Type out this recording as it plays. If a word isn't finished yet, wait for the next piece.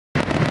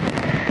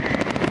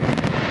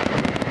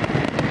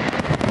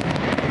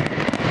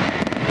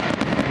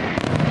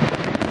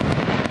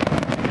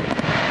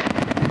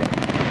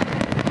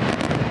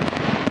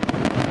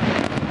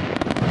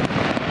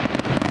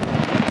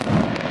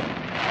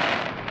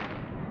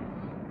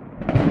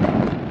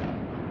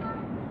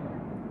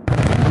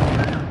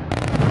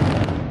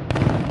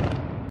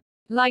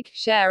Like,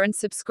 share and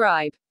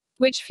subscribe.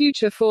 Which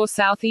future for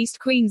Southeast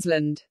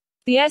Queensland?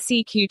 The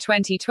SEQ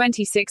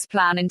 2026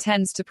 plan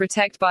intends to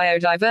protect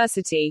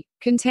biodiversity,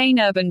 contain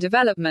urban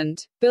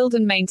development, build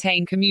and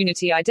maintain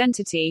community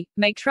identity,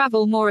 make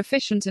travel more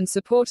efficient and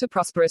support a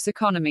prosperous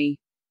economy.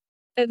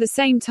 At the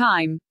same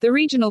time, the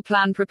regional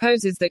plan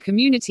proposes that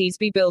communities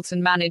be built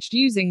and managed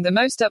using the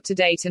most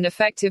up-to-date and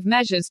effective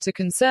measures to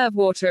conserve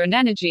water and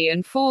energy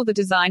and for the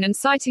design and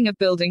siting of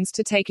buildings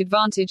to take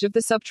advantage of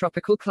the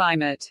subtropical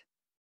climate.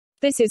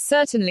 This is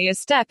certainly a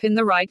step in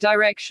the right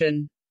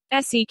direction.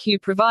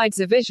 SEQ provides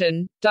a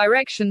vision,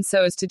 direction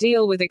so as to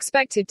deal with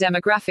expected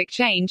demographic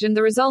change and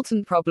the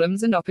resultant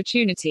problems and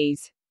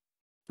opportunities.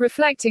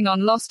 Reflecting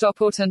on lost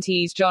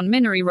opportunities, John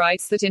Minery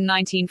writes that in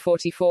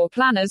 1944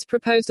 planners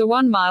proposed a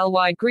 1-mile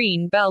wide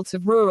green belt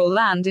of rural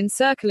land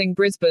encircling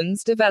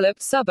Brisbane's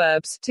developed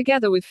suburbs,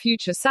 together with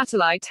future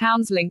satellite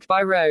towns linked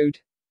by road.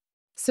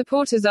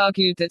 Supporters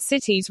argued that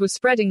cities were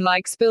spreading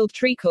like spilled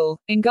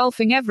treacle,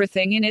 engulfing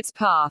everything in its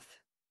path.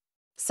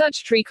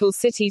 Such treacle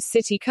cities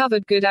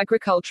covered good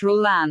agricultural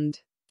land.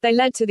 They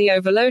led to the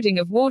overloading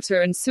of water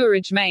and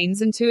sewerage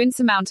mains and to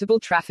insurmountable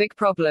traffic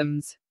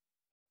problems.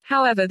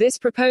 However, this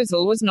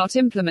proposal was not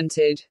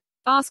implemented.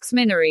 Asks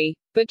Minery,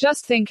 but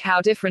just think how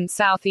different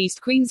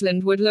Southeast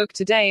Queensland would look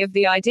today if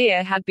the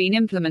idea had been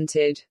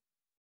implemented.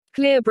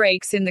 Clear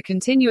breaks in the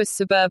continuous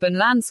suburban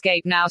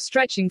landscape now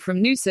stretching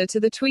from Noosa to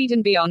the Tweed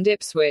and beyond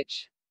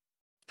Ipswich.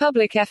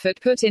 Public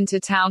effort put into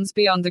towns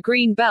beyond the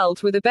Green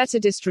Belt with a better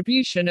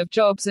distribution of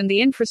jobs and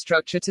the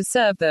infrastructure to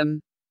serve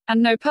them.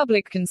 And no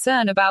public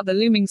concern about the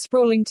looming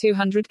sprawling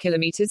 200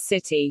 kilometers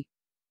city.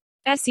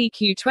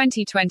 SEQ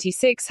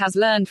 2026 has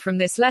learned from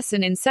this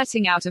lesson in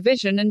setting out a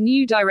vision and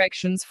new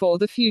directions for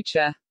the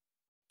future.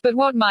 But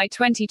what might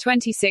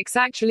 2026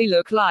 actually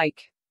look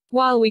like?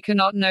 While we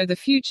cannot know the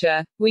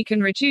future, we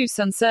can reduce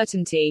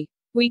uncertainty.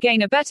 We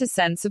gain a better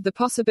sense of the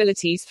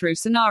possibilities through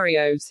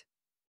scenarios.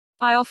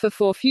 I offer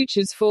 4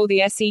 futures for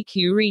the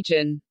SEQ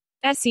region.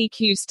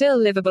 SEQ still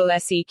livable.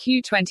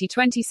 SEQ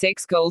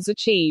 2026 goals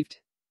achieved.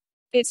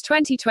 It's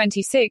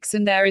 2026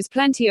 and there is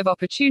plenty of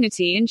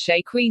opportunity in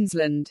Shea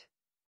Queensland.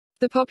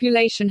 The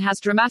population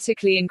has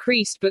dramatically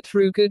increased, but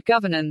through good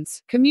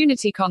governance,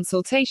 community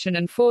consultation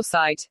and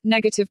foresight,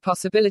 negative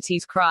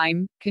possibilities,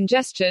 crime,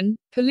 congestion,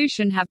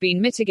 pollution have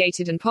been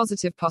mitigated and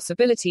positive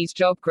possibilities,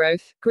 job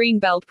growth, green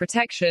belt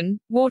protection,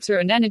 water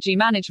and energy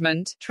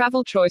management,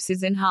 travel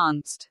choices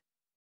enhanced.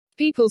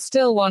 People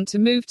still want to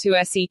move to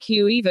SEQ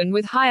even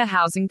with higher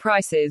housing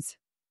prices.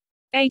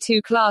 A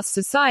two-class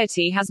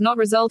society has not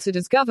resulted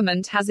as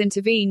government has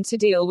intervened to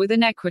deal with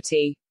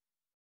inequity.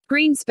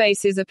 Green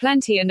spaces are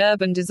plenty and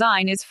urban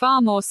design is far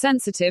more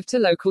sensitive to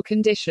local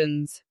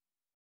conditions.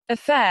 A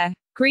fair,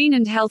 green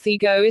and healthy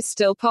go is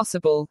still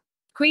possible.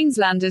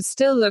 Queenslanders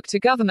still look to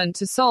government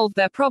to solve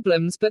their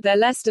problems, but they're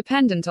less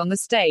dependent on the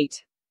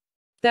state.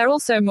 They're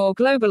also more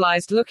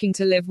globalized, looking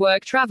to live,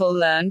 work, travel,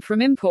 learn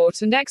from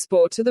import and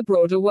export to the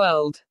broader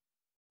world.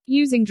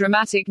 Using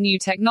dramatic new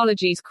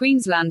technologies,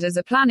 Queenslanders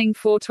are planning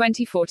for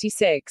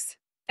 2046.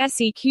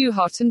 SEQ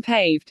hot and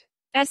paved.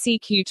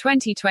 SEQ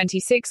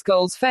 2026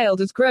 goals failed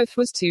as growth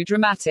was too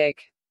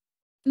dramatic.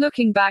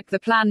 Looking back, the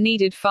plan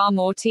needed far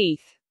more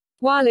teeth.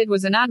 While it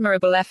was an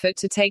admirable effort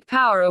to take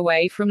power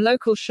away from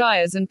local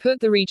shires and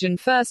put the region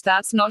first,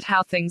 that's not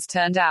how things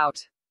turned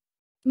out.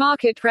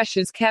 Market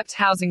pressures kept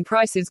housing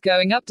prices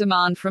going up,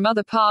 demand from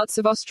other parts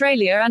of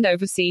Australia and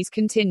overseas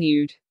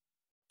continued.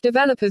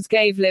 Developers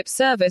gave lip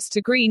service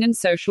to green and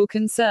social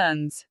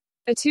concerns.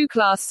 A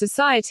two-class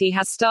society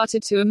has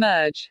started to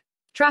emerge.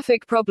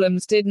 Traffic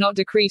problems did not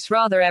decrease,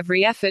 rather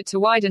every effort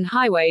to widen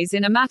highways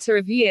in a matter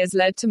of years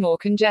led to more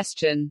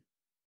congestion.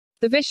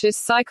 The vicious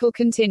cycle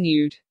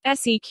continued.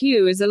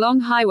 SEQ is a long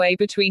highway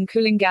between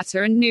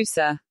Coolangatta and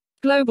Noosa.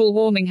 Global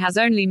warming has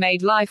only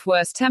made life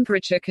worse.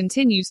 Temperature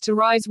continues to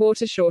rise,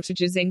 water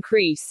shortages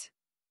increase.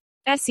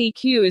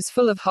 SEQ is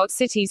full of hot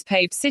cities,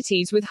 paved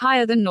cities with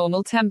higher than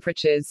normal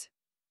temperatures.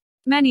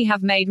 Many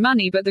have made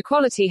money, but the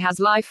quality has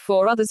life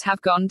for others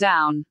have gone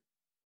down.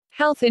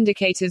 Health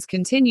indicators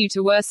continue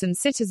to worsen.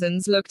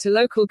 Citizens look to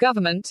local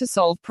government to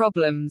solve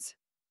problems.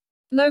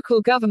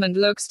 Local government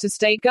looks to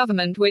state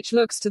government, which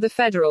looks to the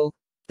federal.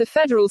 The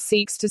federal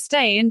seeks to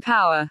stay in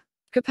power.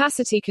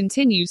 Capacity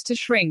continues to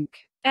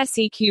shrink.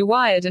 SEQ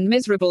wired and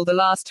miserable. The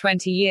last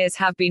 20 years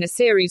have been a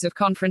series of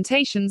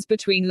confrontations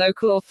between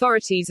local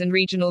authorities and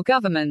regional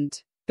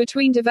government,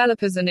 between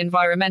developers and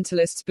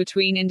environmentalists,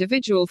 between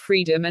individual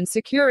freedom and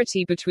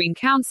security, between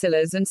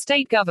councillors and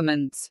state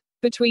governments,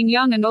 between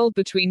young and old,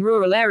 between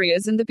rural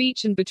areas and the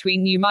beach, and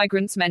between new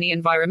migrants, many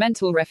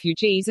environmental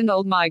refugees and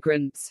old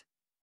migrants.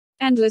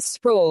 Endless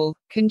sprawl,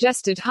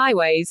 congested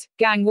highways,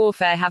 gang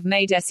warfare have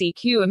made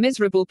SEQ a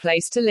miserable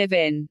place to live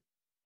in.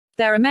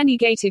 There are many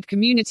gated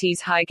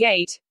communities, high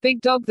gate, big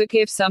dog that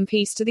give some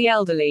peace to the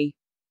elderly.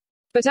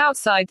 But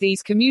outside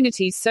these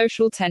communities,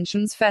 social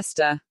tensions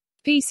fester.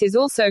 Peace is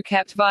also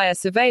kept via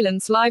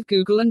surveillance, live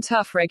Google and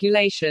tough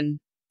regulation.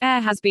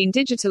 Air has been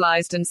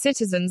digitalized and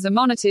citizens are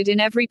monitored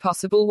in every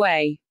possible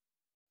way.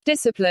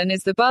 Discipline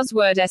is the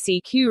buzzword.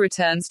 SEQ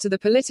returns to the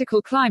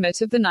political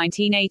climate of the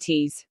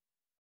 1980s.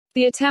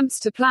 The attempts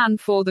to plan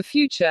for the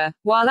future,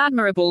 while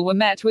admirable, were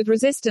met with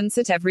resistance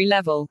at every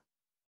level.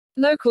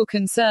 Local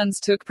concerns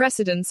took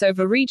precedence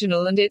over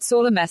regional, and it's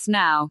all a mess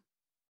now.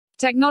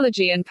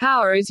 Technology and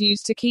power is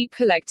used to keep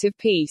collective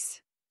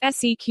peace.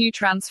 SEQ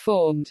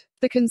transformed.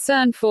 The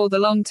concern for the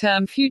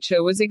long-term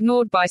future was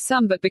ignored by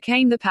some but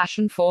became the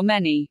passion for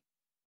many.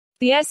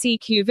 The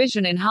SEQ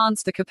vision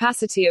enhanced the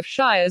capacity of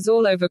shires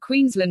all over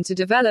Queensland to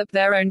develop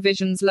their own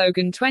visions.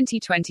 Logan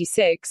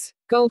 2026,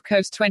 Gold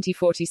Coast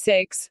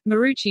 2046,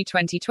 Maroochy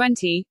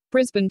 2020,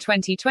 Brisbane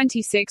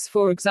 2026.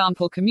 For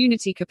example,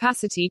 community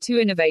capacity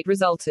to innovate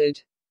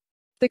resulted.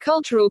 The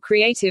cultural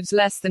creatives,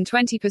 less than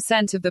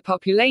 20% of the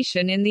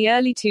population in the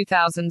early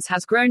 2000s,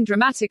 has grown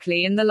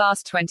dramatically in the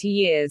last 20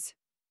 years.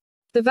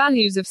 The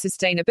values of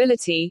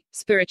sustainability,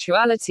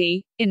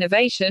 spirituality,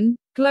 innovation,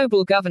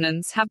 global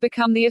governance have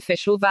become the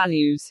official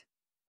values.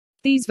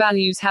 These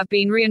values have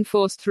been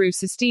reinforced through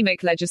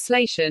systemic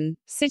legislation,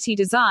 city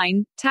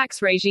design,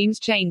 tax regimes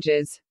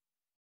changes.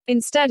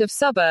 Instead of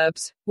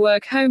suburbs,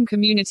 work-home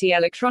community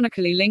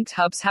electronically linked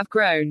hubs have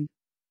grown.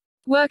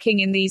 Working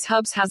in these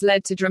hubs has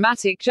led to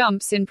dramatic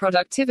jumps in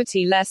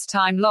productivity, less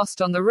time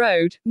lost on the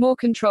road, more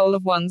control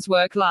of one's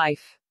work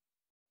life.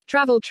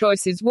 Travel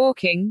choices: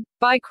 walking,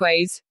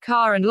 bikeways,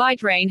 car and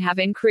light rain have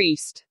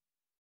increased.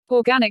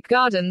 Organic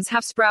gardens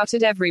have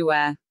sprouted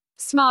everywhere.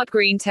 Smart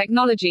green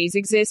technologies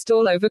exist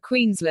all over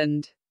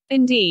Queensland.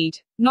 Indeed,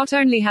 not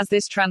only has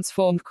this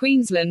transformed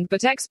Queensland,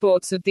 but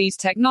exports of these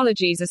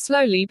technologies are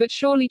slowly but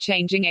surely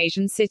changing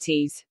Asian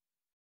cities.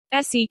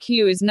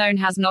 SEQ is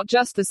known as not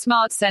just the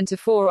Smart Centre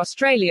for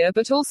Australia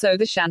but also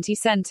the Shanti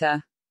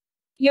Centre.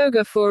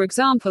 Yoga, for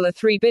example, a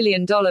 $3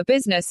 billion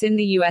business in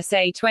the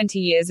USA 20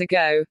 years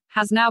ago,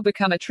 has now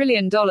become a $1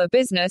 trillion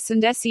business,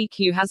 and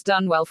SEQ has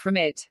done well from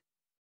it.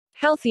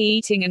 Healthy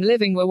eating and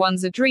living were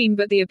once a dream,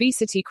 but the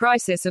obesity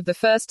crisis of the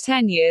first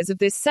 10 years of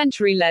this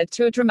century led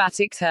to a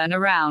dramatic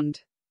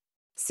turnaround.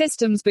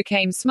 Systems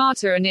became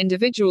smarter and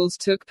individuals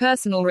took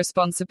personal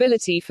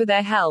responsibility for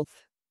their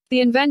health.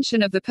 The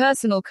invention of the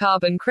personal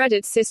carbon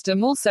credit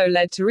system also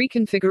led to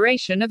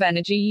reconfiguration of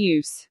energy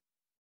use.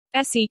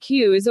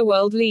 SEQ is a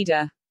world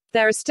leader.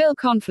 There are still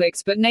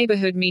conflicts, but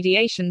neighborhood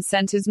mediation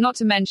centers, not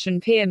to mention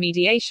peer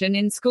mediation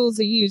in schools,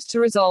 are used to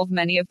resolve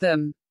many of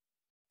them.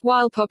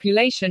 While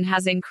population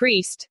has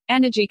increased,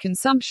 energy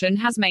consumption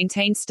has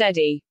maintained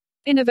steady.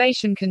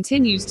 Innovation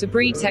continues to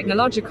breed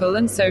technological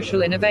and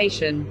social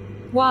innovation.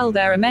 While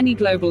there are many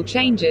global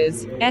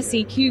changes,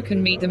 SEQ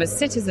can meet them as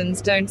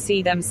citizens don't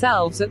see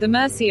themselves at the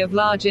mercy of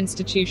large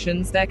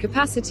institutions. Their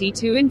capacity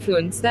to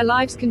influence their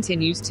lives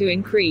continues to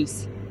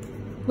increase.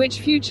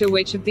 Which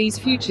of these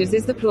futures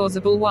is the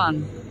plausible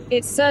one?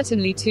 It's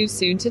certainly too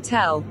soon to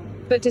tell.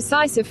 But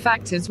decisive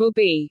factors will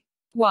be: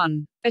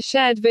 1. A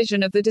shared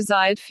vision of the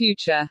desired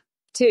future.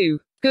 2.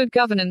 Good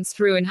governance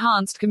through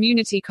enhanced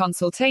community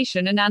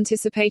consultation and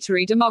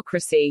anticipatory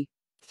democracy.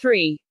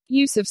 3.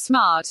 Use of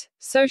smart,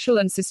 social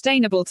and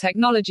sustainable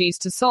technologies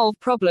to solve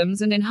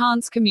problems and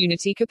enhance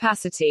community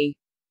capacity.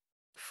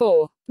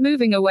 4.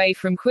 Moving away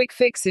from quick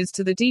fixes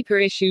to the deeper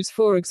issues,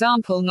 for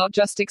example, not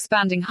just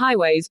expanding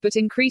highways but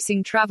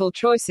increasing travel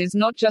choices,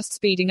 not just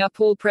speeding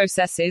up all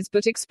processes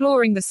but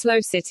exploring the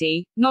slow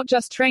city, not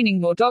just training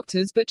more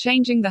doctors but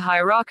changing the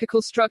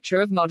hierarchical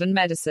structure of modern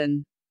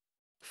medicine.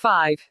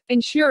 5.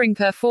 Ensuring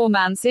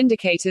performance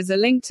indicators are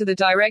linked to the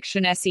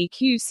direction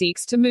SEQ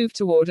seeks to move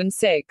toward. And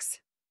 6.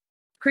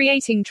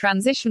 Creating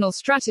transitional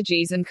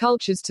strategies and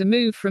cultures to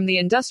move from the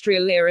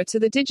industrial era to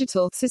the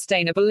digital,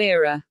 sustainable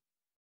era.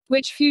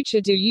 Which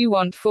future do you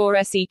want for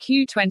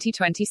SEQ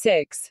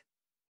 2026?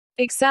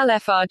 Excel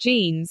FR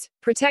genes,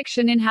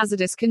 protection in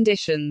hazardous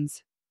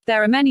conditions.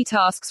 There are many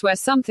tasks where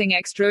something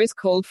extra is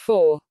called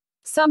for.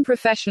 Some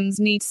professions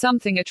need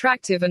something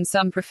attractive and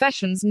some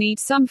professions need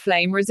some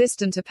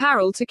flame-resistant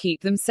apparel to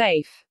keep them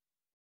safe.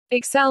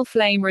 Excel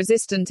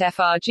flame-resistant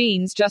FR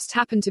genes just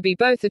happen to be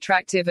both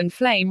attractive and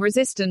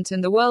flame-resistant,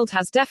 and the world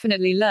has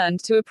definitely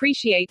learned to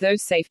appreciate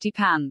those safety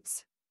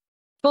pants.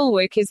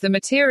 Bulwark is the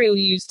material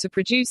used to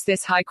produce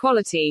this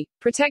high-quality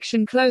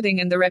protection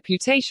clothing, and the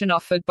reputation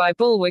offered by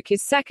Bulwark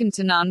is second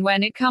to none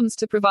when it comes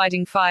to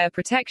providing fire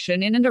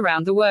protection in and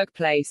around the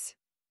workplace.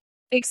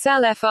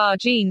 Excel FR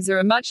jeans are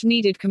a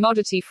much-needed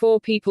commodity for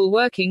people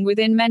working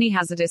within many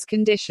hazardous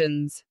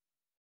conditions.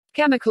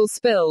 Chemical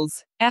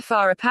spills,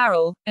 FR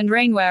apparel, and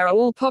rainwear are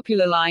all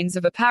popular lines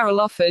of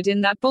apparel offered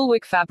in that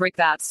Bulwark fabric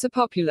that's so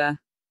popular.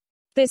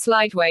 This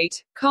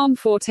lightweight,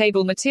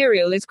 comfortable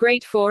material is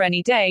great for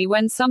any day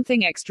when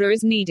something extra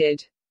is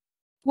needed.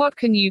 What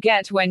can you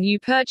get when you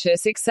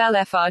purchase Excel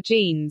FR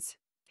jeans?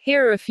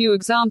 Here are a few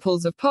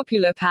examples of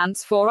popular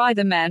pants for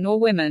either men or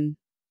women.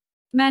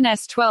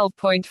 Men's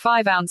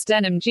 12.5-ounce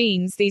denim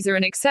jeans. These are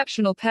an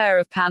exceptional pair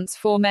of pants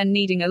for men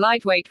needing a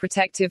lightweight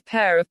protective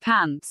pair of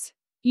pants.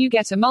 You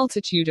get a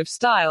multitude of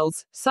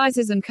styles,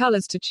 sizes and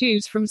colors to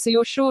choose from, so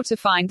you're sure to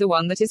find the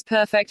one that is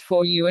perfect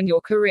for you and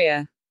your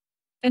career.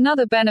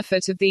 Another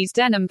benefit of these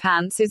denim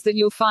pants is that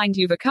you'll find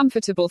you've a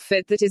comfortable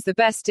fit that is the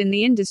best in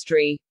the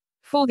industry.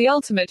 For the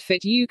ultimate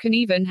fit, you can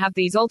even have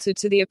these altered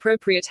to the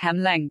appropriate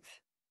hem length.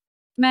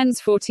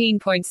 Men's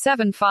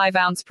 14.75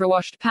 ounce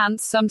pre-washed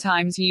pants.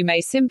 Sometimes you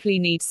may simply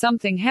need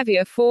something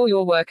heavier for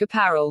your work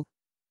apparel.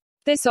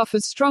 This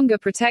offers stronger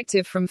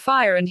protective from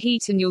fire and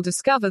heat, and you'll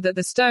discover that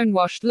the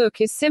stone-washed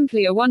look is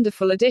simply a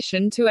wonderful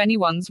addition to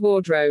anyone's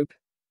wardrobe.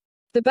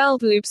 The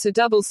belt loops are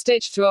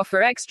double-stitched to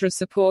offer extra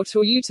support,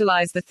 or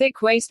utilize the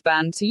thick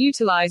waistband to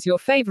utilize your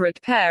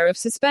favorite pair of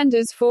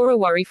suspenders for a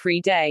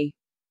worry-free day.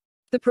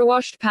 The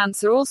pre-washed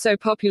pants are also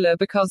popular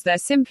because they're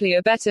simply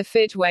a better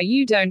fit where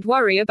you don't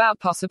worry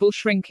about possible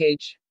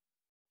shrinkage.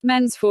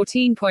 Men's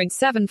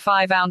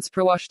 14.75 ounce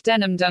pre-washed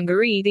denim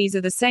dungaree. These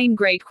are the same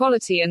great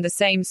quality and the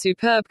same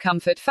superb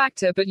comfort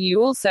factor, but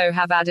you also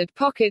have added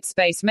pocket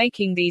space,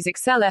 making these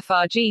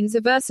XLFR jeans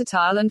a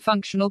versatile and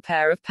functional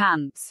pair of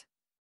pants.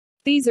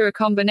 These are a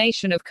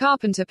combination of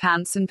carpenter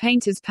pants and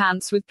painter's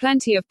pants with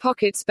plenty of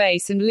pocket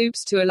space and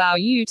loops to allow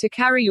you to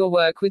carry your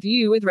work with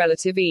you with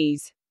relative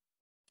ease.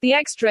 The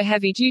extra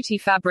heavy-duty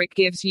fabric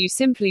gives you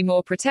simply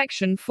more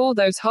protection for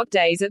those hot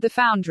days at the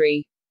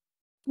foundry.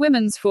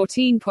 Women's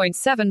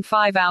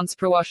 14.75 ounce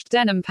pre-washed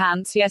denim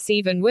pants. Yes,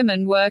 even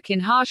women work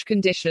in harsh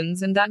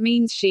conditions, and that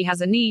means she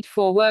has a need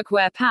for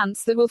workwear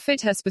pants that will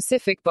fit her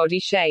specific body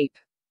shape.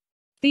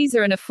 These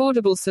are an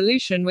affordable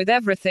solution with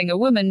everything a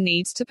woman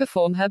needs to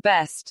perform her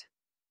best.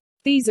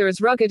 These are as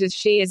rugged as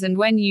she is, and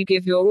when you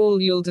give your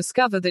all, you'll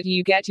discover that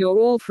you get your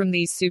all from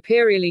these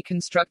superiorly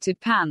constructed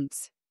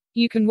pants.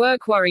 You can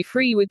work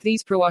worry-free with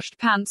these pre-washed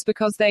pants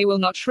because they will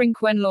not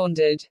shrink when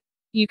laundered.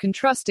 You can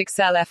trust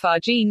XLFR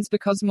jeans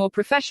because more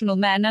professional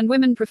men and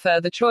women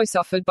prefer the choice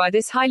offered by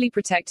this highly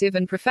protective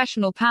and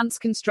professional pants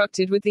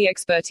constructed with the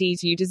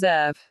expertise you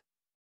deserve.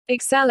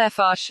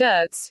 XLFR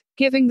shirts,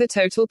 giving the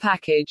total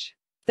package.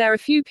 There are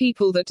few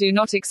people that do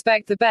not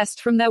expect the best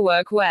from their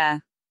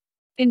workwear.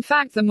 In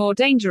fact, the more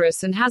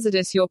dangerous and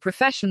hazardous your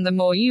profession, the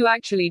more you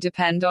actually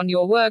depend on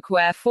your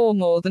workwear. For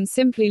more than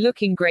simply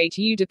looking great,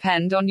 you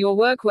depend on your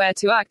workwear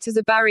to act as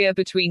a barrier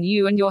between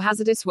you and your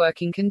hazardous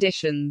working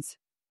conditions.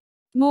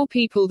 More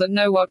people that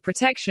know what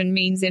protection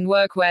means in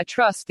workwear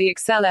trust the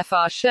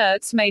XLFR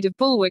shirts made of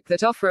Bulwark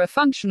that offer a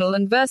functional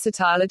and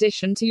versatile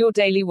addition to your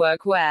daily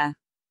workwear.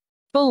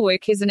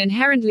 Bulwark is an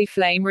inherently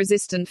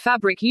flame-resistant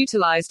fabric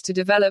utilized to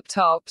develop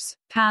tops,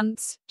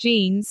 pants,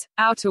 jeans,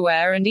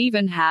 outerwear, and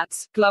even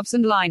hats, gloves,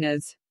 and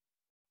liners.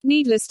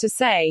 Needless to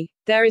say,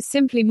 there is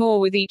simply more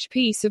with each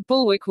piece of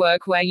Bulwark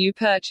workwear you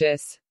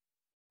purchase.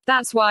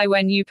 That's why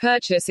when you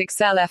purchase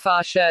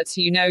XLFR shirts,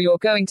 you know you're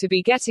going to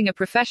be getting a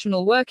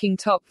professional working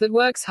top that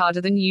works harder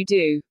than you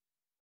do.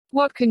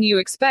 What can you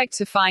expect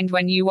to find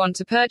when you want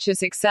to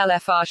purchase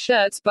XLFR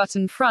shirts?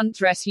 Button front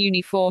dress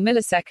uniform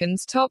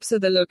milliseconds tops are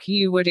the look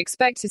you would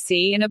expect to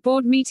see in a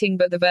board meeting,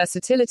 but the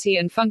versatility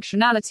and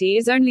functionality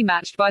is only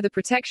matched by the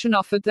protection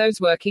offered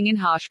those working in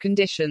harsh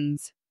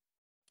conditions.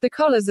 The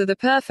collars are the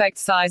perfect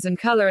size and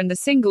color, and the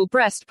single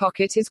breast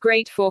pocket is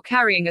great for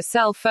carrying a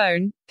cell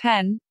phone,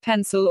 pen,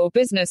 pencil, or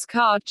business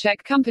card.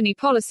 Check company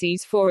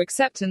policies for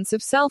acceptance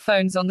of cell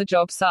phones on the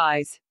job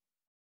size.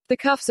 The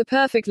cuffs are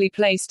perfectly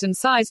placed and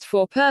sized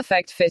for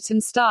perfect fit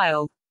and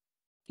style.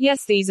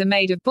 Yes, these are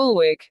made of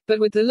Bulwark, but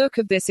with the look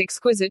of this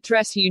exquisite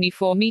dress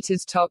uniform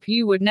meters top,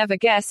 you would never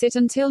guess it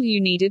until you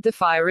needed the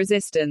fire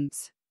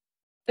resistance.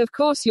 Of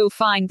course, you'll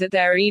find that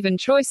there are even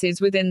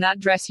choices within that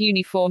dress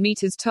uniform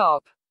meters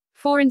top.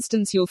 For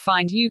instance, you'll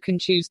find you can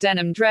choose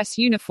denim dress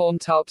uniform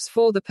tops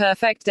for the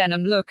perfect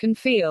denim look and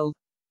feel.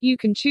 You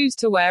can choose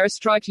to wear a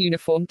striped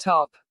uniform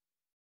top.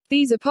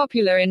 These are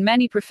popular in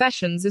many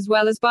professions as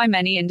well as by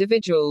many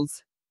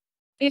individuals.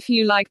 If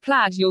you like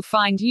plaid, you'll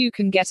find you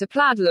can get a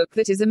plaid look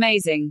that is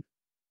amazing.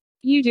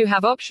 You do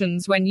have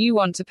options when you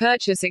want to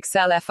purchase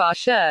XLFR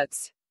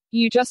shirts.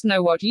 You just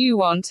know what you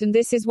want, and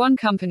this is one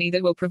company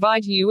that will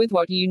provide you with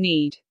what you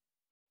need.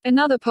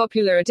 Another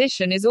popular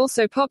addition is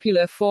also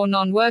popular for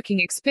non-working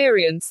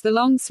experience. The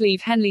long-sleeve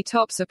Henley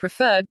tops are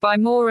preferred by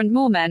more and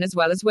more men as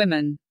well as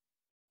women.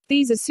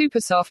 These are super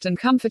soft and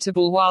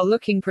comfortable while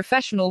looking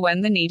professional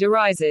when the need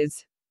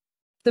arises.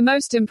 The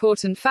most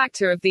important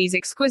factor of these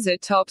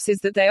exquisite tops is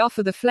that they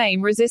offer the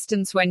flame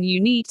resistance when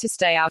you need to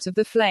stay out of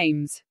the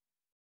flames.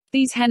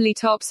 These Henley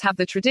tops have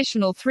the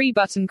traditional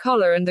 3-button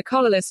collar, and the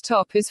collarless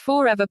top is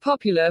forever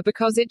popular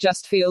because it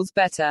just feels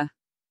better.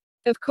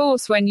 Of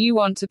course, when you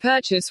want to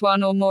purchase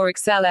one or more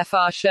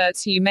XLFR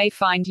shirts, you may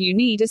find you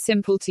need a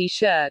simple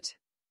t-shirt.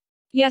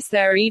 Yes,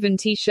 there are even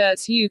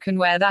t-shirts you can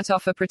wear that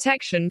offer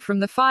protection from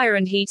the fire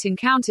and heat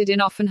encountered in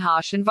often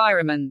harsh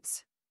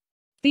environments.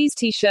 These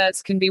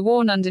t-shirts can be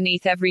worn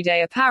underneath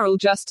everyday apparel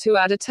just to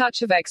add a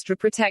touch of extra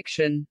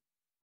protection.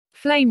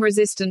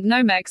 Flame-resistant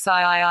Nomex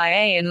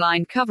IIIA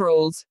inline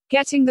coveralls,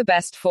 getting the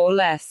best for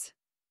less.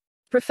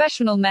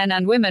 Professional men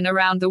and women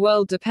around the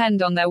world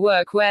depend on their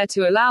workwear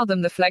to allow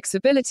them the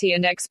flexibility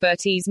and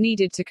expertise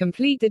needed to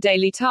complete the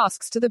daily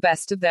tasks to the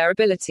best of their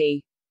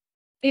ability.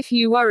 If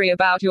you worry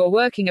about your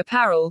working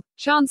apparel,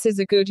 chances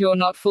are good you're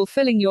not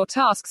fulfilling your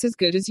tasks as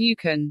good as you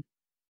can.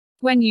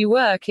 When you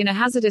work in a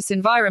hazardous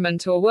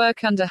environment or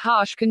work under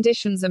harsh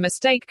conditions, a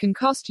mistake can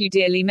cost you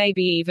dearly,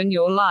 maybe even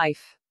your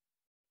life.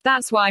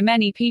 That's why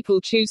many people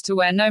choose to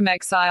wear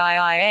Nomex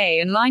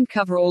IIIA and lined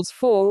coveralls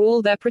for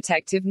all their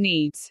protective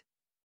needs.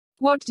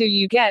 What do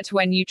you get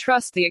when you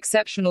trust the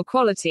exceptional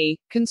quality,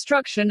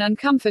 construction and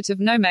comfort of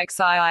Nomex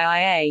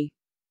IIIA?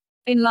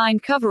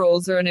 Inlined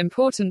coveralls are an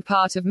important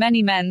part of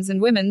many men's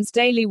and women's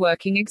daily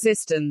working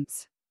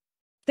existence.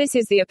 This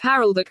is the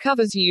apparel that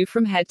covers you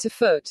from head to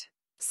foot.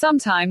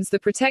 Sometimes the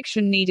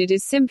protection needed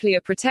is simply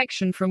a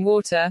protection from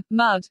water,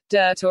 mud,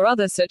 dirt or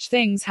other such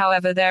things.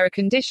 However, there are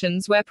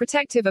conditions where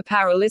protective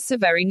apparel is so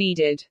very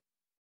needed.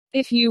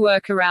 If you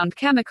work around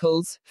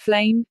chemicals,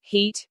 flame,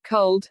 heat,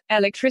 cold,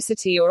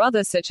 electricity or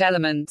other such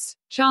elements,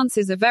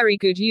 chances are very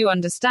good you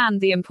understand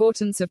the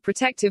importance of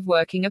protective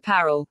working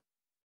apparel.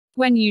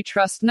 When you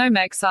trust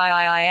Nomex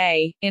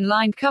IIIA,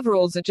 inlined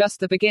coveralls are just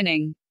the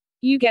beginning.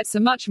 You get so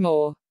much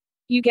more.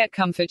 You get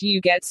comfort, you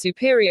get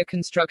superior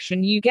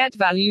construction, you get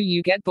value,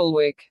 you get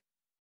bulwark.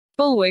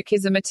 Bulwark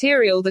is a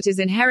material that is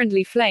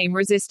inherently flame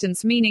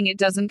resistant, meaning it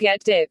doesn't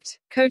get dipped,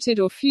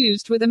 coated or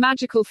fused with a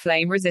magical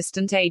flame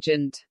resistant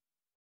agent.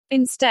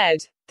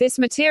 Instead, this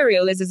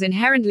material is as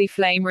inherently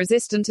flame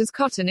resistant as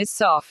cotton is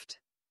soft.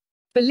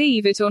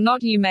 Believe it or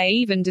not, you may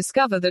even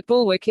discover that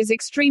bulwark is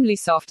extremely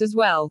soft as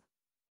well.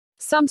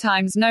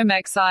 Sometimes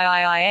Nomex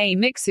IIIA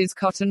mixes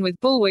cotton with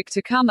bulwark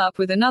to come up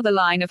with another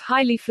line of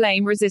highly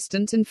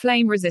flame-resistant and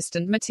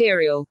flame-resistant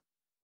material.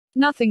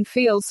 Nothing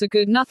feels so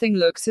good, nothing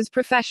looks as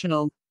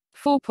professional.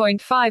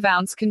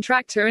 4.5-ounce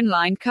contractor and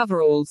lined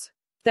coveralls.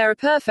 They're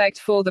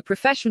perfect for the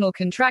professional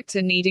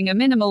contractor needing a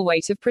minimal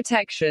weight of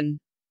protection.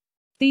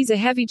 These are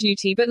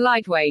heavy-duty but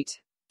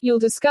lightweight. You'll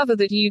discover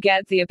that you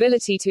get the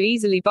ability to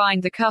easily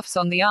bind the cuffs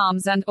on the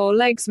arms and/or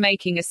legs,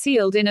 making a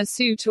sealed-inner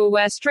suit or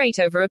wear straight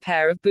over a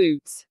pair of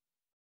boots.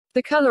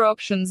 The color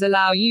options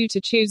allow you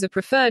to choose a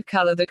preferred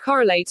color that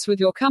correlates with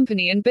your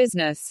company and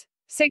business.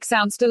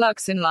 6-ounce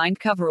deluxe inlined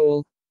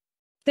coverall.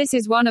 This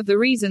is one of the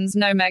reasons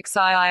Nomex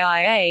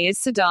IIIA is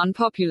so darn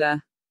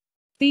popular.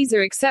 These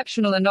are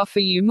exceptional and offer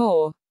you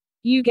more.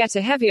 You get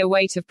a heavier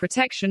weight of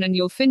protection and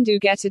you'll findu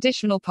get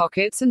additional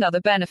pockets and other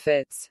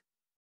benefits.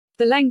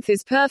 The length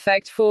is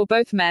perfect for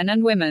both men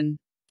and women.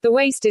 The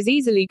waist is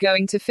easily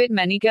going to fit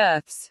many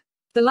girths.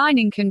 The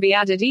lining can be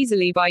added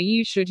easily by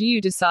you should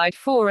you decide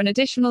for an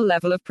additional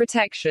level of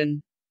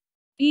protection.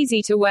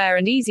 Easy to wear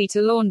and easy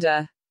to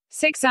launder.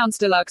 6-ounce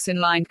deluxe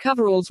inlined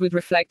coveralls with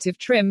reflective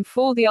trim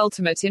for the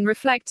ultimate in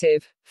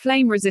reflective,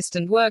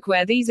 flame-resistant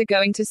workwear. These are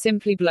going to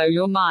simply blow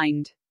your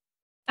mind.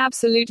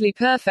 Absolutely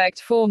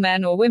perfect for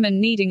men or women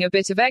needing a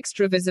bit of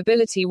extra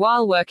visibility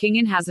while working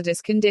in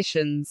hazardous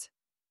conditions.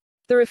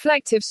 The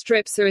reflective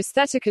strips are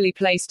aesthetically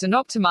placed and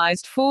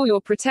optimized for your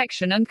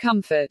protection and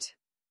comfort.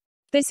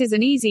 This is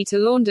an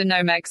easy-to-launder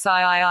Nomex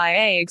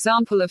IIIA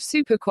example of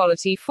super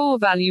quality for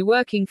value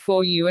working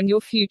for you and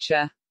your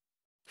future.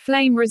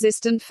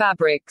 Flame-resistant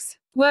fabrics.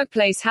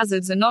 Workplace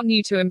hazards are not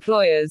new to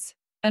employers.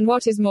 And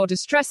what is more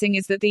distressing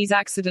is that these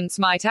accidents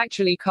might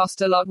actually cost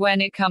a lot when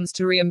it comes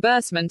to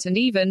reimbursement and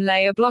even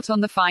lay a blot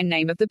on the fine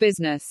name of the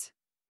business.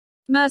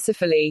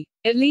 Mercifully,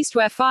 at least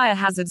where fire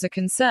hazards are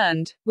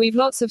concerned, we've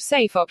lots of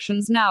safe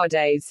options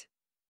nowadays.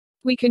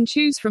 We can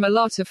choose from a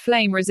lot of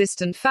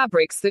flame-resistant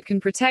fabrics that can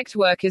protect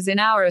workers in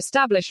our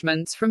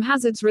establishments from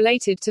hazards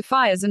related to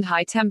fires and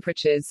high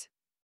temperatures.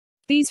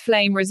 These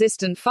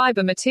flame-resistant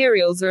fiber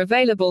materials are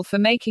available for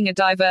making a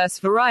diverse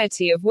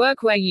variety of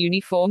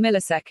workwear for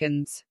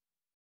milliseconds.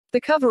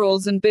 The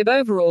coveralls and bib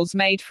overalls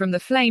made from the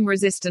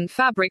flame-resistant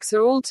fabrics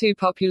are all too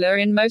popular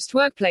in most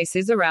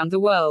workplaces around the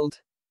world.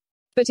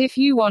 But if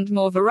you want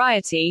more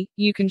variety,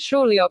 you can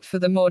surely opt for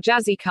the more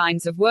jazzy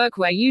kinds of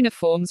workwear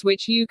uniforms,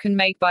 which you can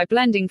make by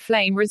blending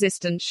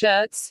flame-resistant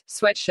shirts,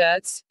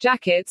 sweatshirts,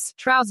 jackets,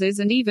 trousers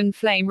and even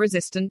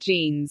flame-resistant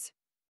jeans.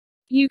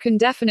 You can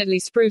definitely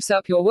spruce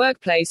up your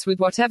workplace with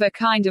whatever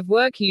kind of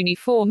work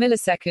for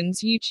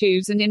milliseconds you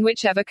choose and in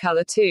whichever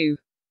color too.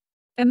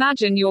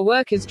 Imagine your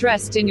workers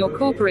dressed in your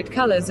corporate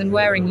colors and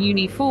wearing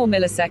for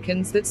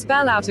milliseconds that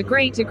spell out a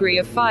great degree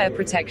of fire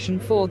protection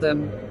for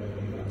them.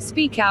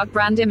 Speak out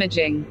brand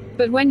imaging.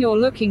 But when you're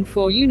looking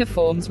for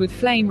uniforms with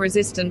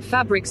flame-resistant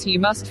fabrics, you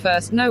must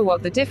first know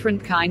what the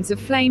different kinds of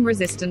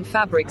flame-resistant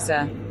fabrics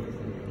are.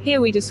 Here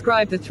we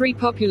describe the 3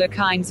 popular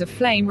kinds of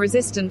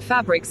flame-resistant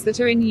fabrics that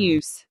are in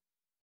use.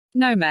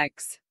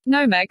 Nomex.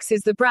 Nomex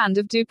is the brand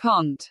of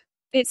DuPont.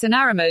 It's an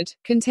aramid,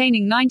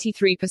 containing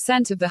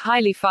 93% of the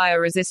highly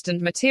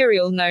fire-resistant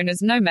material known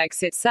as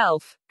Nomex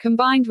itself,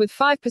 combined with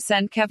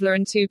 5% Kevlar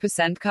and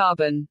 2%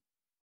 carbon.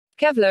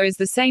 Kevlar is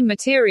the same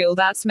material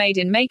that's made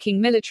in making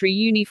military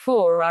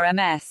uniform or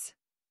RMS.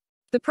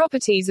 The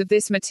properties of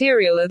this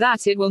material are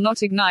that it will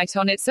not ignite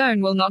on its own,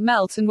 will not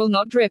melt and will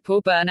not drip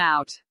or burn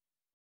out.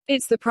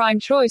 It's the prime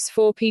choice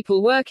for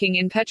people working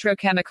in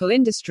petrochemical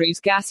industries,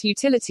 gas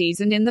utilities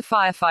and in the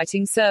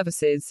firefighting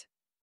services.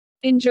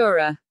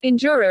 Endura.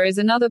 Endura is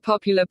another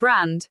popular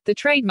brand, the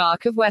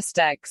trademark of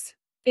Westex.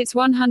 It's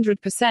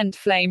 100%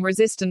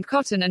 flame-resistant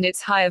cotton, and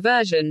its higher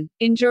version,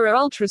 Endura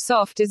Ultra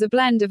Soft, is a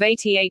blend of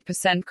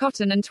 88%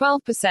 cotton and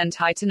 12%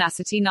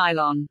 high-tenacity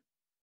nylon.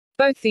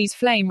 Both these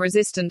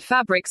flame-resistant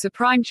fabrics are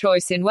prime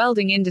choice in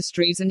welding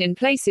industries and in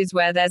places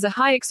where there's a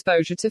high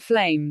exposure to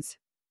flames.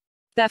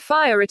 They're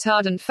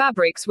fire-retardant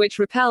fabrics which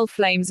repel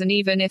flames, and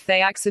even if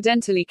they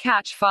accidentally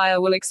catch fire,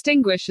 will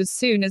extinguish as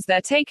soon as they're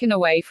taken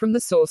away from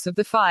the source of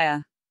the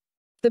fire.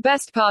 The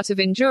best part of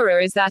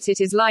Endura is that it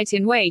is light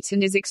in weight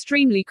and is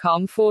extremely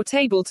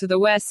comfortable to the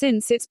wear,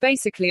 since it's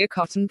basically a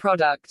cotton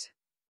product.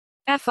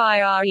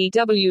 Firewear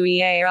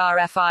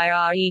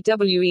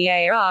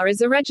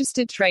is a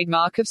registered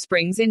trademark of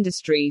Springs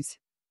Industries.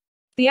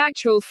 The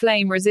actual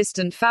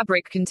flame-resistant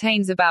fabric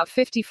contains about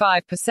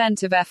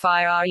 55% of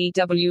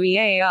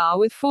firewear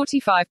with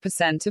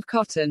 45% of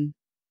cotton.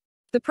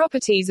 The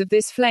properties of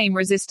this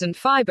flame-resistant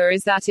fiber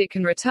is that it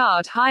can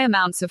retard high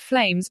amounts of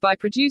flames by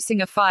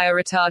producing a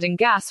fire-retarding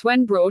gas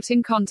when brought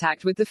in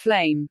contact with the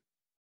flame.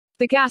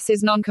 The gas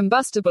is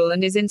non-combustible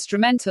and is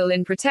instrumental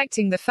in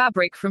protecting the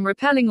fabric from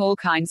repelling all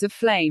kinds of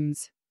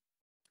flames.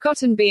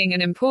 Cotton being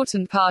an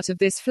important part of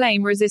this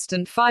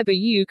flame-resistant fiber,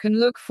 you can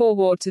look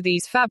forward to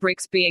these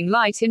fabrics being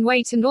light in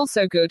weight and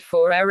also good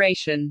for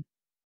aeration.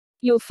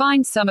 You'll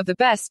find some of the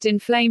best in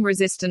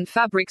flame-resistant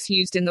fabrics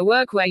used in the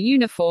workwear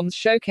uniforms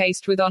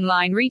showcased with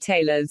online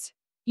retailers.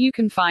 You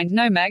can find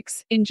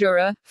Nomex,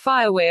 Endura,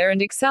 Firewear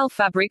and Excel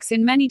fabrics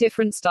in many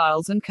different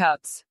styles and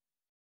cuts.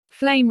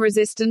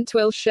 Flame-resistant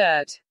twill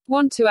shirt.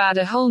 Want to add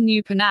a whole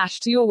new panache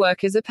to your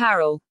workers'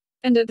 apparel,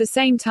 and at the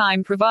same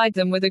time provide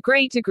them with a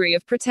great degree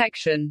of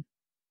protection?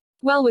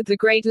 Well, with the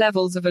great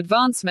levels of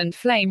advancement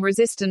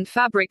flame-resistant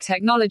fabric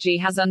technology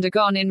has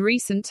undergone in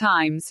recent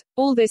times,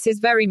 all this is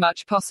very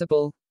much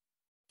possible.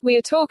 We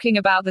are talking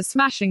about the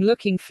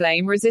smashing-looking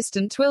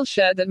flame-resistant twill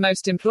shirt that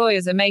most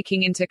employers are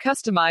making into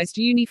customized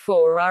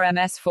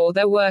uniforms for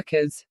their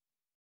workers.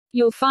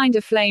 You'll find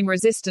a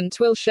flame-resistant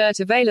twill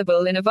shirt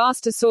available in a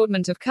vast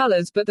assortment of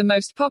colors, but the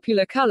most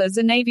popular colors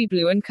are navy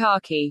blue and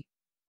khaki.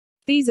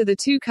 These are the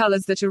two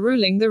colors that are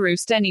ruling the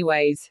roost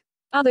anyways.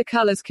 Other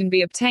colors can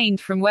be obtained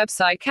from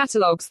website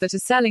catalogs that are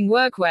selling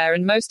workwear,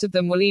 and most of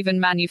them will even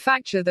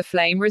manufacture the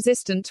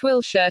flame-resistant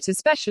twill shirt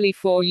especially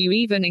for you,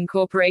 even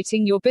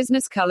incorporating your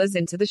business colors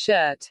into the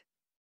shirt.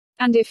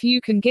 And if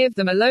you can give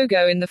them a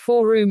logo in the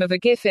form of a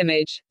GIF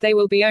image, they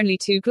will be only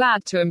too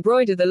glad to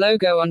embroider the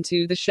logo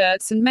onto the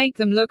shirts and make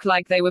them look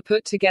like they were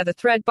put together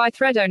thread by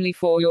thread only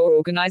for your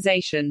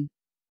organization.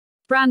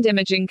 Brand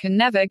imaging can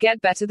never get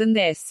better than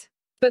this.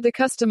 But the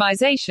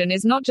customization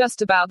is not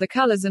just about the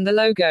colors and the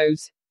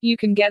logos. You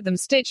can get them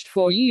stitched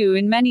for you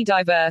in many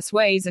diverse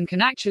ways and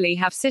can actually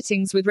have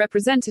sittings with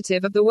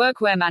representative of the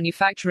workwear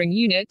manufacturing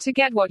unit to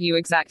get what you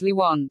exactly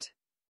want.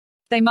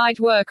 They might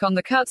work on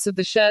the cuts of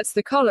the shirts,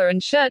 the collar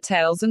and shirt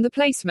tails, and the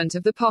placement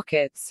of the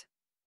pockets.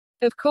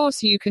 Of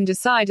course, you can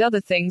decide other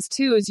things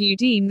too as you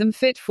deem them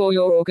fit for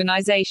your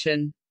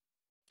organization.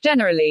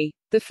 Generally,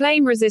 the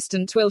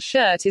flame-resistant twill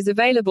shirt is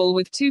available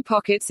with 2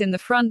 pockets in the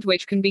front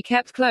which can be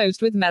kept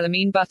closed with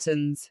melamine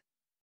buttons.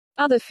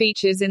 Other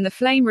features in the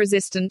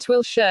flame-resistant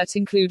twill shirt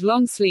include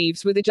long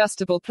sleeves with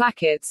adjustable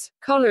plackets,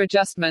 collar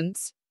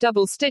adjustments,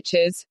 double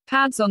stitches,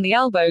 pads on the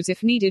elbows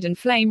if needed, and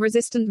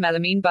flame-resistant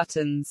melamine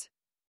buttons.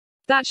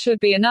 That should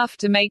be enough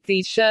to make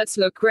these shirts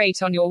look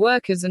great on your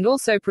workers and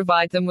also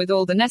provide them with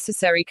all the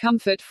necessary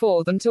comfort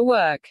for them to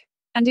work.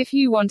 And if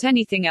you want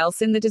anything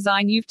else in the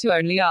design, you've to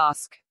only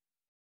ask.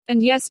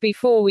 And yes,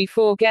 before we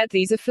forget,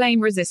 these are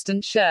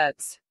flame-resistant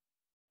shirts,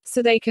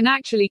 so they can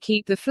actually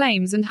keep the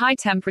flames and high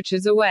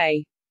temperatures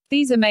away.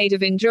 These are made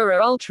of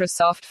Endura Ultra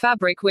Soft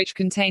fabric, which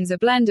contains a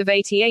blend of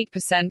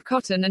 88%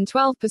 cotton and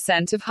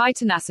 12% of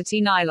high-tenacity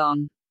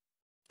nylon.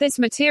 This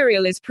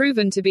material is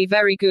proven to be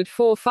very good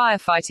for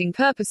firefighting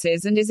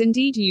purposes and is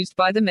indeed used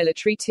by the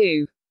military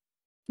too.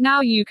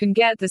 Now you can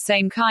get the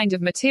same kind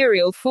of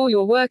material for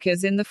your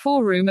workers in the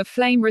form of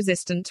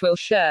flame-resistant twill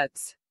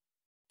shirts.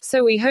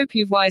 So we hope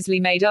you've wisely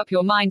made up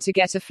your mind to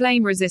get a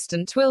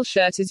flame-resistant twill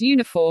shirt as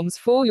uniforms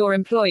for your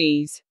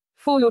employees.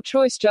 For your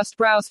choice, just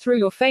browse through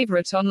your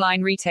favorite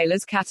online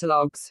retailers'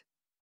 catalogs.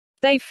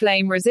 They've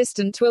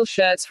flame-resistant twill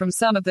shirts from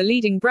some of the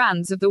leading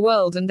brands of the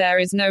world, and there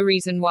is no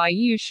reason why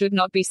you should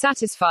not be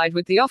satisfied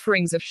with the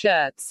offerings of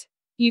shirts.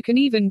 You can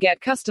even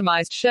get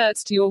customized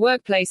shirts to your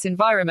workplace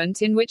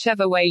environment in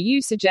whichever way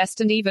you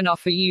suggest, and even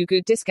offer you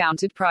good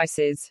discounted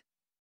prices.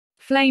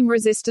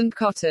 Flame-resistant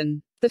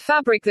cotton. The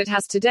fabric that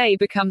has today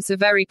become so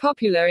very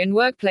popular in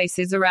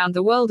workplaces around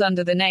the world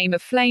under the name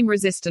of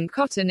flame-resistant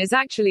cotton is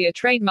actually a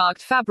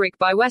trademarked fabric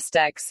by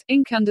Westex,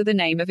 Inc. under the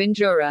name of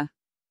Endura.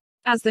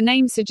 As the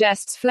name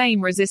suggests,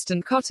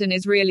 flame-resistant cotton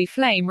is really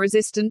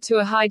flame-resistant to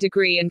a high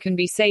degree and can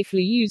be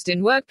safely used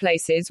in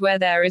workplaces where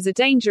there is a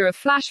danger of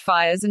flash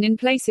fires and in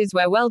places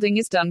where welding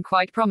is done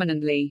quite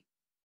prominently.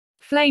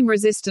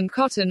 Flame-resistant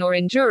cotton, or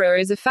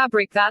Endura, is a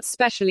fabric that's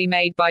specially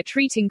made by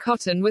treating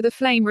cotton with a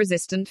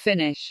flame-resistant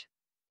finish.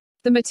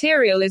 The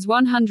material is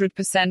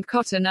 100%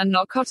 cotton and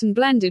not cotton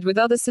blended with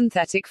other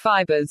synthetic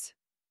fibers.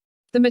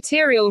 The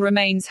material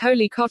remains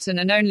wholly cotton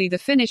and only the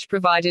finish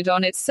provided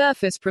on its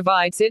surface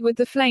provides it with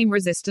the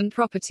flame-resistant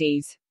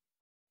properties.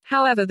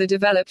 However, the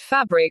developed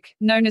fabric,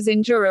 known as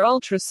Endura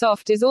Ultra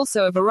Soft, is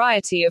also a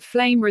variety of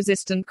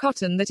flame-resistant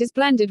cotton that is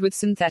blended with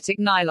synthetic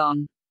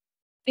nylon.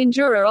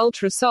 Endura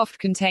Ultra Soft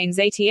contains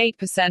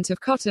 88%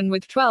 of cotton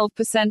with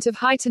 12% of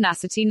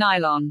high-tenacity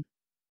nylon.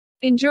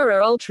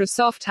 Endura Ultra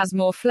Soft has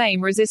more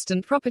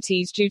flame-resistant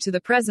properties due to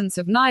the presence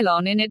of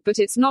nylon in it, but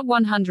it's not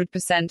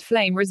 100%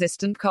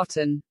 flame-resistant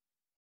cotton.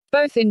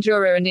 Both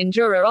Endura and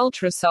Endura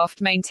Ultra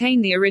Soft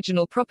maintain the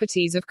original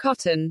properties of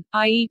cotton,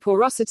 i.e.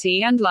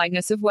 porosity and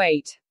lightness of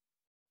weight.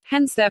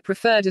 Hence they're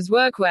preferred as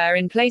workwear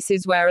in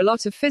places where a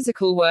lot of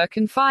physical work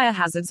and fire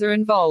hazards are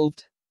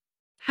involved.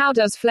 How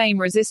does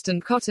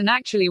flame-resistant cotton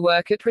actually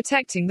work at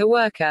protecting the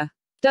worker?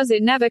 Does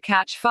it never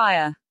catch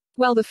fire?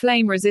 Well, the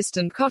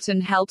flame-resistant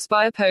cotton helps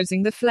by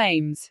opposing the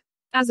flames.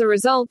 As a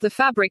result, the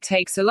fabric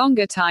takes a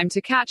longer time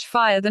to catch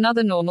fire than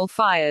other normal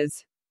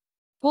fires.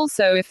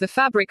 Also, if the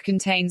fabric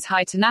contains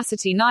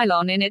high-tenacity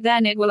nylon in it,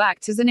 then it will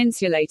act as an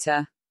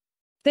insulator.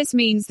 This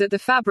means that the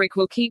fabric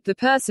will keep the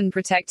person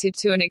protected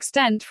to an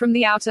extent from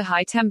the outer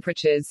high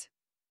temperatures.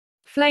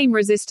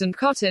 Flame-resistant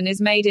cotton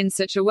is made in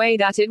such a way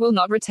that it will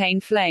not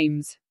retain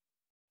flames.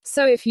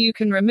 So if you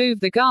can remove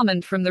the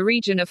garment from the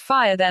region of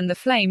fire, then the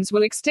flames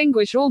will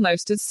extinguish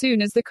almost as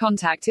soon as the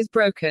contact is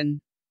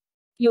broken.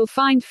 You'll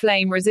find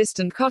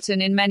flame-resistant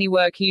cotton in many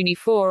work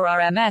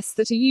uniforms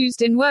that are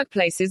used in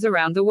workplaces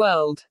around the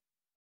world.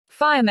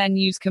 Firemen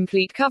use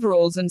complete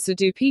coveralls, and so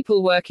do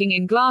people working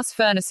in glass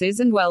furnaces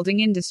and welding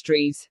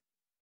industries.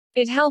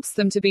 It helps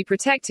them to be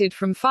protected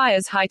from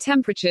fire's high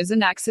temperatures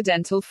and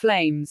accidental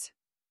flames.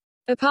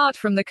 Apart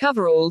from the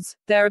coveralls,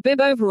 there are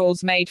bib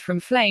overalls made from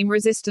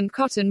flame-resistant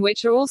cotton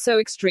which are also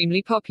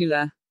extremely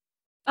popular.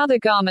 Other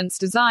garments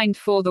designed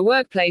for the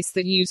workplace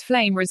that use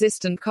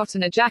flame-resistant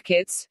cotton are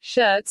jackets,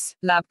 shirts,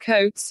 lab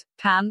coats,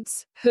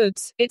 pants,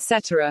 hoods,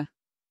 etc.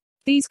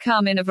 These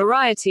come in a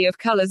variety of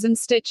colors and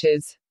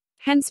stitches.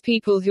 Hence,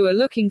 people who are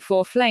looking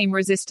for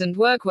flame-resistant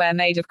workwear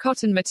made of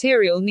cotton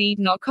material need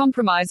not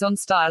compromise on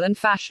style and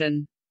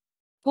fashion.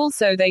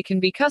 Also, they can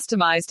be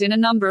customized in a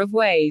number of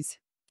ways.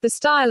 The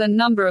style and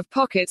number of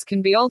pockets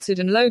can be altered,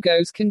 and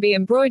logos can be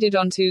embroidered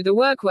onto the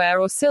workwear,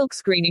 or silk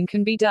screening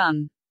can be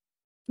done.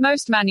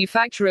 Most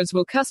manufacturers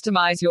will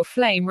customize your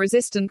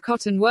flame-resistant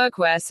cotton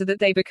workwear so that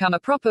they become a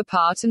proper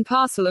part and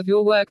parcel of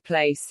your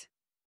workplace.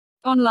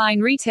 Online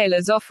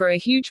retailers offer a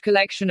huge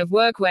collection of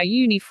workwear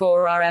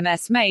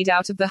uniforms made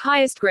out of the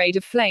highest grade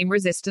of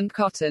flame-resistant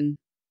cotton.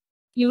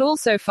 You'll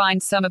also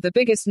find some of the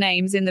biggest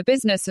names in the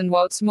business, and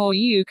what's more,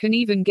 you can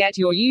even get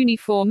your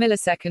uniform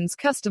milliseconds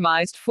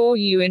customized for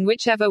you in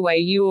whichever way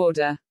you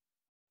order.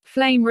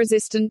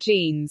 Flame-resistant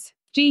jeans.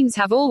 Jeans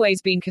have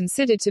always been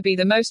considered to be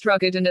the most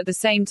rugged and at the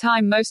same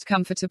time most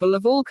comfortable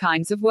of all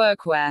kinds of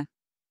workwear.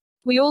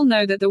 We all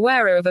know that the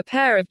wearer of a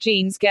pair of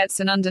jeans gets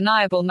an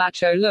undeniable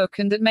macho look,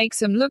 and that makes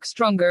them look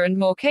stronger and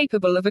more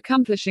capable of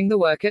accomplishing the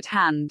work at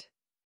hand.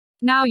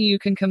 Now you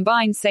can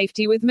combine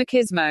safety with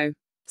machismo.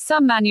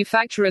 Some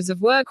manufacturers of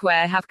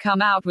workwear have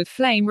come out with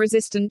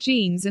flame-resistant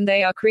jeans, and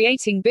they are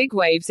creating big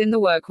waves in the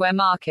workwear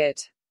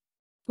market.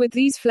 With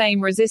these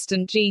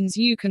flame-resistant jeans,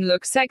 you can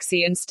look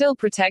sexy and still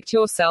protect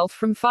yourself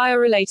from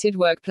fire-related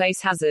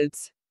workplace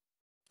hazards.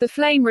 The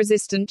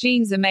flame-resistant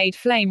jeans are made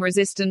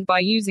flame-resistant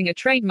by using a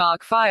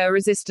trademark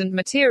fire-resistant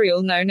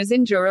material known as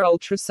Endura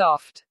Ultra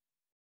Soft.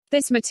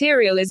 This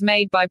material is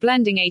made by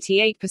blending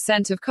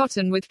 88% of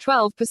cotton with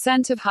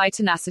 12% of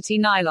high-tenacity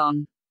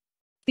nylon.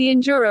 The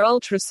Endura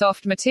Ultra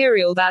Soft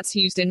material that's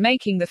used in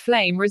making the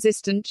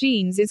flame-resistant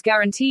jeans is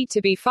guaranteed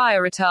to be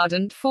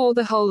fire-retardant for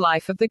the whole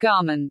life of the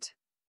garment.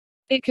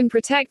 It can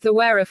protect the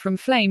wearer from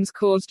flames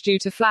caused due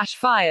to flash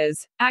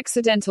fires,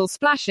 accidental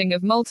splashing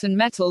of molten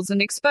metals,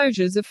 and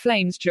exposures of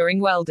flames during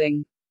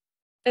welding.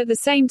 At the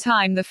same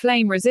time, the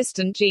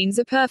flame-resistant jeans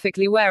are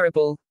perfectly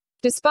wearable.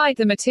 Despite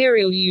the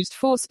material used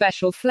for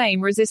special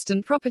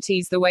flame-resistant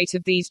properties, the weight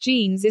of these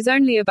jeans is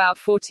only about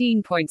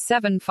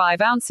 14.75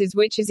 ounces,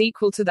 which is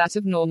equal to that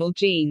of normal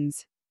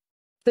jeans.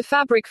 The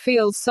fabric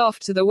feels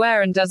soft to the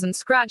wear and doesn't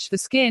scratch the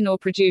skin or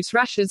produce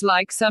rashes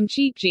like some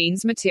cheap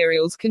jeans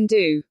materials can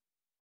do.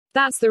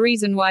 That's the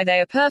reason why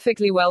they are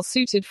perfectly well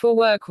suited for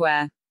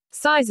workwear.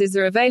 Sizes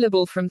are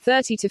available from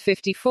 30 to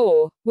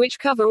 54, which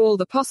cover all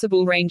the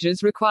possible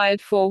ranges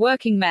required for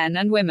working men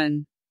and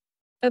women.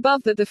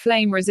 Above that, the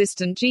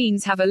flame-resistant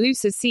jeans have a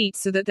looser seat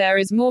so that there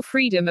is more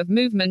freedom of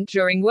movement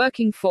during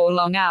working for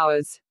long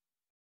hours.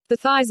 The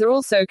thighs are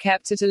also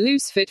kept at a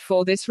loose fit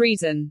for this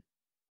reason.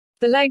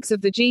 The legs of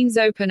the jeans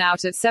open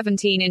out at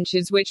 17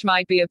 inches, which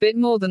might be a bit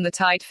more than the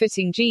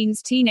tight-fitting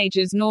jeans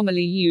teenagers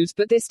normally use,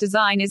 but this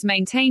design is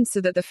maintained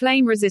so that the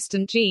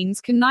flame-resistant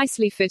jeans can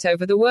nicely fit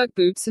over the work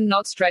boots and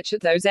not stretch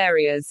at those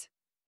areas.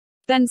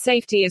 Then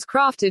safety is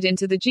crafted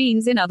into the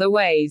jeans in other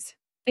ways.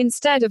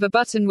 Instead of a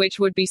button which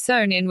would be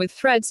sewn in with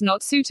threads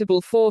not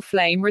suitable for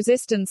flame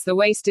resistance, the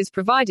waist is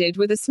provided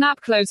with a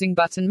snap-closing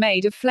button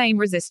made of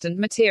flame-resistant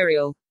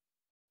material.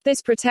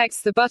 This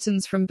protects the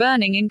buttons from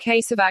burning in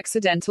case of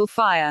accidental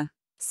fire.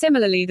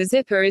 Similarly, the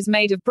zipper is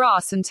made of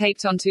brass and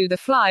taped onto the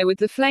fly with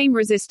the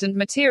flame-resistant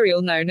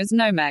material known as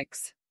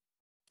Nomex.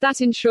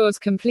 That ensures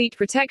complete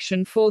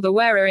protection for the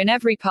wearer in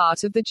every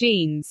part of the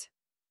jeans.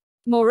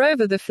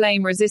 Moreover, the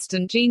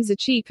flame-resistant jeans are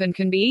cheap and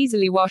can be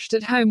easily washed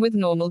at home with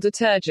normal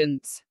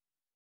detergents.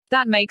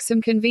 That makes them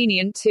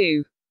convenient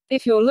too.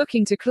 If you're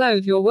looking to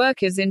clothe your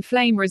workers in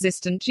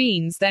flame-resistant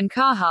jeans, then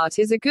Carhartt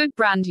is a good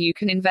brand you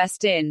can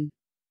invest in.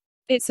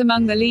 It's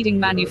among the leading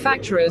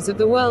manufacturers of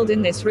the world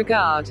in this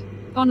regard.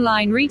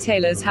 Online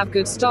retailers have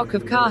good stock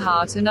of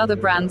Carhartt and other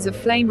brands of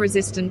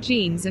flame-resistant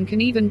jeans and can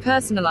even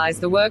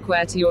personalize the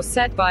workwear to your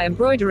set by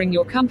embroidering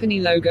your company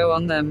logo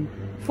on them.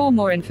 For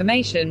more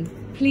information,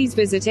 please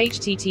visit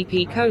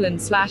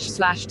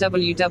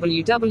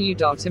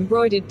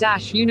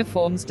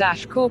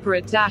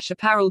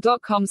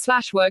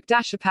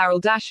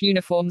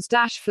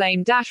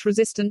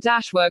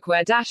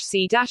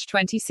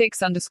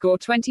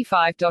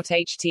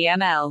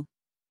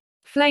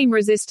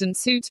Flame-resistant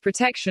suits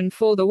protection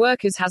for the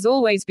workers has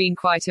always been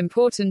quite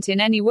important in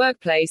any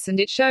workplace, and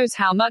it shows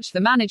how much the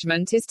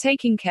management is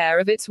taking care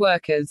of its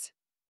workers.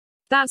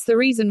 That's the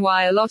reason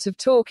why a lot of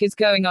talk is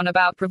going on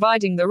about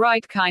providing the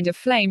right kind of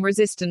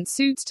flame-resistant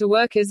suits to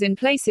workers in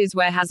places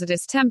where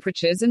hazardous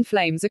temperatures and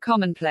flames are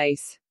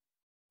commonplace.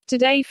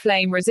 Today,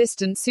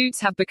 flame-resistant suits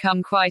have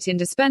become quite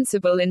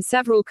indispensable in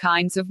several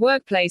kinds of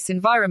workplace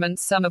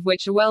environments, some of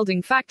which are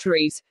welding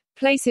factories,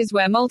 places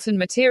where molten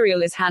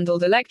material is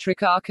handled,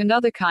 electric arc and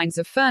other kinds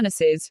of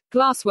furnaces,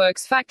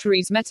 glassworks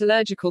factories,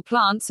 metallurgical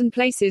plants, and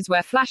places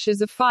where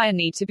flashes of fire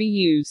need to be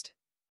used.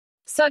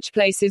 Such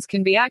places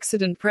can be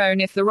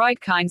accident-prone if the right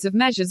kinds of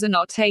measures are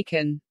not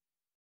taken.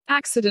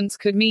 Accidents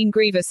could mean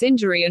grievous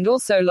injury and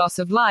also loss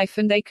of life,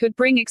 and they could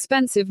bring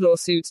expensive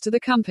lawsuits to the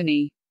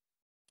company.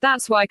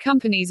 That's why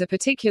companies are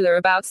particular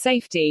about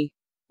safety.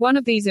 One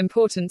of these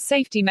important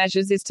safety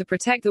measures is to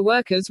protect the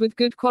workers with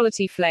good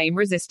quality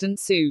flame-resistant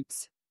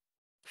suits.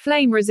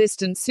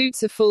 Flame-resistant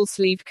suits are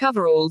full-sleeved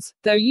coveralls,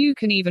 though you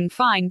can even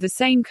find the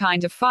same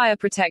kind of fire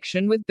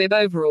protection with bib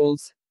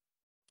overalls.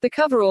 The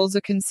coveralls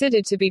are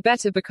considered to be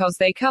better because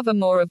they cover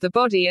more of the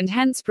body and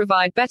hence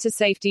provide better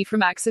safety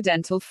from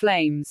accidental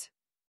flames.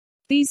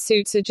 These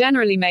suits are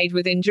generally made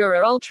with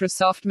Endura Ultra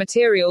Soft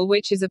material,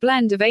 which is a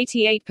blend of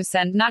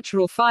 88%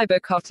 natural fiber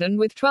cotton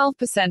with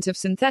 12% of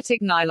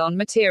synthetic nylon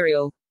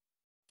material.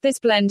 This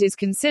blend is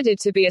considered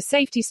to be a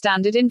safety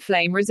standard in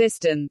flame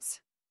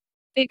resistance.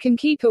 It can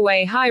keep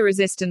away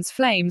high-resistance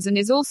flames and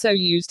is also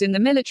used in the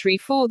military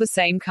for the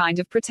same kind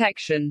of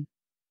protection.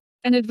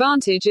 An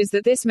advantage is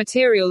that this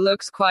material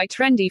looks quite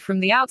trendy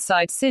from the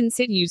outside since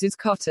it uses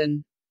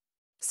cotton.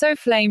 So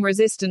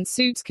flame-resistant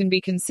suits can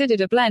be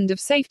considered a blend of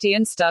safety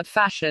and stud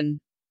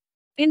fashion.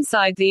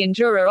 Inside the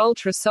Endura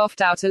Ultra Soft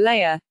outer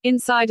layer,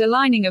 inside a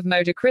lining of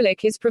mode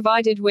acrylic is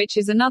provided, which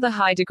is another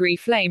high-degree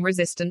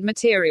flame-resistant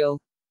material.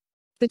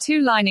 The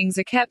two linings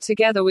are kept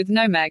together with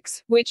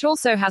Nomex, which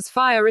also has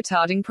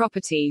fire-retarding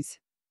properties.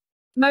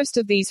 Most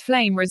of these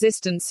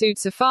flame-resistant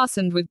suits are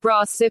fastened with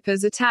brass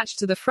zippers attached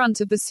to the front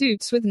of the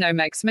suits with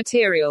Nomex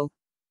material.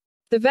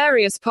 The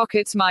various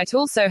pockets might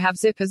also have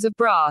zippers of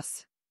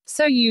brass.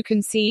 So you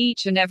can see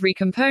each and every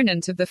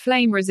component of the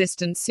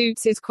flame-resistant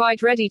suits is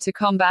quite ready to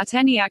combat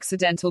any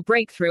accidental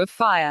breakthrough of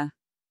fire.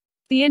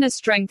 The inner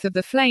strength of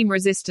the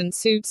flame-resistant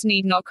suits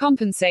need not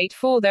compensate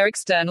for their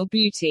external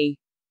beauty.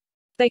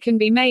 They can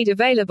be made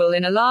available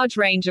in a large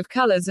range of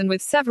colors and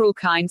with several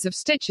kinds of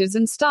stitches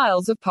and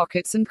styles of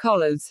pockets and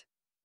collars.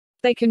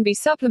 They can be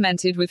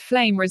supplemented with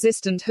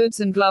flame-resistant hoods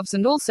and gloves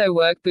and also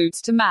work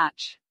boots to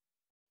match.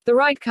 The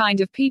right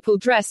kind of people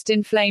dressed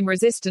in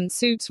flame-resistant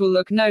suits will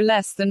look no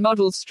less than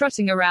models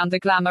strutting around the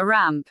glamour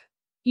ramp.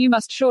 You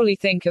must surely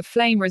think of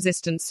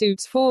flame-resistant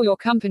suits for your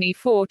company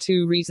for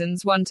two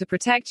reasons: one, to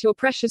protect your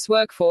precious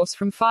workforce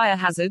from fire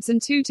hazards, and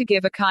two, to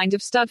give a kind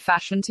of stud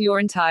fashion to your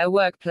entire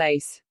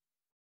workplace.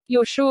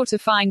 You're sure to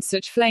find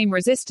such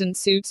flame-resistant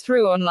suits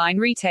through online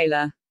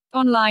retailer.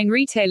 Online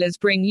retailers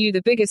bring you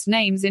the biggest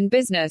names in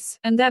business,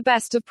 and their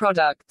best of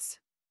products.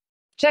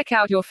 Check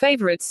out your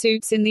favorite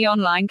suits in the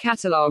online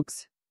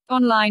catalogs.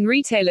 Online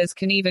retailers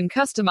can even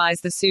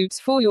customize the suits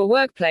for your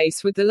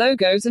workplace with the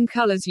logos and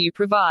colors you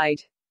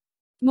provide.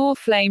 More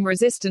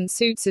flame-resistant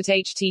suits at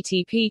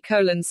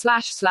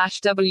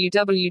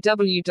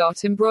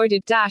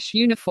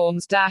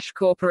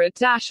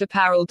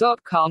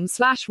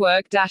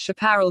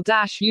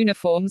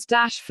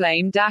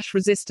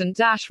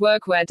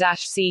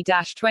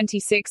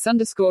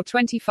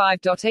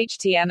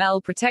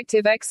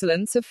Protective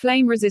excellence of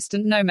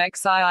flame-resistant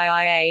Nomex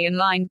IIIA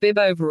in-lined bib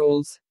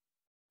overalls.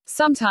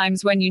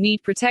 Sometimes when you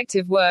need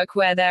protective work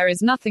where there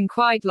is nothing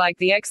quite like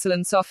the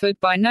excellence offered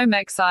by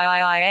Nomex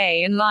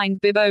IIIA in-lined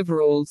bib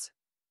overalls.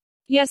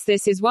 Yes,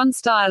 this is one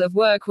style of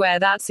workwear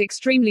that's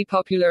extremely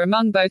popular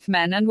among both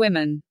men and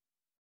women.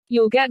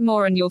 You'll get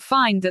more and you'll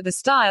find that the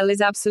style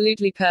is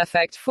absolutely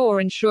perfect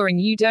for ensuring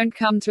you don't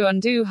come to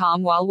undue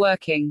harm while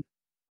working.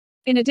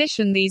 In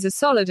addition, these are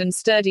solid and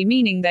sturdy,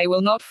 meaning they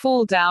will not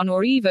fall down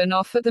or even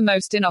off at the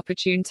most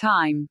inopportune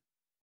time.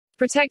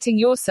 Protecting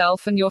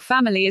yourself and your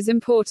family is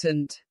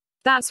important.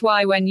 That's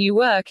why when you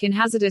work in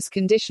hazardous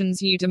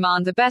conditions, you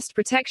demand the best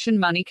protection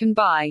money can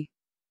buy.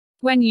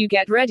 When you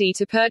get ready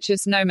to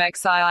purchase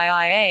Nomex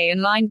IIIA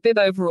and lined bib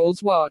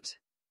overalls, what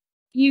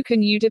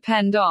can you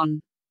depend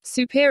on?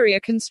 Superior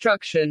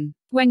construction.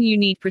 When you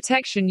need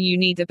protection, you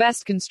need the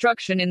best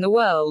construction in the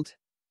world.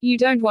 You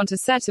don't want a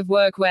set of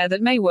workwear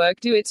that may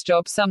do its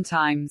job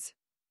sometimes.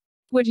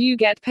 Would you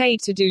get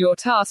paid to do your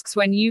tasks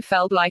when you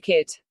felt like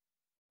it?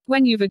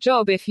 When you've a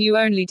job if you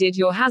only did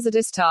your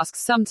hazardous tasks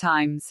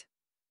sometimes?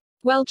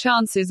 Well,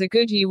 chances are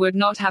good you would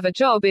not have a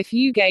job if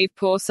you gave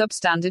poor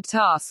substandard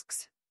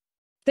tasks.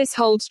 This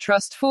holds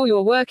trust for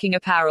your working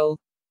apparel.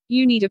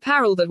 You need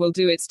apparel that will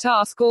do its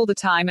task all the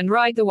time and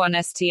right the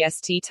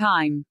 1st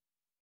time.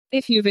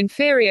 If you've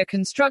inferior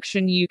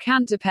construction, you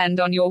can't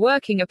depend on your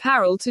working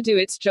apparel to do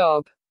its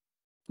job.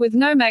 With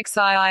Nomex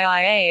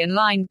IIIA and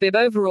lined bib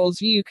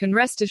overalls, you can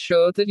rest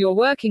assured that your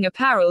working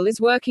apparel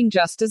is working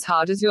just as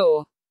hard as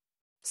your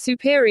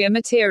superior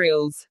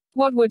materials.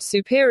 What would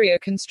superior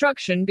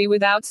construction be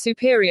without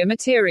superior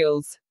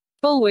materials?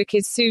 Bulwark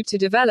is sued to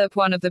develop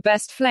one of the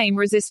best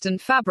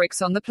flame-resistant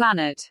fabrics on the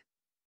planet.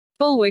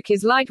 Bulwark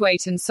is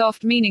lightweight and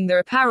soft, meaning the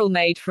apparel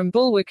made from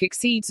Bulwark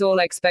exceeds all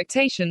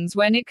expectations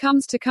when it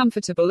comes to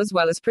comfortable as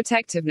well as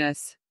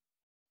protectiveness.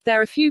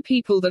 There are few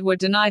people that would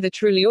deny the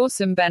truly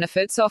awesome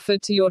benefits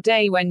offered to your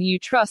day when you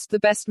trust the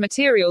best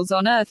materials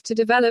on earth to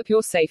develop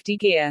your safety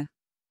gear.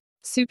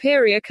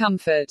 Superior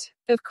comfort.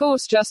 Of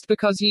course, just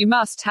because you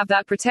must have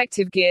that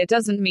protective gear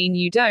doesn't mean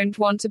you don't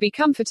want to be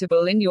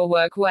comfortable in your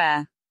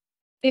workwear.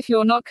 If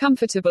you're not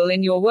comfortable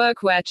in your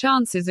workwear,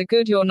 chances are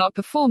good you're not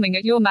performing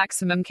at your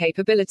maximum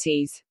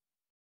capabilities.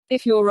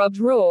 If you're rubbed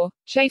raw,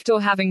 chafed,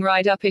 or having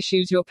ride-up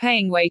issues, you're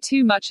paying way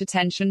too much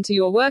attention to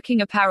your working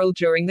apparel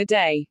during the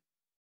day.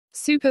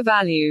 Super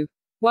value.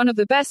 One of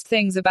the best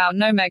things about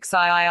Nomex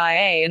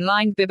IIIA and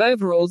lined bib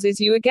overalls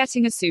is you are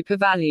getting a super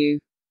value.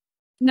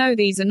 No,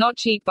 these are not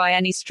cheap by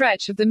any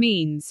stretch of the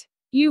means.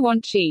 You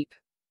want cheap.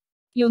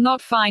 You'll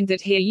not find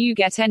that here you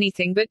get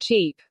anything but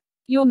cheap.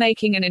 You're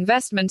making an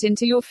investment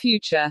into your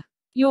future.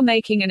 You're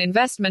making an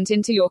investment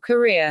into your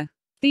career.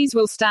 These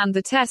will stand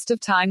the test of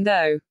time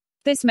though.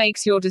 This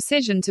makes your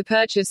decision to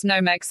purchase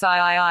Nomex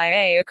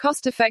IIIA a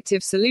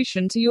cost-effective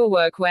solution to your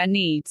workwear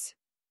needs.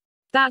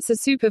 That's a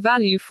super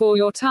value for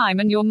your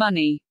time and your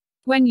money.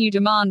 When you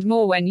demand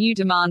more, when you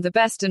demand the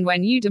best, and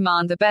when you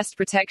demand the best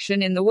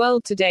protection in the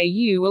world today,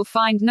 you will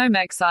find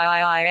Nomex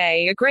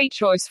IIIA a great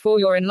choice for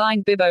your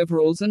inlined bib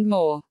overalls and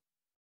more.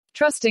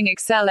 Trusting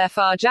Excel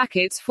FR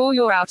jackets for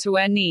your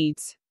outerwear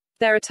needs.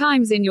 There are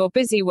times in your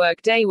busy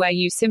work day where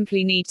you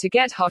simply need to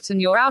get hot,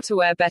 and your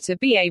outerwear better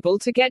be able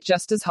to get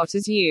just as hot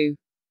as you.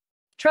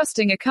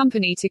 Trusting a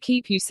company to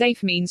keep you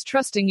safe means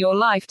trusting your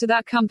life to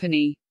that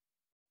company.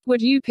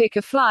 Would you pick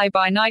a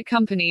fly-by-night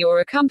company or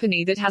a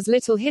company that has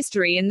little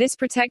history in this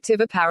protective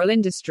apparel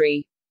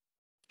industry?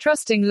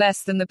 Trusting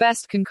less than the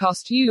best can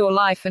cost you your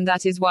life, and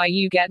that is why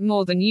you get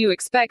more than you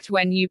expect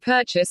when you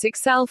purchase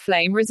Excel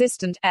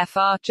flame-resistant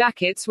FR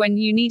jackets when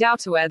you need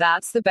outerwear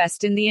that's the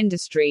best in the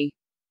industry.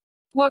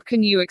 What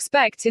can you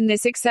expect in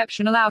this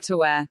exceptional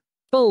outerwear?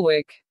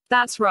 Bulwark.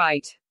 That's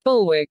right.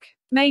 Bulwark.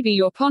 Maybe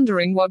you're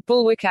pondering what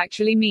Bulwark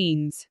actually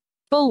means.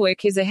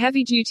 Bulwark is a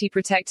heavy-duty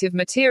protective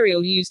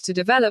material used to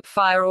develop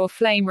fire or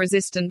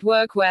flame-resistant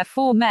workwear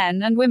for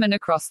men and women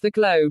across the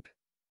globe.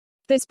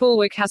 This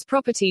Bulwark has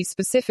properties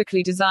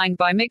specifically designed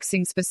by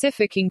mixing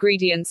specific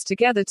ingredients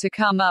together to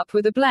come up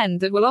with a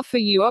blend that will offer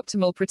you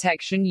optimal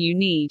protection you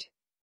need.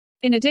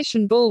 In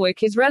addition,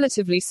 Bulwark is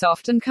relatively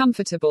soft and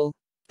comfortable.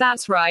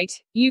 That's right,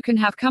 you can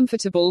have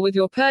comfortable with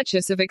your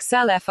purchase of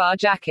Excel FR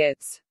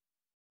jackets.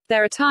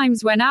 There are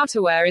times when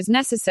outerwear is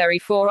necessary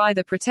for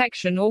either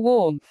protection or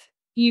warmth.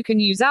 You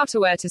can use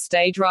outerwear to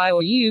stay dry,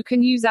 or you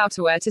can use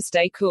outerwear to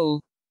stay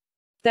cool.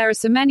 There are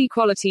so many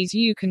qualities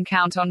you can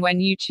count on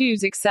when you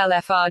choose Excel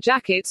FR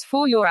jackets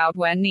for your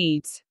outwear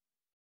needs.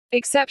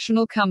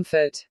 Exceptional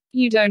comfort.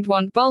 You don't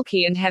want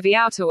bulky and heavy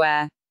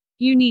outerwear.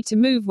 You need to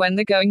move when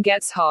the going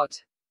gets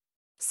hot.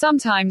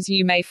 Sometimes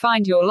you may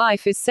find your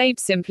life is saved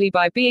simply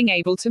by being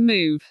able to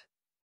move.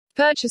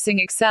 Purchasing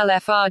Excel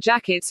FR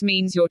jackets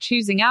means you're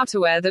choosing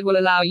outerwear that will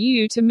allow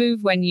you to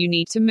move when you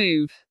need to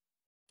move.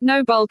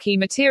 No bulky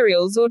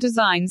materials or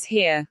designs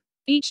here.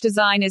 Each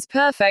design is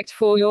perfect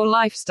for your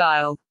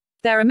lifestyle.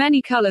 There are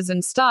many colors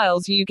and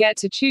styles you get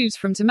to choose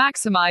from to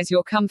maximize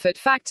your comfort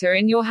factor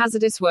in your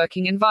hazardous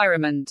working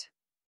environment.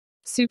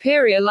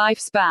 Superior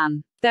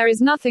lifespan. There is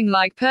nothing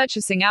like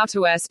purchasing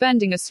outerwear,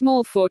 spending a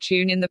small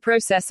fortune in the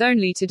process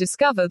only to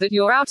discover that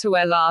your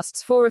outerwear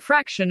lasts for a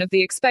fraction of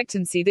the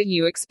expectancy that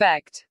you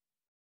expect.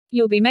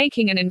 You'll be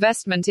making an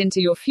investment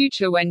into your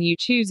future when you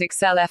choose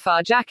Excel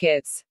FR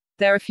jackets.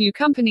 There are few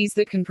companies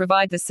that can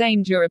provide the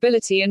same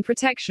durability and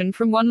protection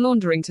from one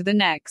laundering to the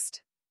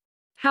next.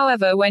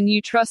 However, when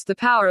you trust the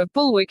power of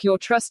Bulwark, you're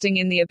trusting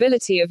in the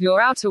ability of your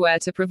outerwear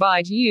to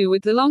provide you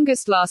with the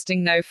longest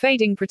lasting, no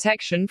fading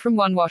protection from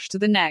one wash to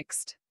the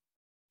next.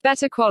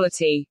 Better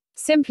quality.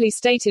 Simply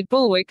stated,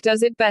 Bulwark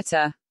does it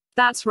better.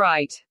 That's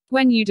right.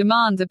 When you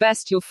demand the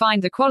best, you'll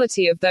find the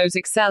quality of those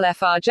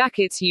XLFR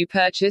jackets you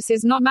purchase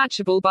is not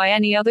matchable by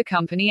any other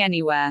company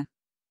anywhere.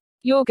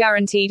 You're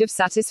guaranteed of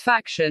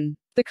satisfaction.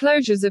 The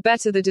closures are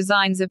better, the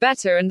designs are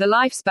better, and the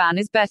lifespan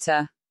is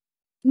better.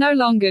 No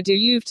longer do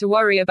you have to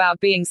worry about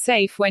being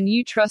safe when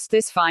you trust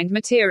this fine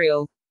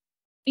material.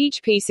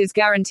 Each piece is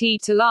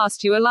guaranteed to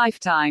last you a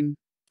lifetime.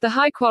 The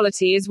high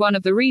quality is one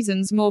of the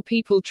reasons more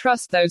people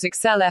trust those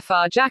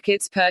XLFR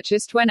jackets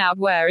purchased when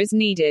outwear is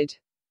needed.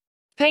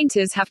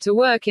 Painters have to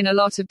work in a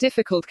lot of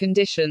difficult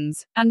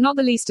conditions, and not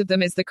the least of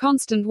them is the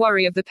constant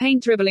worry of the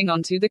paint dribbling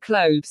onto the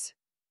clothes.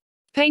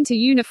 Painter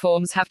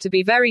uniforms have to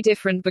be very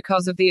different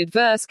because of the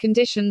adverse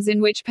conditions in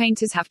which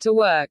painters have to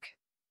work.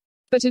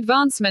 But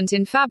advancement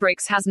in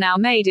fabrics has now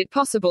made it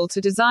possible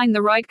to design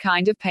the right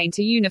kind of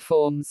painter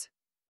uniforms.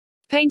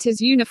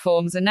 Painters'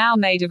 uniforms are now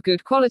made of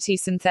good quality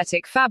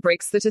synthetic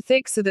fabrics that are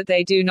thick so that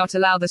they do not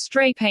allow the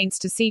stray paints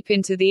to seep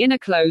into the inner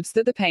clothes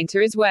that the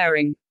painter is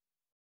wearing.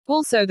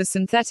 Also, the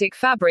synthetic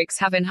fabrics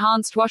have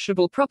enhanced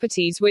washable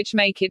properties which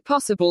make it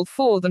possible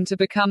for them to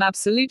become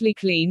absolutely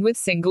clean with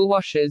single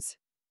washes.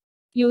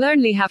 You'll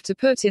only have to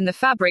put in the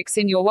fabrics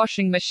in your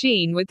washing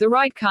machine with the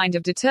right kind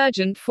of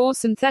detergent for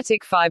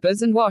synthetic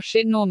fibers and wash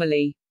it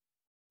normally.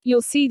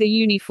 You'll see the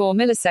uni 4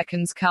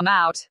 milliseconds come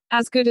out,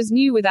 as good as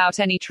new without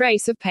any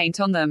trace of paint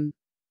on them.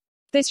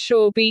 This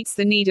sure beats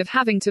the need of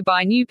having to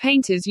buy new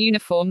painters'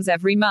 uniforms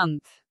every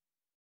month.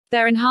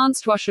 Their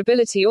enhanced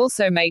washability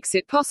also makes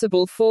it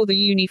possible for the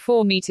uni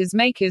 4 meters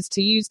makers to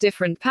use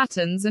different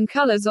patterns and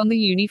colors on the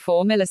uni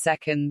 4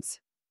 milliseconds.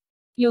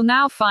 You'll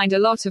now find a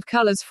lot of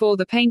colors for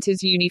the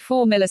painter's uni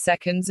 4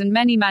 milliseconds, and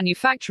many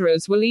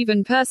manufacturers will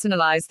even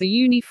personalize the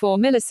uni 4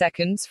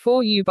 milliseconds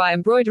for you by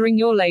embroidering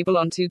your label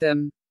onto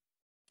them.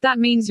 That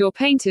means your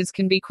painters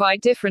can be quite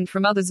different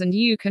from others, and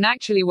you can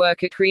actually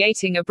work at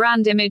creating a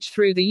brand image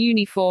through the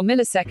uni 4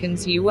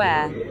 milliseconds you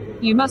wear.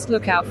 You must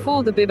look out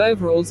for the bib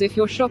overalls if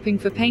you're shopping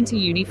for painter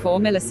uni 4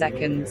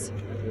 milliseconds.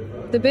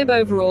 The bib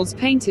overalls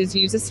painters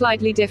use are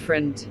slightly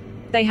different.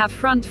 They have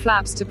front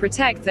flaps to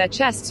protect their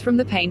chests from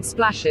the paint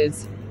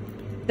splashes.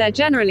 They're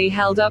generally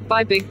held up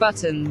by big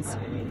buttons.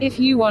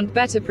 If you want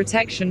better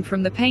protection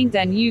from the paint,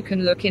 then you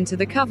can look into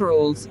the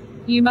coveralls.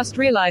 You must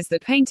realize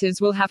that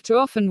painters will have to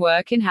often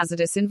work in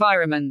hazardous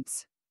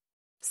environments.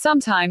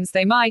 Sometimes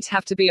they might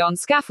have to be on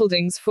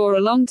scaffoldings for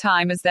a long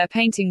time as they're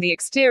painting the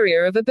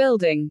exterior of a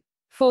building.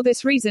 For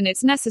this reason,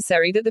 it's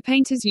necessary that the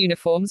painters'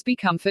 uniforms be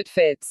comfort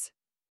fits.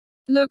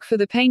 Look for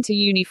the painter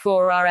uni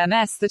 4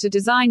 RMS that are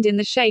designed in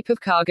the shape of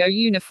cargo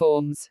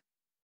uniforms.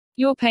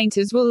 Your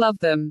painters will love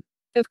them.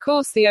 Of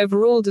course, the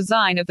overall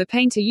design of the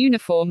painter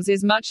uniforms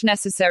is much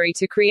necessary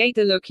to create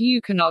the look. You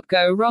cannot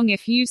go wrong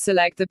if you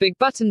select the big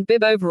button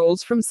bib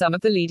overalls from some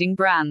of the leading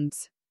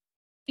brands.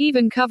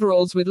 Even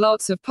coveralls with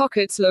lots of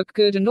pockets look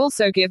good and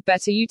also give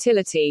better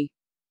utility.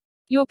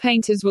 Your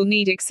painters will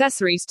need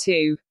accessories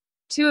too.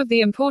 Two of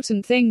the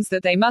important things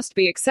that they must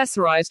be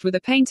accessorized with are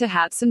painter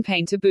hats and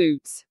painter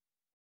boots.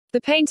 The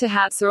painter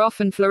hats are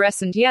often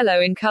fluorescent yellow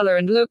in color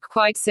and look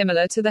quite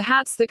similar to the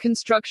hats that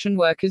construction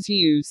workers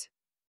use.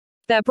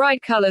 Their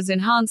bright colors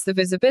enhance the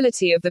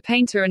visibility of the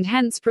painter and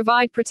hence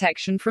provide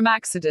protection from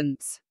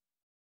accidents.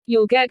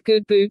 You'll get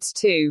good boots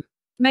too.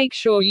 Make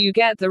sure you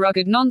get the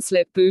rugged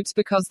non-slip boots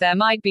because there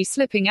might be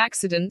slipping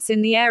accidents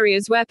in the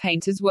areas where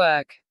painters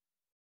work.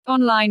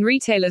 Online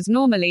retailers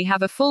normally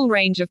have a full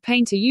range of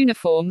painter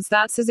uniforms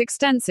that's as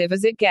extensive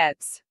as it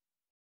gets.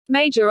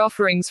 Major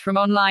offerings from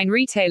online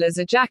retailers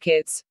are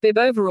jackets, bib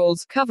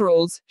overalls,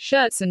 coveralls,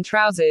 shirts and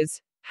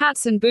trousers,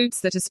 hats and boots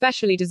that are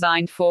specially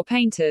designed for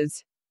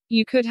painters.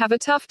 You could have a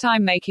tough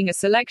time making a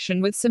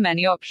selection with so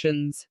many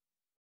options.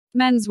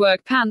 Men's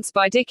work pants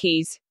by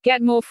Dickies.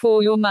 Get more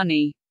for your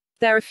money.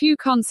 There are few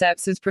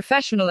concepts as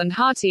professional and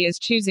hearty as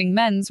choosing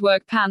men's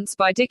work pants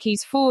by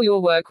Dickies for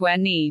your workwear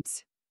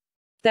needs.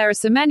 There are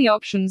so many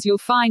options, you'll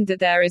find that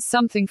there is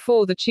something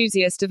for the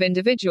choosiest of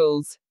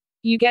individuals.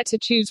 You get to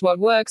choose what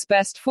works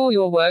best for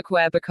your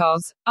workwear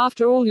because,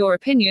 after all, your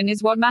opinion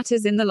is what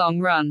matters in the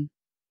long run.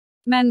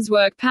 Men's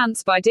work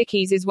pants by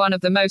Dickies is one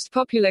of the most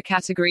popular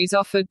categories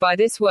offered by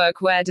this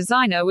workwear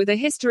designer with a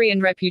history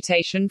and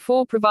reputation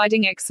for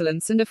providing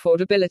excellence and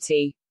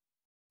affordability.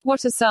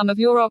 What are some of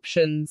your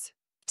options?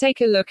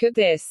 Take a look at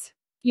this.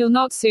 You'll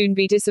not soon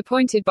be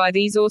disappointed by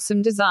these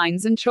awesome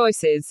designs and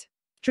choices.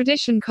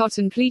 Tradition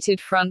cotton pleated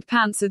front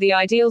pants are the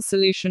ideal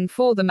solution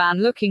for the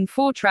man looking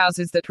for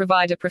trousers that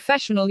provide a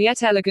professional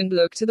yet elegant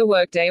look to the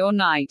workday or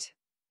night.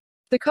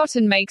 The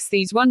cotton makes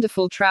these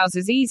wonderful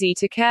trousers easy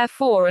to care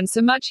for and so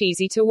much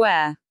easy to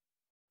wear.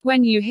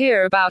 When you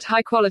hear about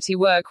high-quality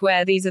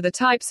workwear, these are the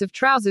types of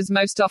trousers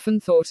most often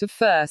thought of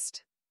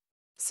first.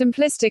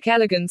 Simplistic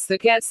elegance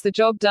that gets the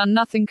job done,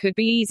 nothing could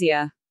be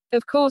easier.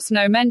 Of course,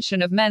 no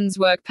mention of men's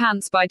work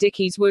pants by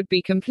Dickies would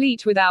be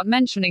complete without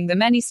mentioning the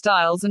many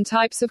styles and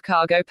types of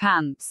cargo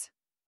pants.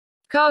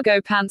 Cargo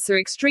pants are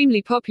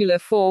extremely popular,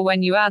 for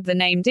when you add the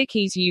name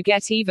Dickies, you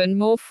get even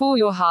more for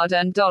your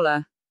hard-earned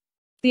dollar.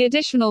 The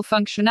additional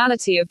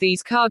functionality of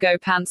these cargo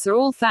pants are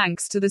all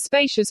thanks to the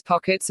spacious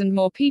pockets, and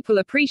more people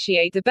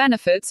appreciate the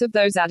benefits of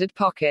those added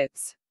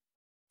pockets.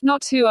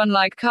 Not too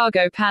unlike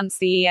cargo pants,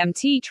 the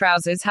EMT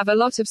trousers have a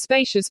lot of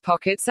spacious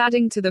pockets,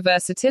 adding to the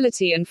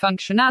versatility and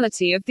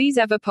functionality of these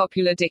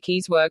ever-popular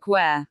Dickies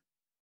workwear.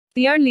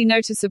 The only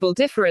noticeable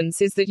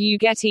difference is that you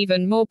get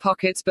even more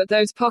pockets, but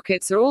those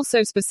pockets are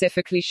also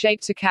specifically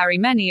shaped to carry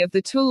many of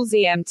the tools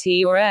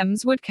EMT or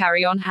EMS would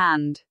carry on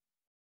hand.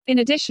 In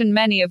addition,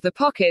 many of the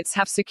pockets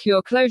have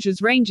secure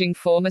closures ranging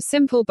from a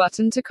simple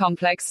button to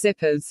complex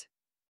zippers.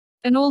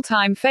 An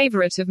all-time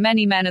favorite of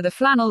many men are the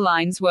flannel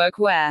lines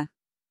workwear.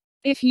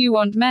 If you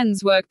want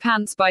men's work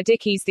pants by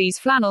Dickies, these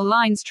flannel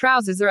lines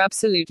trousers are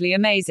absolutely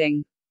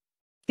amazing.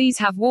 These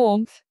have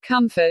warmth,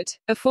 comfort,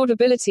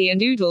 affordability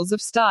and oodles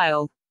of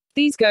style.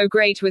 These go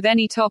great with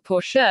any top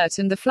or shirt,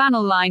 and the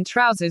flannel lined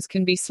trousers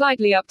can be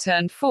slightly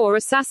upturned for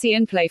a sassy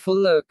and playful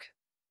look.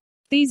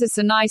 These are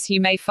so nice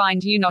you may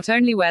find you not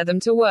only wear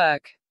them to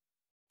work.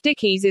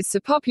 Dickies is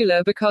so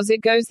popular because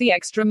it goes the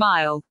extra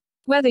mile.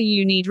 Whether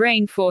you need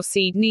reinforced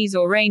knees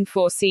or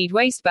reinforced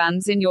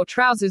waistbands in your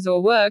trousers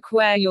or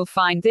workwear, you'll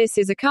find this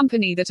is a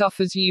company that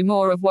offers you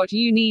more of what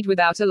you need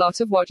without a lot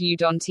of what you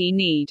don't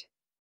need.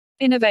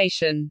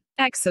 Innovation,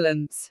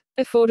 excellence,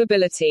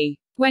 affordability.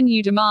 When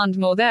you demand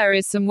more, there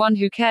is someone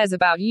who cares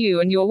about you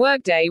and your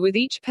workday with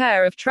each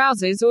pair of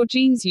trousers or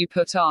jeans you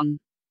put on.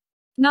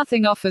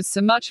 Nothing offers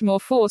so much more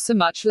for so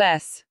much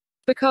less.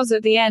 Because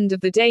at the end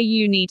of the day,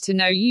 you need to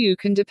know you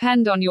can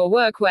depend on your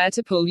workwear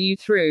to pull you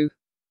through.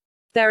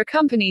 There are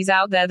companies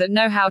out there that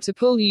know how to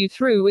pull you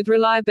through with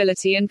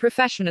reliability and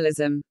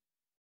professionalism.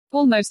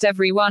 Almost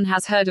everyone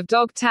has heard of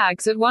dog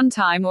tags at one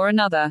time or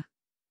another.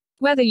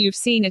 Whether you've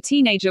seen a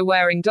teenager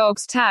wearing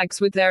dog's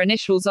tags with their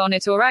initials on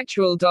it or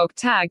actual dog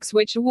tags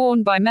which are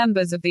worn by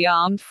members of the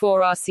armed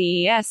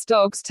forces,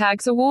 dog's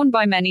tags are worn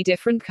by many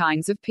different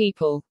kinds of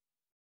people.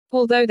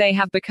 Although they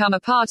have become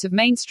a part of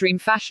mainstream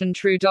fashion,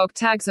 true dog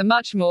tags are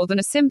much more than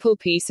a simple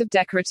piece of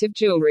decorative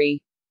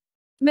jewelry.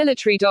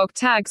 Military dog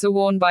tags are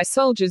worn by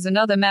soldiers and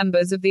other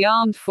members of the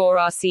armed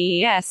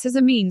forces as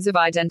a means of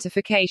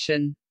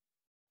identification.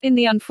 In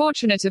the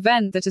unfortunate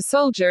event that a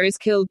soldier is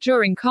killed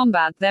during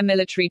combat, their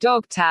military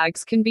dog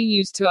tags can be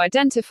used to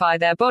identify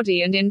their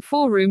body and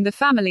inform the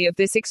family of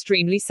this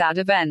extremely sad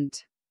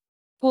event.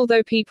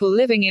 Although people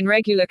living in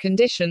regular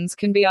conditions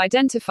can be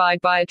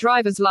identified by a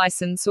driver's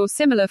license or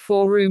similar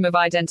form of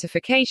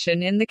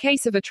identification in the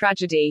case of a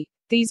tragedy,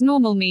 these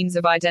normal means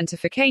of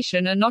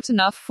identification are not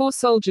enough for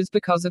soldiers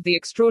because of the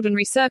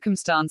extraordinary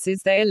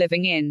circumstances they are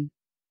living in.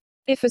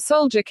 If a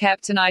soldier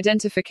kept an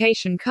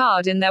identification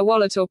card in their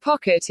wallet or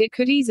pocket, it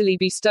could easily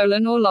be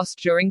stolen or lost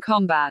during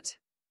combat.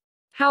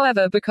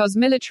 However, because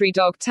military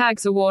dog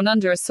tags are worn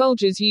under a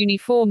soldier's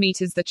uniform,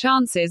 the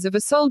chances of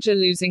a soldier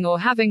losing or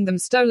having them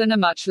stolen are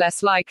much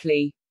less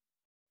likely.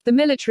 The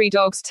military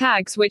dog's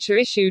tags, which are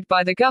issued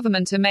by the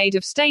government, are made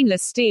of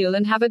stainless steel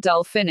and have a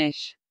dull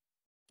finish.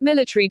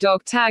 Military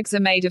dog tags are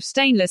made of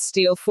stainless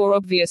steel for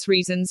obvious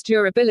reasons: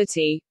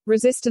 durability,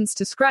 resistance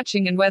to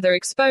scratching and weather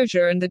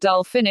exposure, and the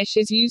dull finish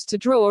is used to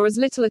draw as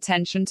little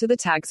attention to the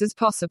tags as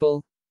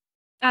possible.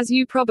 As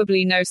you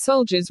probably know,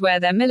 soldiers wear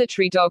their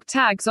military dog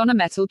tags on a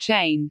metal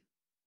chain.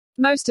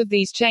 Most of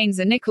these chains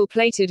are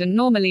nickel-plated and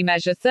normally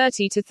measure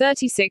 30 to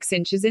 36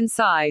 inches in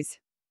size.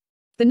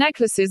 The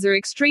necklaces are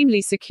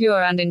extremely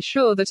secure and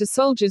ensure that a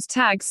soldier's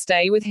tags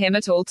stay with him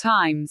at all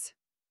times.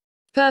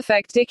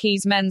 Perfect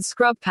Dickies men's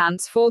scrub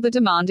pants for the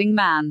demanding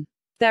man.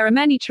 There are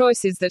many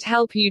choices that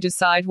help you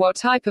decide what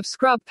type of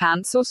scrub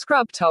pants or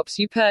scrub tops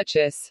you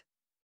purchase.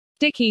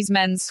 Dickies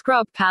men's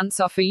scrub pants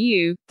offer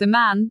you, the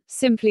man,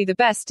 simply the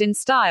best in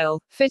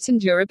style, fit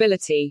and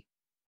durability.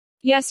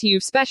 Yes,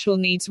 you've special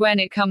needs when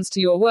it comes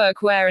to your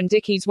workwear, and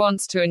Dickies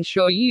wants to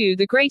ensure you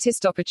the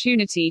greatest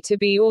opportunity to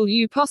be all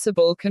you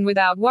possible can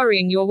without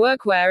worrying your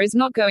workwear is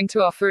not going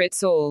to offer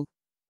its all.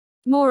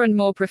 More and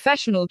more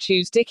professionals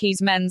choose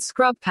Dickies men's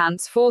scrub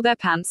pants for their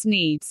pants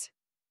needs.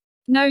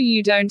 No,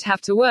 you don't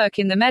have to work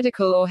in the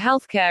medical or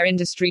healthcare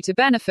industry to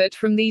benefit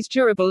from these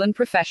durable and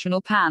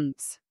professional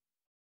pants.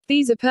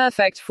 These are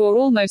perfect for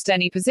almost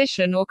any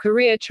position or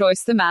career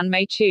choice the man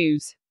may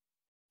choose.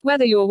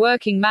 Whether you're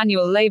working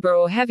manual labor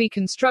or heavy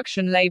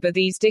construction labor,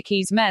 these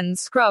Dickies men's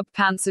scrub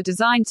pants are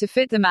designed to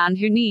fit the man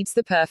who needs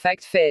the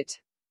perfect fit.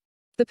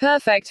 The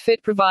perfect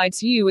fit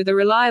provides you with a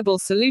reliable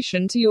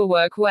solution to your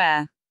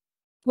workwear.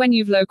 When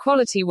you've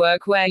low-quality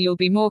workwear, you'll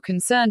be more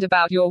concerned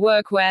about your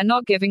workwear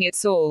not giving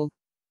its all.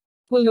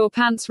 Will your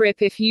pants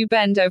rip if you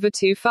bend over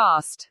too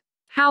fast?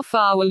 How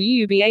far will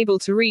you be able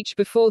to reach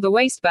before the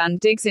waistband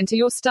digs into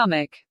your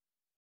stomach?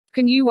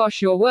 Can you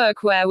wash your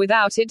workwear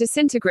without it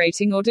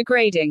disintegrating or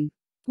degrading?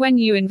 When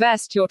you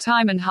invest your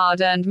time and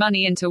hard-earned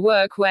money into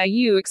workwear,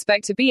 you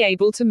expect to be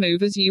able to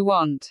move as you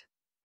want.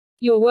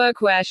 Your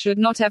workwear should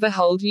not ever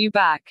hold you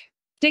back.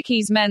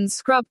 Dickies men's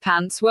scrub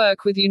pants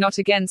work with you, not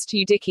against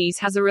you. Dickies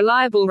has a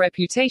reliable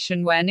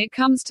reputation when it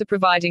comes to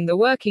providing the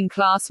working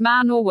class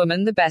man or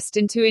woman the best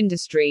into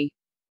industry.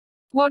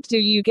 What do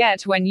you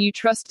get when you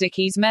trust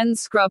Dickies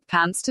men's scrub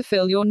pants to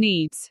fill your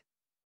needs?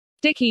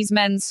 Dickies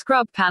men's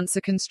scrub pants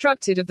are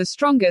constructed of the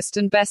strongest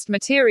and best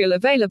material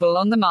available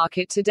on the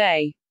market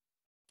today.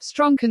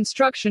 Strong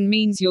construction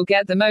means you'll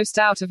get the most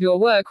out of your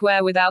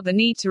workwear without the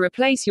need to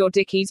replace your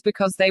Dickies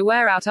because they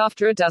wear out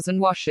after a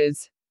dozen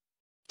washes.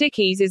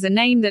 Dickies is a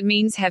name that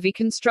means heavy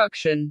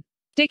construction.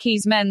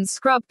 Dickies men's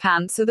scrub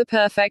pants are the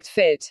perfect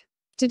fit.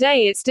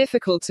 Today it's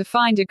difficult to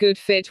find a good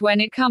fit when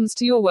it comes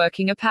to your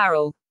working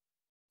apparel.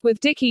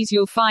 With Dickies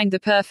you'll find the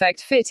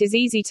perfect fit is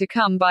easy to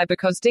come by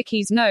because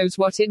Dickies knows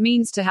what it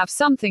means to have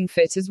something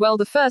fit as well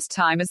the first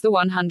time as the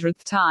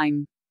 100th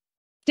time.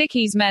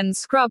 Dickies men's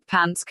scrub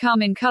pants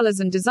come in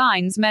colors and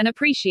designs men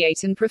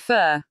appreciate and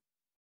prefer.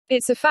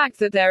 It's a fact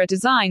that there are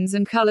designs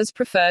and colors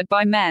preferred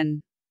by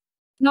men.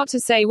 Not to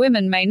say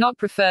women may not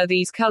prefer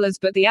these colors,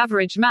 but the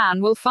average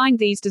man will find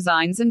these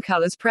designs and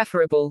colors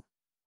preferable.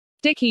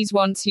 Dickies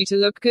wants you to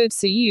look good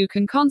so you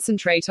can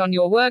concentrate on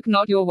your work,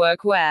 not your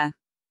workwear.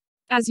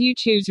 As you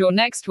choose your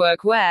next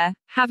workwear,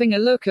 having a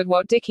look at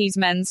what Dickies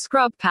men's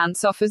scrub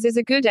pants offers is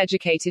a good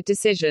educated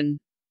decision.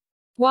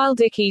 While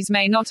Dickies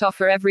may not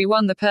offer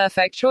everyone the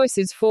perfect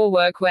choices for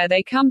workwear,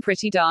 they come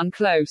pretty darn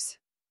close.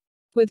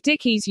 With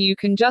Dickies you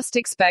can just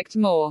expect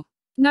more.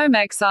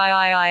 Nomex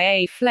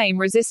IIIA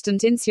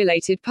flame-resistant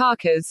insulated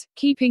parkas,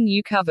 keeping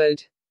you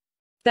covered.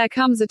 There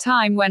comes a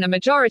time when a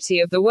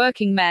majority of the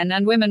working men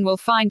and women will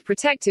find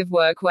protective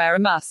workwear a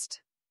must.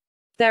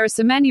 There are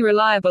so many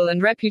reliable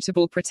and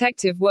reputable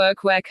protective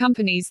workwear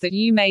companies that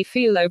you may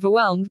feel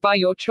overwhelmed by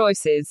your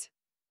choices.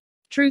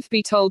 Truth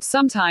be told,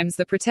 sometimes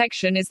the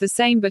protection is the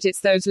same, but it's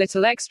those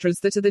little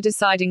extras that are the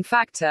deciding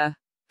factor.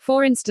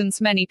 For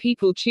instance, many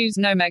people choose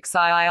Nomex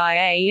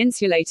IIIA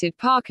insulated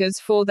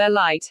parkas for their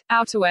light,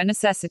 outerwear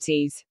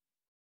necessities.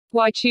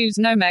 Why choose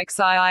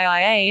Nomex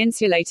IIIA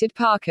insulated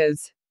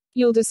parkas?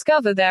 You'll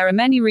discover there are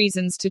many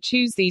reasons to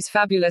choose these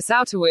fabulous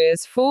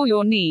outerwears for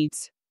your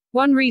needs.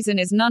 One reason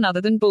is none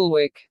other than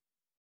Bulwark.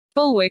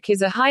 Bulwark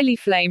is a highly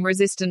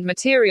flame-resistant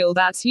material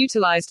that's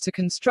utilized to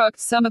construct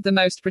some of the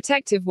most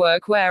protective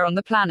workwear on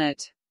the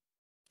planet.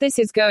 This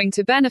is going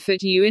to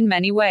benefit you in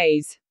many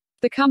ways.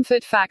 The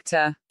comfort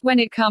factor. When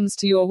it comes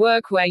to your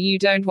workwear, you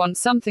don't want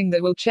something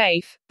that will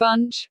chafe,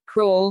 bunch,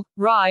 crawl,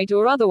 ride,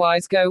 or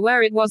otherwise go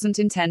where it wasn't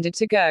intended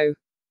to go.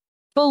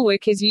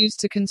 Bulwark is used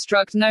to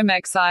construct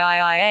Nomex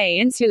IIIA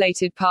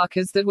insulated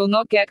parkas that will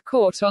not get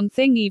caught on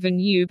thing even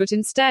you, but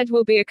instead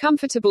will be a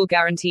comfortable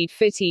guaranteed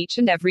fit each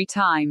and every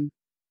time.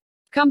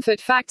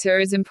 Comfort factor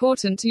is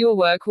important to your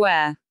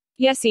workwear.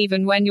 Yes,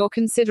 even when you're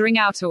considering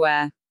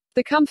outerwear.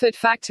 The comfort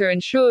factor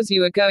ensures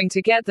you are going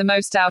to get the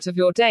most out of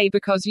your day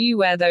because you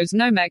wear those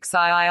Nomex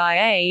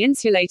IIIA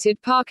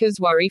insulated parkas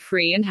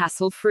worry-free and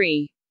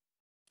hassle-free.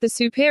 The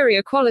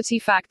superior quality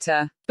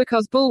factor.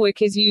 Because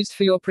Bulwark is used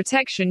for your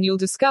protection, you'll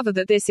discover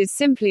that this is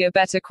simply a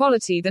better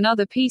quality than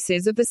other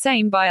pieces of the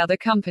same by other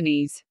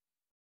companies.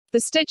 The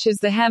stitches,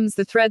 the hems,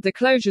 the thread, the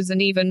closures,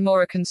 and even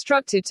more are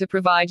constructed to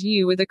provide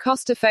you with a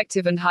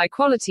cost-effective and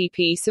high-quality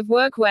piece of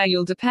workwear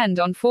you'll depend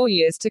on for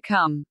years to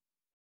come.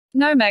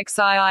 Nomex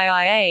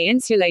IIIA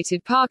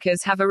insulated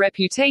parkas have a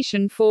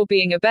reputation for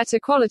being a better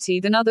quality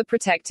than other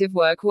protective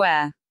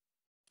workwear.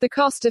 The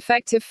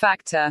cost-effective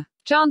factor.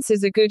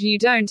 Chances are good you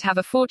don't have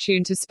a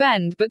fortune to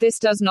spend, but this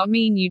does not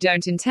mean you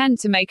don't intend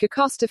to make a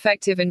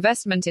cost-effective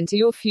investment into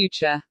your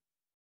future.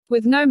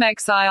 With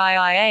Nomex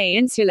IIIA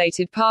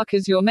insulated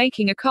parkas, you're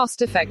making a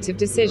cost-effective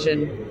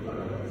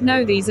decision.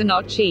 No, these are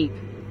not cheap.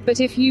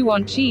 But if you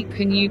want cheap,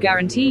 can you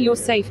guarantee your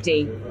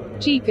safety?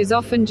 Cheap is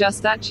often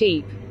just that,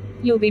 cheap.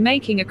 You'll be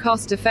making a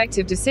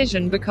cost-effective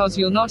decision because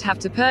you'll not have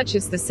to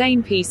purchase the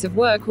same piece of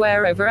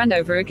workwear over and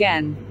over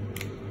again.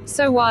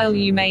 So while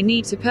you may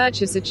need to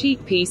purchase a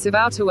cheap piece of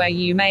outerwear,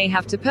 you may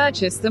have to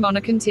purchase them on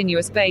a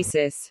continuous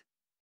basis.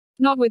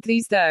 Not with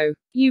these though.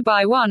 You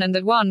buy one and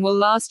that one will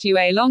last you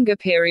a longer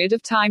period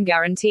of time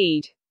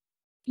guaranteed.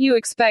 You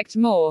expect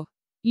more.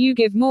 You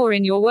give more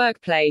in your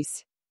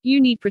workplace.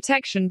 You need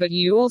protection, but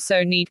you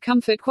also need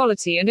comfort,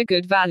 quality, and a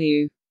good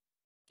value.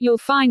 You'll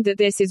find that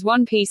this is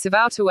one piece of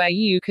outerwear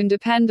you can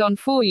depend on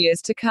for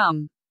years to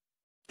come.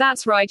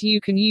 That's right,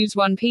 you can use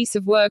one piece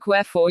of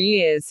workwear for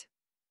years.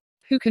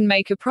 Who can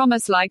make a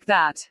promise like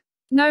that?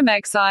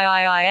 Nomex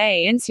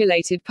IIIA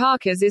insulated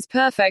parkas is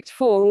perfect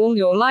for all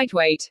your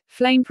lightweight,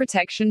 flame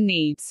protection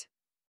needs.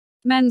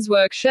 Men's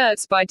work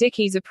shirts by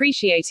Dickies.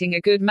 Appreciating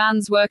a good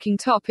man's working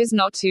top is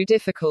not too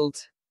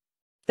difficult.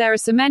 There are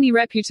so many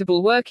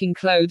reputable working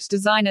clothes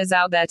designers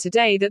out there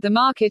today that the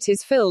market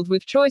is filled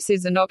with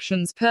choices and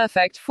options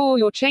perfect for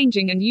your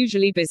changing and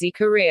usually busy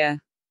career.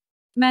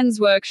 Men's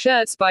work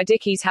shirts by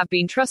Dickies have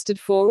been trusted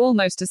for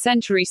almost a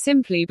century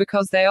simply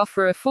because they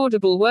offer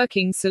affordable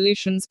working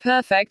solutions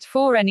perfect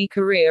for any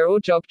career or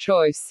job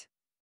choice.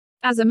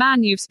 As a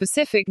man, you've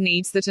specific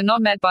needs that are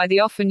not met by the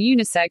often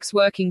unisex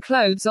working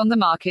clothes on the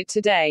market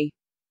today.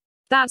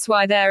 That's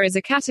why there is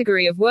a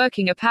category of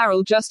working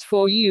apparel just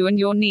for you and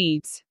your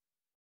needs.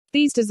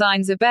 These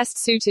designs are best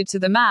suited to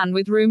the man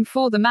with room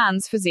for the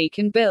man's physique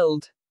and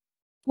build.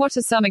 What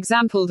are some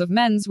examples of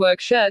men's work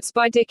shirts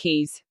by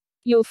Dickies?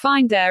 You'll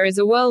find there is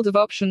a world of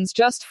options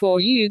just for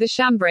you. The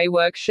chambray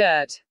work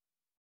shirt.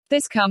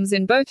 This comes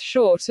in both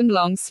short and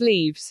long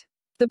sleeves.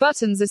 The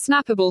buttons are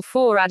snappable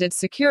for added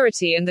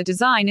security and the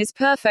design is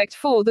perfect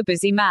for the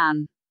busy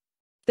man.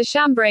 The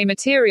chambray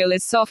material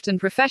is soft and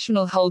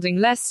professional, holding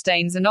less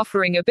stains and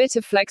offering a bit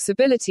of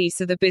flexibility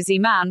so the busy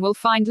man will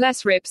find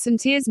less rips and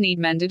tears need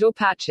mended or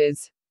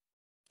patches.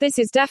 This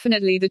is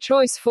definitely the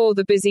choice for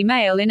the busy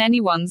male in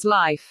anyone's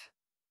life.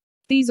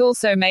 These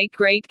also make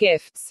great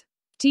gifts.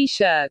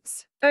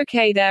 T-shirts.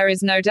 Okay, there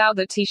is no doubt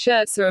that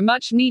t-shirts are a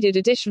much needed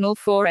additional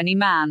for any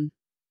man.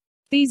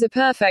 These are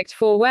perfect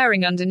for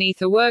wearing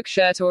underneath a work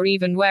shirt or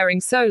even wearing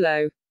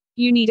solo.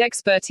 You need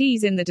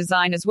expertise in the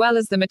design as well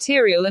as the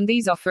material, and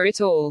these offer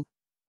it all.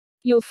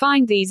 You'll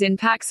find these in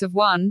packs of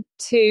 1,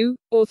 2,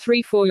 or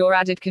 3 for your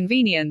added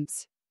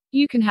convenience.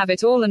 You can have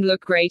it all and look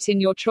great in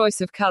your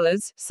choice of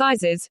colors,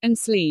 sizes, and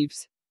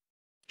sleeves.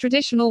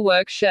 Traditional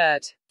work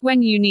shirt.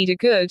 When you need a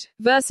good,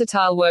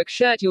 versatile work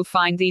shirt, you'll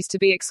find these to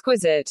be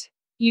exquisite.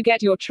 You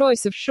get your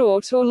choice of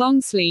short or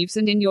long sleeves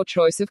and in your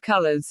choice of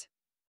colors.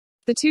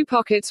 The 2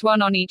 pockets,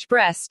 one on each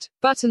breast,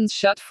 buttons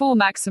shut for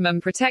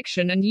maximum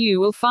protection, and you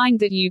will find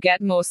that you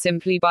get more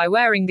simply by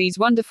wearing these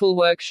wonderful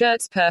work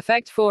shirts,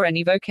 perfect for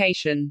any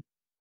vocation.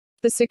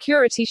 The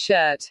security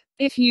shirt.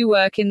 If you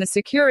work in the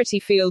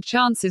security field,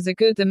 chances are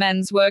good the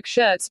men's work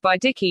shirts by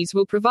Dickies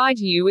will provide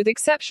you with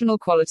exceptional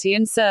quality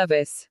and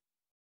service.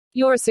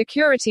 You're a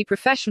security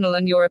professional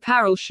and your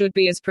apparel should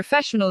be as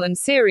professional and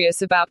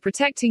serious about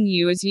protecting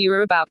you as you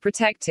are about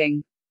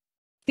protecting.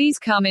 These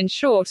come in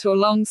short or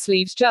long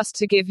sleeves just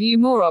to give you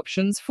more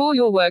options for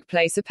your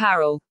workplace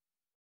apparel.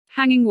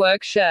 Hanging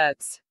work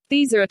shirts.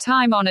 These are a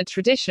time-honored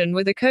tradition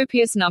with a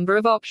copious number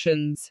of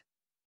options.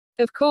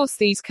 Of course,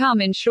 these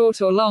come in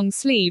short or long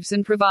sleeves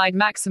and provide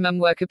maximum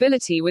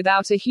workability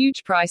without a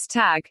huge price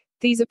tag.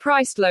 These are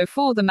priced low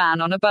for the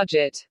man on a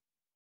budget.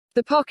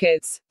 The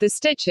pockets, the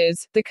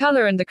stitches, the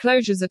color and the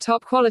closures are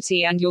top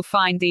quality, and you'll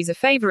find these a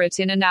favorite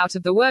in and out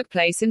of the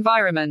workplace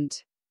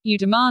environment. You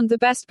demand the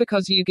best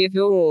because you give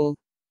your all.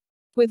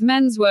 With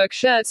men's work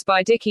shirts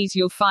by Dickies,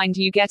 you'll find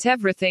you get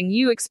everything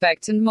you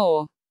expect and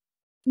more.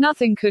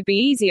 Nothing could be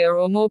easier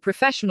or more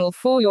professional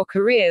for your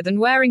career than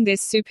wearing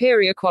this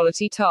superior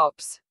quality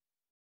tops.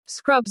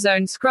 Scrub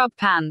Zone scrub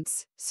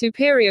pants,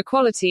 superior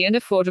quality and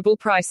affordable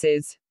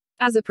prices.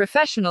 As a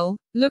professional,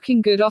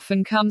 looking good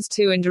often comes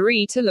to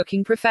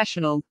looking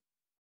professional.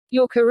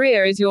 Your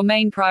career is your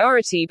main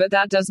priority, but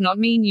that does not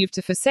mean you've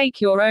to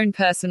forsake your own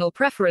personal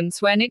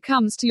preference when it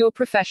comes to your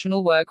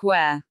professional work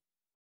wear.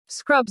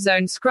 Scrub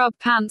Zone scrub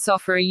pants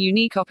offer a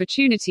unique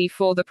opportunity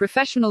for the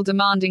professional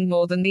demanding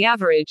more than the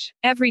average,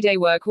 everyday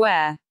work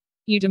wear.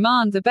 You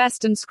demand the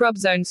best, and Scrub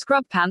Zone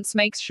scrub pants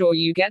makes sure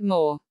you get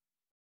more.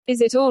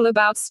 Is it all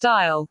about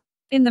style?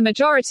 In the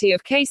majority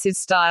of cases,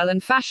 style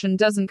and fashion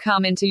doesn't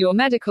come into your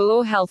medical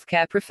or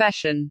healthcare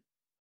profession.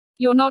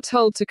 You're not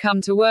told to come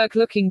to work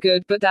looking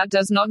good, but that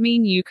does not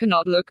mean you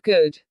cannot look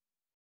good.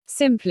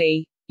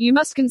 Simply, you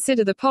must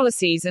consider the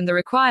policies and the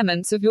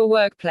requirements of your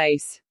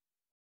workplace.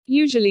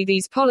 Usually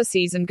these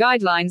policies and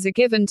guidelines are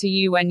given to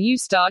you when you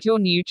start your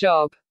new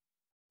job.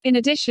 In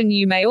addition,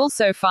 you may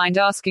also find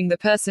asking the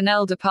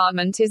personnel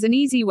department is an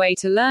easy way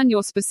to learn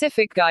your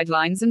specific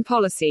guidelines and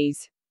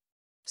policies.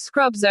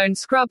 Scrub Zone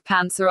scrub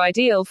pants are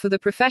ideal for the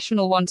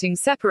professional wanting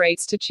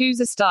separates to choose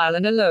a style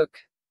and a look.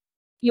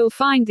 You'll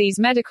find these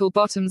medical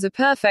bottoms are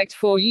perfect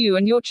for you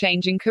and your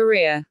changing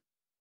career.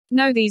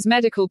 No, these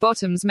medical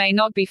bottoms may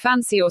not be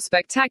fancy or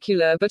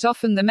spectacular, but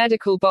often the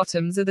medical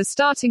bottoms are the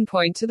starting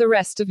point to the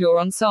rest of your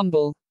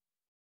ensemble.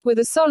 With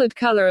a solid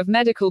color of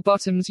medical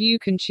bottoms, you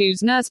can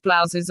choose nurse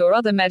blouses or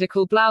other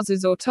medical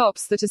blouses or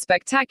tops that are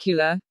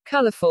spectacular,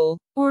 colorful,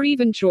 or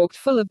even chalked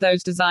full of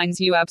those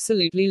designs you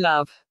absolutely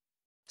love.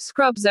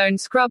 Scrub Zone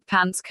scrub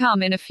pants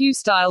come in a few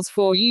styles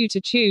for you to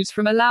choose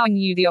from, allowing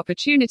you the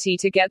opportunity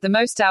to get the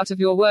most out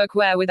of your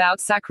workwear without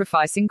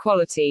sacrificing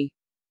quality.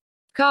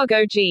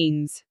 Cargo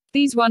jeans.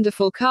 These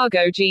wonderful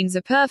cargo jeans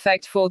are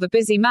perfect for the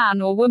busy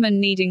man or woman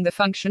needing the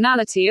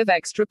functionality of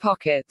extra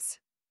pockets.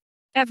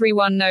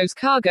 Everyone knows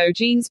cargo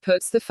jeans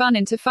puts the fun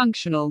into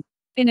functional.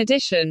 In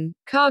addition,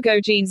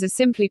 cargo jeans are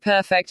simply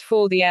perfect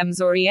for the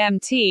EMS or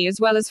EMT as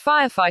well as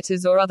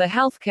firefighters or other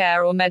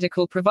healthcare or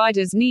medical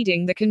providers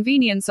needing the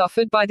convenience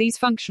offered by these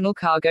functional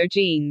cargo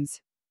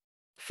jeans.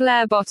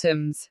 Flare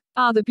bottoms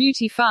are the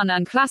beauty, fun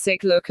and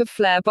classic look of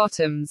flare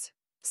bottoms.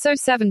 So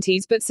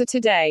 70s, but so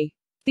today.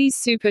 These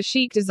super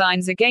chic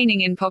designs are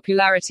gaining in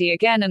popularity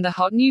again, and the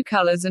hot new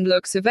colors and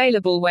looks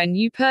available when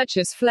you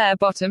purchase flare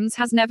bottoms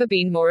has never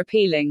been more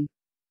appealing.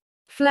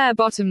 Flare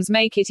bottoms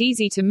make it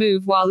easy to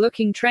move while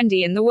looking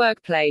trendy in the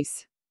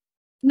workplace.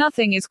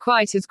 Nothing is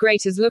quite as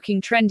great as looking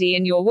trendy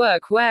in your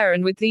workwear,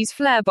 and with these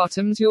flare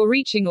bottoms you're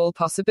reaching all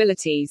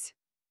possibilities.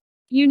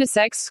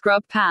 Unisex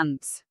scrub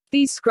pants.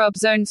 These Scrub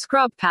Zone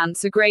scrub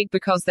pants are great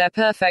because they're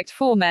perfect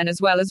for men as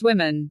well as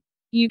women.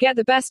 You get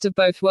the best of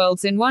both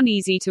worlds in one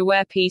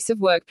easy-to-wear piece of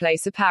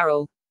workplace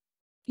apparel.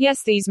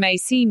 Yes, these may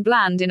seem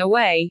bland in a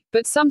way,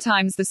 but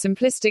sometimes the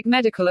simplistic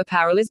medical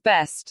apparel is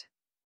best.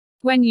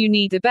 When you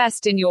need the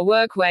best in your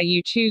workwear,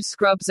 you choose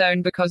Scrub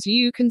Zone because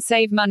you can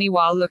save money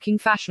while looking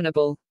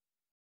fashionable.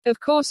 Of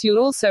course,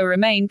 you'll also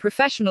remain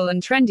professional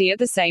and trendy at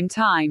the same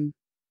time.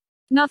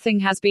 Nothing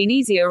has been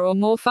easier or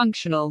more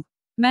functional.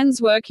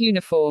 Men's work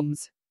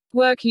uniforms.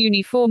 Work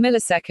uni 4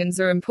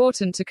 milliseconds are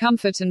important to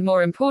comfort and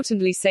more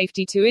importantly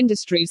safety to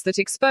industries that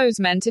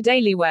expose men to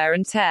daily wear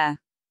and tear.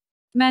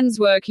 Men's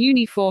work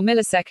uni 4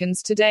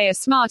 milliseconds today are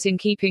smart in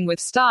keeping with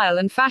style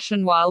and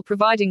fashion while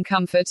providing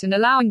comfort and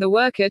allowing the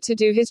worker to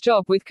do his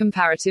job with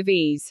comparative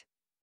ease.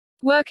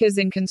 Workers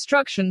in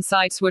construction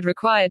sites would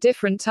require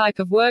different type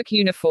of work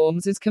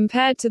uniforms as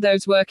compared to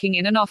those working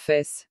in an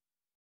office.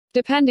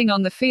 Depending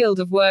on the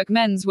field of work,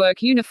 men's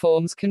work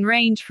uniforms can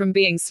range from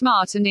being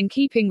smart and in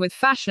keeping with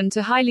fashion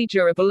to highly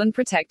durable and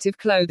protective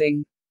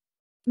clothing.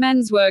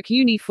 Men's work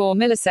uni 4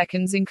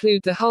 milliseconds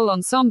include the whole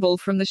ensemble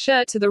from the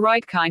shirt to the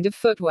right kind of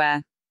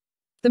footwear.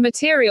 The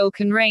material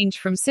can range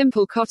from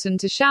simple cotton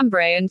to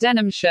chambray and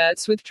denim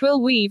shirts with twill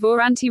weave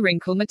or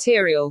anti-wrinkle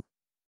material.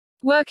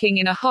 Working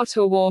in a hot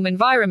or warm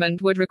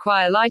environment would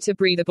require lighter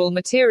breathable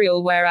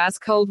material, whereas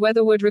cold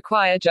weather would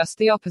require just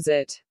the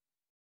opposite.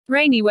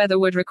 Rainy weather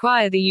would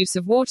require the use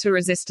of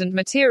water-resistant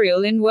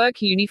material in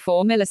work uni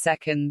 4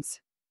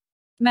 milliseconds.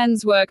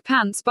 Men's work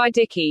pants by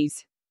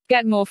Dickies.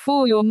 Get more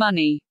for your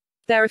money.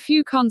 There are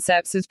few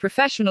concepts as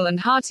professional and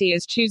hearty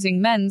as choosing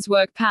men's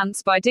work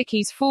pants by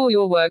Dickies for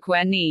your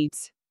workwear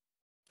needs.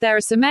 There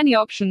are so many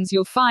options,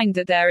 you'll find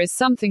that there is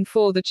something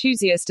for the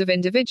choosiest of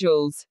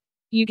individuals.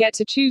 You get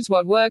to choose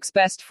what works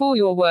best for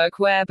your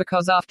workwear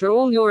because after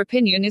all your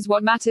opinion is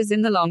what matters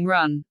in the long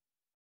run.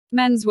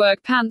 Men's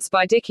work pants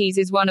by Dickies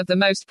is one of the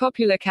most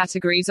popular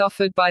categories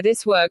offered by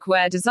this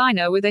workwear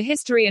designer with a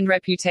history and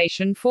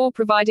reputation for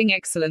providing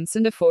excellence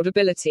and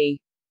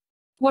affordability.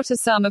 What are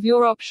some of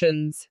your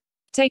options?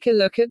 Take a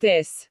look at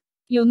this.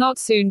 You'll not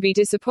soon be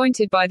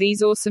disappointed by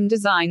these awesome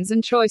designs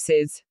and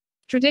choices.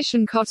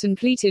 Tradition cotton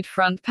pleated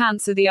front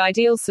pants are the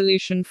ideal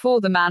solution for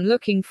the man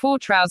looking for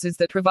trousers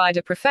that provide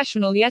a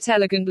professional yet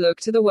elegant look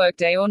to the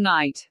workday or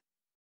night.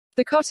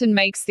 The cotton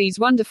makes these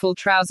wonderful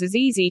trousers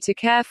easy to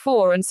care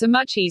for and so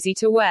much easy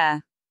to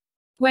wear.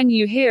 When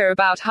you hear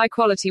about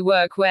high-quality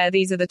workwear,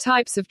 these are the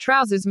types of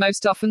trousers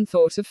most often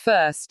thought of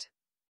first.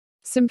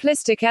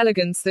 Simplistic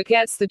elegance that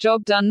gets the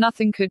job done,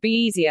 nothing could be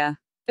easier.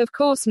 Of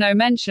course, no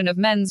mention of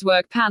men's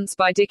work pants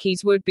by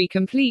Dickies would be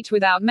complete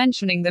without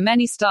mentioning the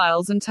many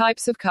styles and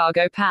types of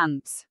cargo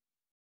pants.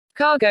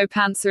 Cargo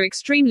pants are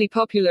extremely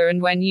popular,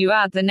 and when you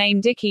add the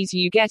name Dickies,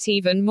 you get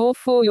even more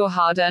for your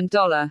hard-earned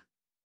dollar.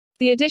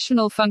 The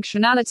additional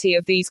functionality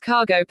of these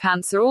cargo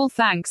pants are all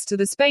thanks to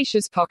the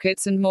spacious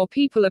pockets, and more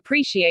people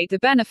appreciate the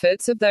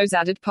benefits of those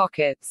added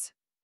pockets.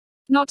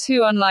 Not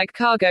too unlike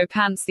cargo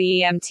pants,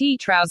 the EMT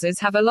trousers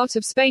have a lot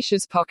of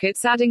spacious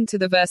pockets, adding to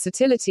the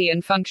versatility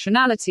and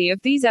functionality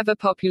of these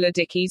ever-popular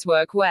Dickies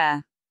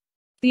workwear.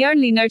 The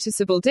only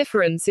noticeable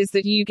difference is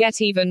that you get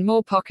even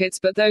more pockets,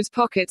 but those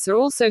pockets are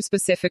also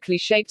specifically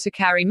shaped to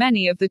carry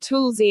many of the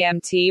tools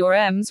EMT or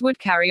EMS would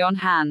carry on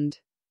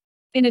hand.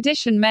 In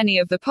addition, many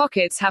of the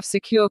pockets have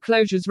secure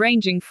closures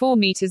ranging 4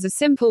 meters, a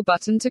simple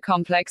button to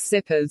complex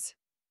zippers.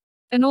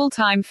 An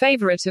all-time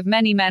favorite of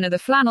many men are the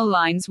flannel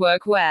lines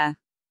workwear.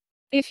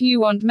 If you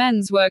want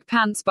men's work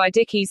pants by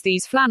Dickies,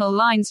 these flannel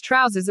lines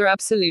trousers are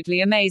absolutely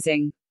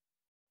amazing.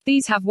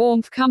 These have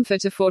warmth,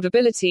 comfort,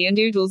 affordability, and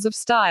oodles of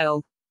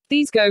style.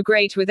 These go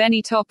great with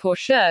any top or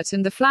shirt,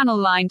 and the flannel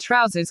line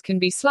trousers can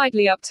be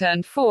slightly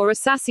upturned for a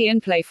sassy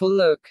and playful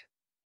look.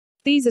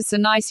 These are so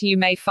nice you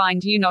may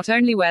find you not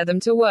only wear them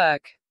to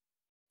work.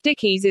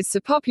 Dickies is so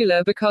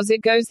popular because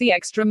it goes the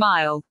extra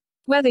mile.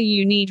 Whether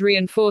you need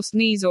reinforced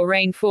knees or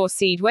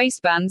reinforced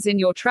waistbands in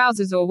your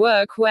trousers or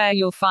workwear,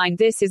 you'll find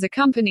this is a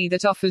company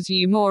that offers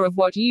you more of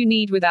what you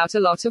need without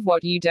a lot of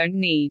what you don't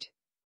need.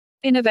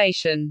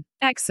 Innovation,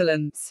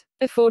 excellence,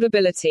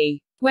 affordability.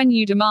 When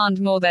you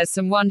demand more, there's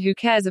someone who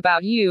cares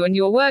about you and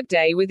your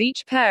workday with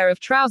each pair of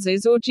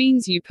trousers or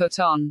jeans you put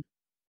on.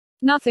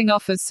 Nothing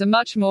offers so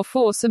much more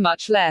for so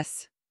much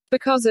less.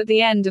 Because at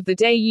the end of the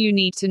day, you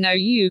need to know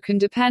you can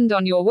depend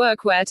on your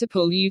workwear to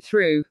pull you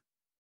through.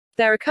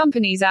 There are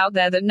companies out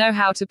there that know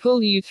how to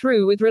pull you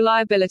through with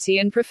reliability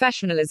and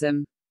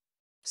professionalism.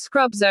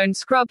 Scrub Zone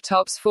scrub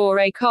tops for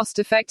a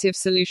cost-effective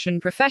solution.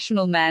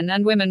 Professional men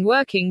and women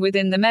working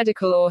within the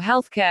medical or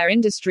healthcare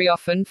industry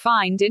often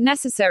find it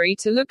necessary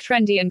to look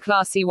trendy and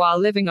classy while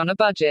living on a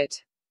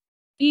budget.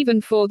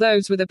 Even for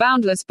those with a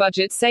boundless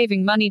budget,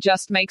 saving money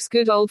just makes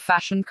good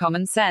old-fashioned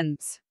common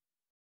sense.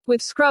 With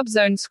Scrub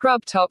Zone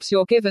scrub tops,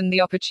 you're given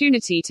the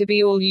opportunity to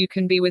be all you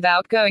can be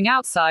without going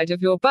outside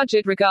of your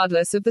budget,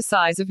 regardless of the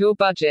size of your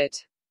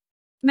budget.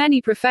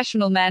 Many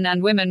professional men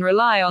and women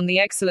rely on the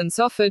excellence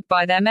offered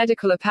by their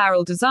medical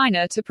apparel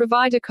designer to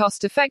provide a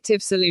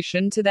cost-effective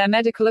solution to their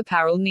medical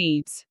apparel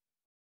needs.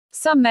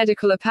 Some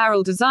medical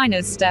apparel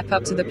designers step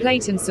up to the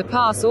plate and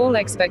surpass all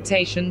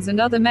expectations, and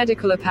other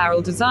medical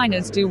apparel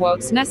designers do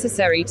what's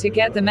necessary to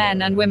get the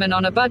men and women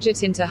on a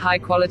budget into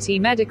high-quality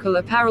medical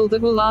apparel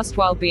that will last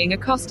while being a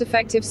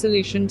cost-effective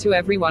solution to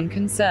everyone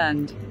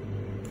concerned.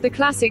 The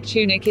classic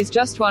tunic is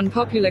just one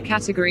popular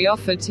category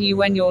offered to you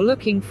when you're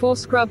looking for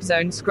Scrub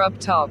Zone scrub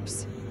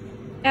tops.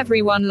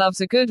 Everyone loves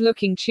a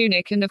good-looking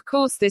tunic, and of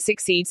course this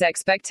exceeds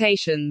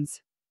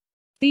expectations.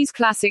 These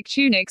classic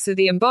tunics are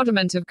the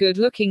embodiment of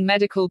good-looking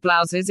medical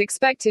blouses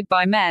expected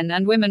by men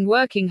and women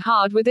working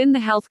hard within the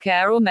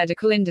healthcare or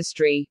medical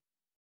industry.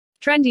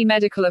 Trendy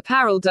medical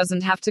apparel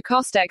doesn't have to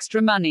cost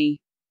extra money.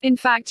 In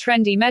fact,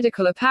 trendy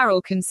medical apparel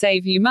can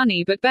save you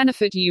money but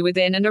benefit you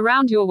within and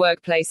around your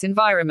workplace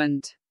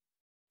environment.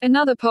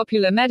 Another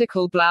popular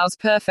medical blouse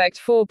perfect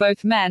for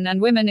both men and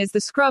women is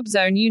the Scrub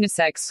Zone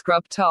unisex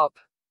scrub top.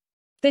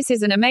 This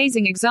is an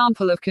amazing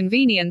example of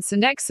convenience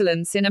and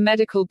excellence in a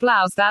medical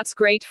blouse that's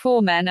great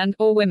for men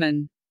and/or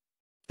women.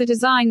 The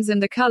designs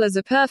and the colors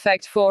are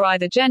perfect for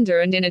either gender,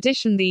 and in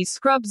addition, these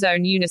Scrub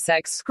Zone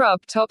unisex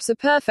scrub tops are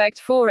perfect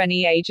for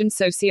any age and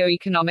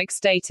socioeconomic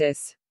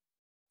status.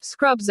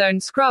 Scrub Zone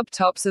scrub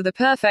tops are the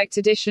perfect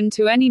addition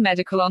to any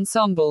medical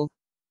ensemble.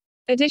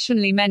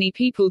 Additionally, many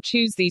people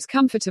choose these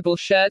comfortable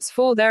shirts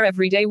for their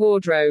everyday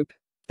wardrobe.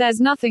 There's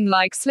nothing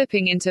like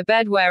slipping into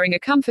bed wearing a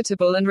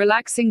comfortable and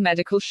relaxing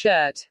medical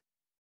shirt.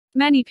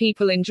 Many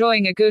people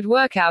enjoying a good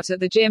workout at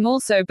the gym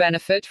also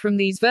benefit from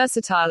these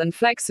versatile and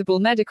flexible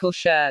medical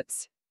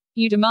shirts.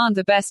 You demand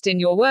the best in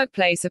your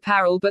workplace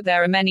apparel, but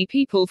there are many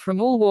people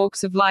from all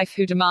walks of life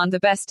who demand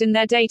the best in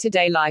their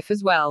day-to-day life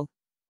as well.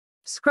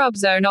 Scrub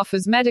Zone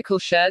offers medical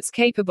shirts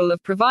capable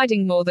of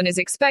providing more than is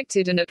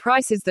expected and at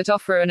prices that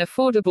offer an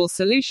affordable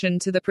solution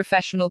to the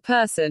professional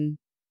person.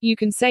 You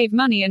can save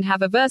money and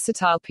have a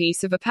versatile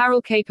piece of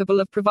apparel capable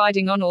of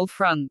providing on all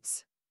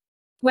fronts.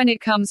 When it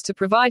comes to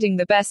providing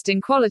the best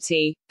in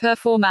quality,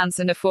 performance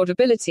and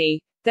affordability,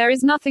 there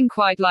is nothing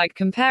quite like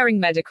comparing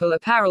medical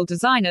apparel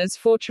designers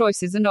for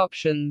choices and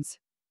options.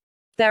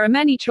 There are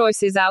many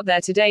choices out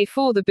there today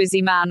for the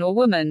busy man or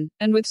woman,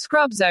 and with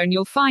Scrub Zone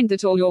you'll find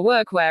that all your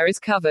workwear is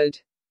covered.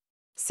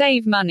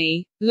 Save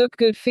money, look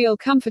good, feel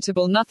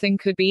comfortable. Nothing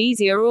could be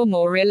easier or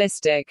more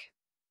realistic.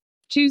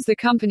 Choose the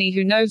company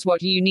who knows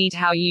what you need,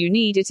 how you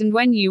need it, and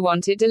when you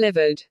want it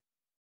delivered.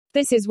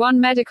 This is one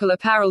medical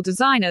apparel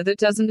designer that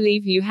doesn't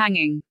leave you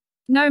hanging.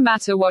 No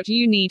matter what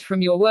you need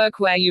from your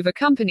workwear, you've a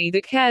company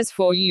that cares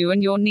for you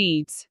and your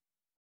needs.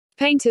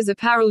 Painters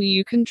Apparel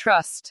you can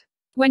trust.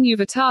 When you've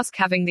a task,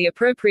 having the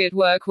appropriate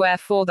workwear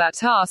for that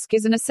task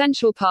is an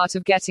essential part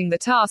of getting the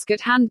task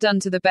at hand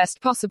done to the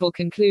best possible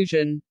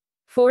conclusion.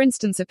 For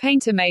instance, a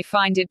painter may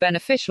find it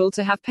beneficial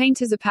to have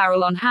painter's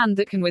apparel on hand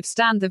that can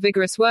withstand the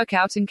vigorous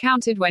workout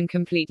encountered when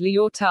completely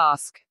your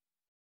task.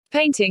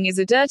 Painting is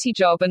a dirty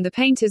job, and the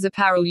painter's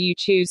apparel you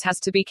choose has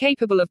to be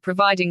capable of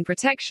providing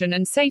protection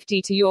and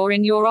safety to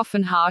your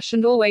often harsh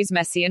and always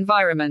messy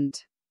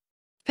environment.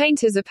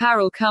 Painter's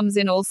apparel comes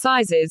in all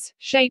sizes,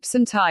 shapes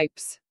and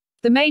types.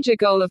 The major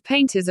goal of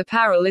painter's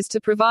apparel is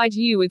to provide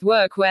you with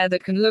workwear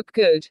that can look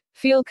good,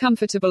 feel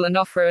comfortable and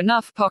offer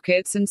enough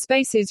pockets and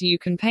spaces you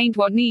can paint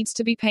what needs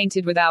to be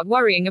painted without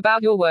worrying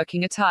about your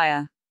working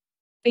attire.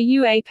 A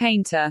UA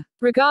painter.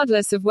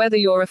 Regardless of whether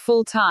you're a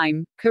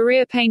full-time,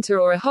 career painter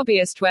or a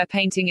hobbyist, where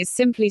painting is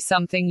simply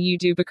something you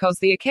do because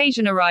the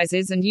occasion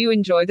arises and you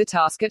enjoy the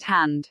task at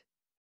hand.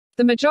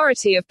 The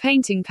majority of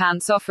painting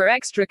pants offer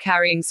extra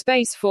carrying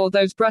space for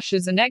those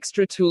brushes and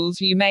extra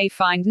tools you may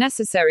find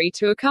necessary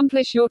to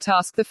accomplish your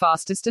task the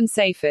fastest and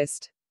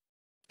safest.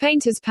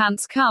 Painter's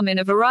pants come in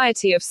a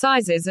variety of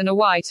sizes and a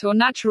white or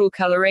natural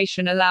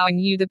coloration, allowing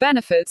you the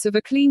benefits of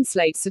a clean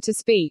slate, so to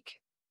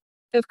speak.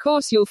 Of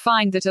course, you'll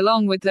find that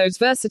along with those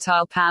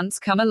versatile pants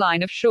come a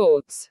line of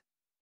shorts.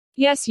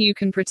 Yes, you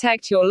can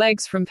protect your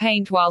legs from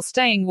paint while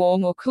staying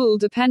warm or cool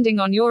depending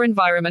on your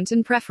environment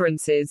and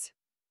preferences.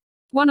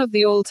 One of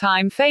the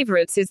all-time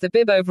favorites is the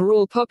bib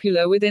overall,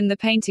 popular within the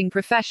painting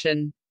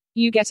profession.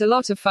 You get a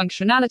lot of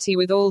functionality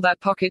with all that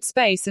pocket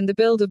space, and the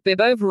build of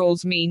bib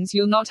overalls means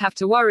you'll not have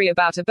to worry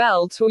about a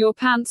belt or your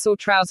pants or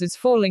trousers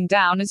falling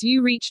down as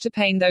you reach to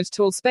paint those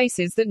tall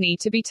spaces that need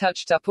to be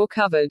touched up or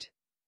covered.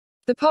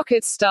 The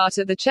pockets start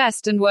at the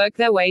chest and work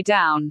their way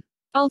down.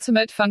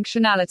 Ultimate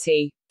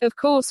functionality. Of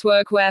course,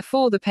 workwear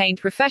for the paint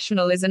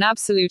professional is an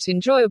absolute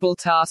enjoyable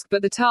task,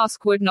 but the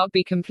task would not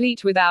be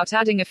complete without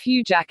adding a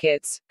few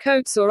jackets,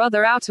 coats or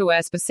other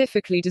outerwear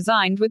specifically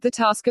designed with the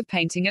task of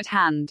painting at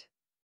hand.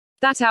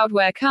 That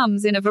outerwear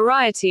comes in a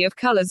variety of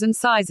colors and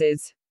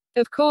sizes.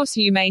 Of course,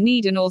 you may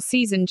need an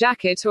all-season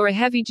jacket or a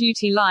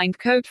heavy-duty lined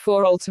coat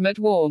for ultimate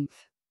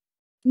warmth.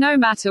 No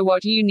matter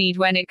what you need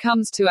when it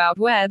comes to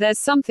outerwear, there's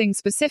something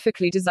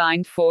specifically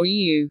designed for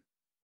you.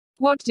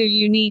 What do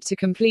you need to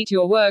complete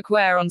your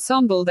workwear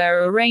ensemble? There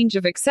are a range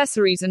of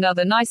accessories and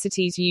other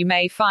niceties you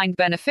may find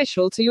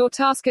beneficial to your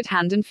task at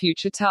hand and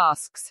future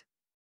tasks.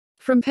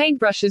 From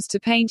paintbrushes to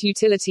paint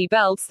utility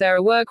belts, there are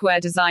workwear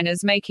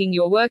designers making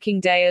your working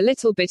day a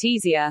little bit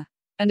easier.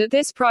 And at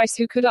this price,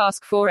 who could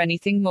ask for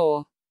anything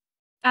more?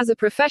 As a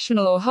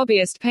professional or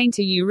hobbyist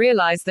painter, you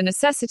realize the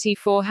necessity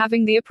for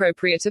having the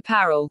appropriate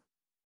apparel.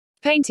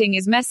 Painting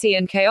is messy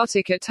and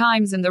chaotic at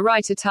times, and the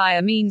right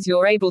attire means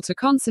you're able to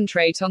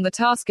concentrate on the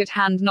task at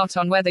hand, not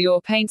on whether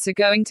your paints are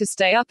going to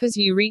stay up as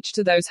you reach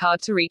to those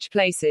hard-to-reach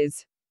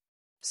places.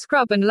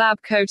 Scrub and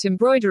lab coat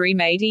embroidery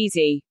made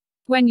easy.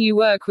 When you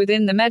work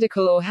within the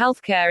medical or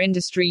healthcare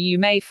industry, you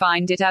may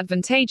find it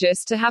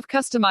advantageous to have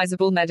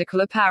customizable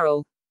medical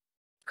apparel.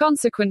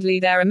 Consequently,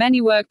 there are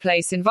many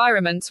workplace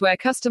environments where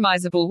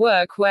customizable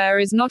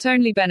workwear is not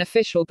only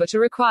beneficial but a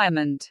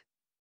requirement.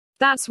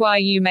 That's why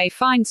you may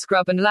find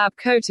scrub and lab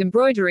coat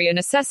embroidery a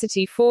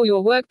necessity for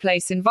your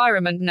workplace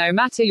environment, no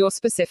matter your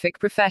specific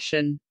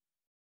profession.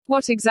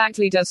 What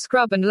exactly does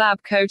scrub and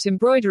lab coat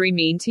embroidery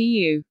mean to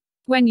you?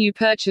 When you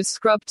purchase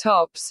scrub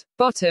tops,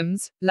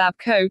 bottoms, lab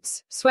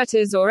coats,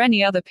 sweaters, or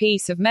any other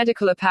piece of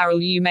medical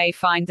apparel, you may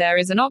find there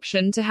is an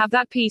option to have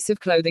that piece of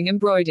clothing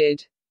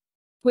embroidered.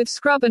 With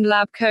scrub and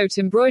lab coat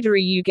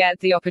embroidery, you get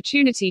the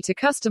opportunity to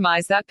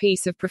customize that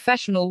piece of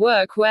professional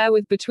workwear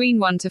with between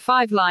 1 to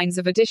 5 lines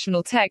of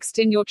additional text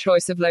in your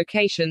choice of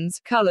locations,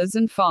 colors,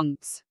 and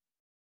fonts.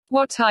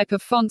 What type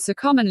of fonts are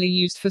commonly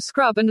used for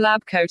scrub and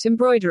lab coat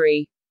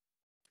embroidery?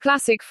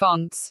 Classic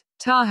fonts: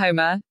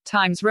 Tahoma,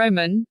 Times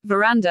Roman,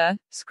 Veranda,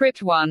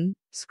 Script 1,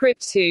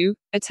 Script 2,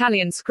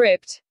 Italian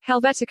Script,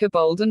 Helvetica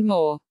Bold, and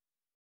more.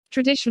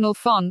 Traditional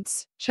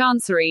fonts: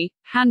 Chancery,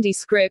 Handy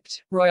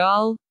Script,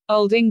 Royale,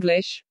 Old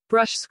English,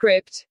 Brush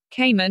Script,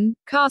 Cayman,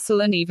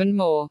 Castle, and even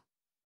more.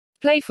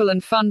 Playful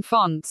and fun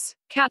fonts: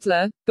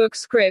 Cattler, Book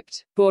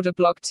Script, Border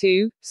Block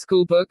 2,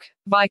 Schoolbook,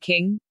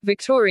 Viking,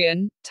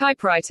 Victorian,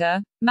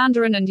 Typewriter,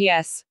 Mandarin, and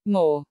yes,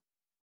 more.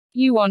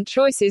 You want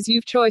choices,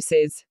 you've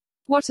choices.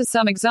 What are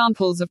some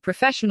examples of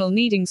professional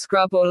needing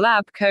scrub or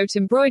lab coat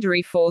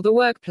embroidery for the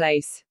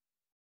workplace?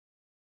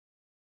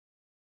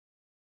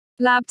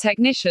 Lab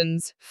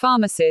technicians,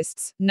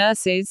 pharmacists,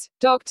 nurses,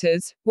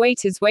 doctors,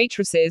 waiters,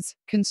 waitresses,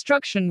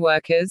 construction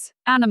workers,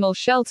 animal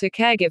shelter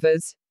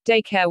caregivers,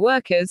 daycare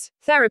workers,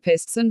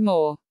 therapists, and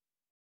more.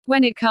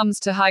 When it comes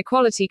to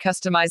high-quality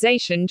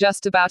customization,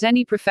 just about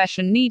any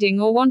profession needing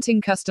or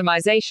wanting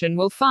customization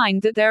will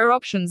find that there are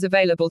options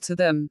available to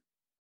them.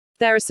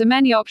 There are so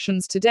many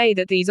options today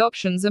that these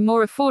options are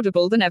more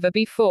affordable than ever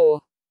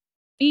before.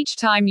 Each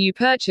time you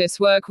purchase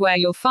workwear,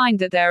 you'll find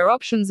that there are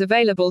options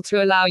available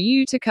to allow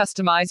you to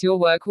customize your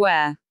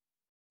workwear.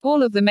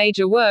 All of the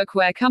major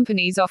workwear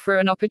companies offer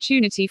an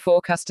opportunity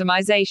for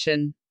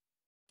customization.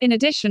 In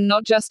addition,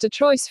 not just a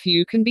choice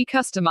few can be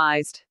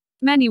customized.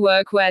 Many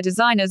workwear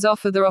designers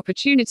offer the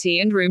opportunity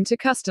and room to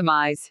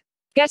customize.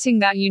 Getting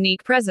that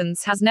unique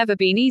presence has never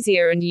been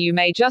easier, and you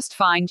may just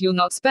find you'll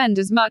not spend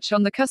as much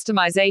on the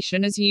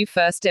customization as you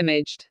first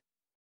imaged.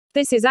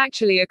 This is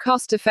actually a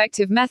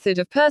cost-effective method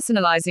of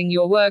personalizing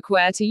your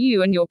workwear to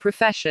you and your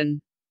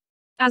profession.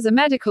 As a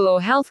medical or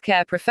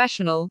healthcare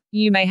professional,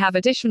 you may have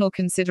additional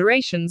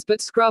considerations,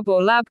 but scrub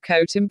or lab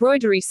coat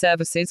embroidery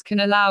services can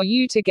allow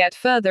you to get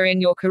further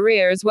in your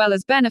career as well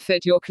as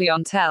benefit your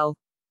clientele.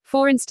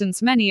 For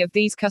instance, many of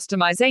these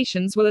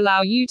customizations will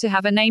allow you to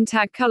have a name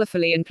tag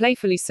colorfully and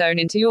playfully sewn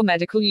into your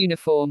medical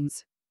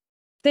uniforms.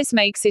 This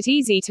makes it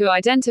easy to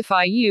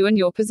identify you and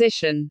your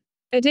position.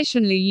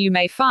 Additionally, you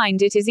may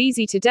find it is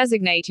easy to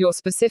designate your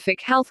specific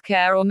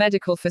healthcare or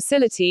medical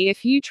facility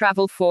if you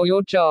travel for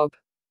your job.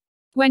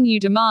 When you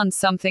demand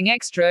something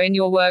extra in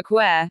your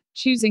workwear,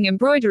 choosing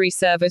embroidery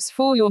service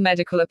for your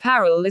medical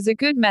apparel is a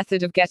good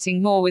method of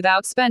getting more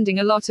without spending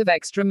a lot of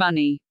extra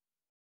money.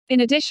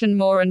 In addition,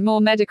 more and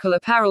more medical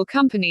apparel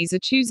companies are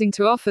choosing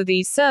to offer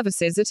these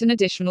services at an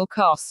additional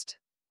cost.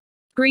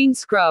 Green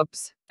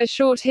scrubs. A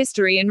short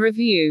history and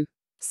review.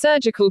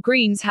 Surgical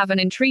greens have an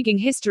intriguing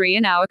history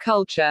in our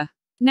culture.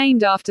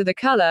 Named after the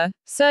color,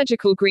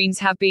 surgical greens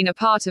have been a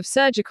part of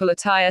surgical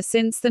attire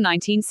since the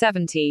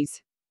 1970s.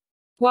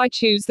 Why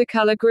choose the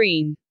color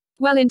green?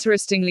 Well,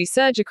 interestingly,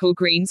 surgical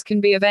greens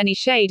can be of any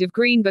shade of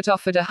green but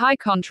offered a high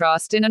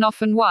contrast in an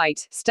often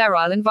white,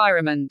 sterile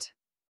environment.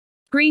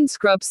 Green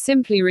scrubs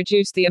simply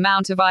reduce the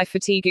amount of eye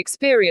fatigue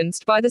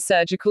experienced by the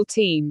surgical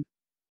team.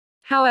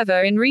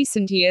 However, in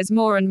recent years,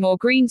 more and more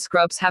green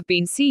scrubs have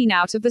been seen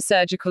out of the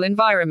surgical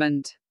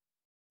environment.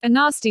 A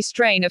nasty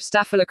strain of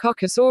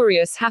Staphylococcus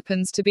aureus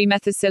happens to be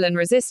methicillin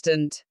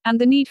resistant, and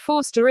the need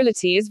for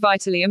sterility is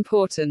vitally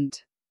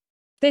important.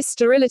 This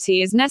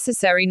sterility is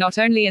necessary not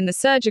only in the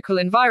surgical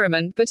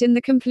environment but in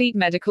the complete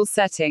medical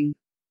setting.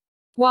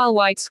 While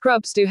white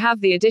scrubs do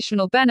have the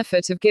additional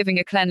benefit of giving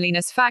a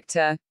cleanliness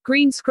factor,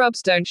 green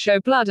scrubs don't show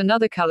blood and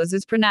other colors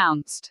as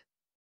pronounced.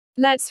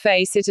 Let's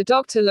face it, a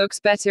doctor looks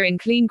better in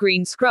clean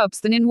green scrubs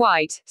than in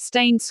white,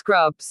 stained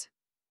scrubs.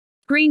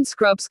 Green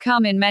scrubs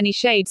come in many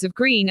shades of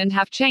green and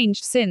have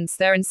changed since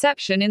their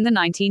inception in the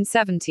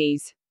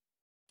 1970s.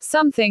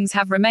 Some things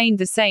have remained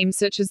the same,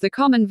 such as the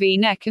common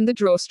V-neck and the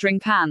drawstring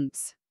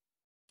pants.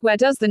 Where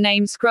does the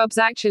name scrubs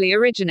actually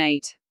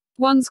originate?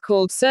 Ones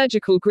called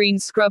surgical green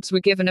scrubs were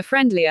given a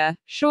friendlier,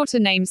 shorter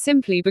name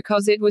simply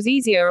because it was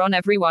easier on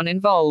everyone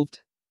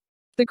involved.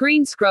 The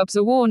green scrubs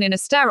are worn in a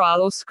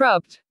sterile or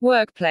scrubbed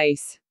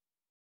workplace.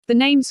 The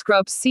name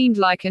scrubs seemed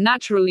like a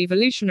natural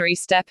evolutionary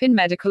step in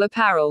medical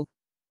apparel.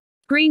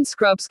 Green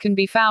scrubs can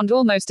be found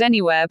almost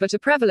anywhere but are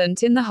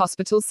prevalent in the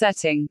hospital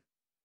setting.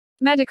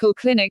 Medical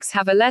clinics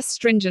have a less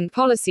stringent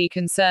policy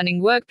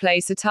concerning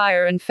workplace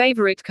attire and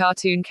favorite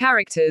cartoon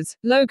characters,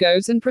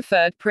 logos, and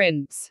preferred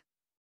prints.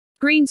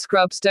 Green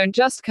scrubs don't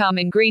just come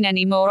in green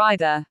anymore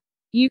either.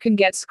 You can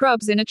get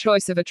scrubs in a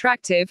choice of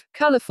attractive,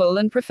 colorful,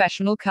 and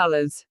professional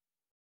colors.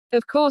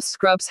 Of course,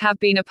 scrubs have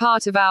been a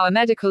part of our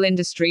medical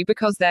industry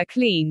because they're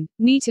clean,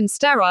 neat and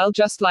sterile,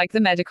 just like the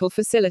medical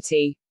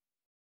facility.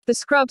 The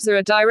scrubs are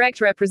a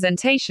direct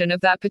representation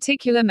of that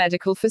particular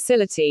medical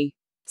facility.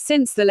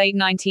 Since the late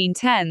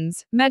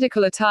 1910s,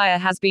 medical attire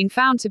has been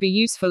found to be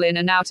useful in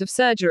and out of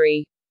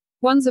surgery.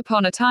 Once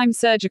upon a time,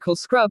 surgical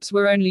scrubs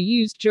were only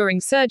used during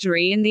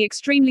surgery in the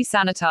extremely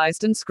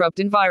sanitized and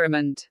scrubbed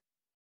environment.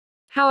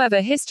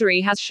 However, history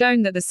has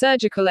shown that the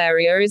surgical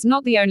area is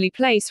not the only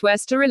place where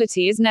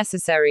sterility is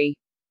necessary.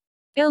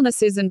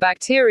 Illnesses and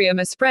bacterium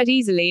are spread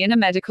easily in a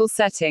medical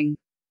setting.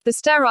 The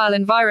sterile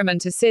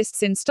environment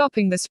assists in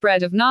stopping the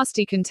spread of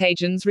nasty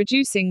contagions,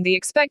 reducing the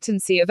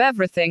expectancy of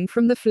everything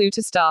from the flu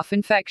to staph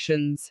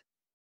infections.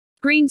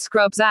 Green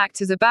scrubs act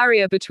as a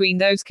barrier between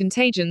those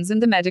contagions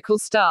and the medical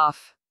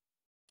staff.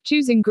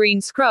 Choosing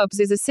green scrubs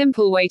is a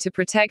simple way to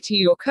protect you,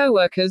 your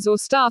co-workers, or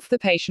staff, the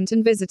patient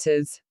and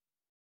visitors.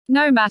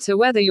 No matter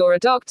whether you're a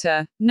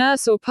doctor,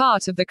 nurse, or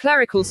part of the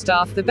clerical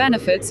staff, the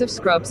benefits of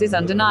scrubs is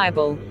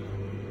undeniable.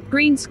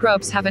 Green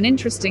scrubs have an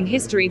interesting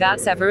history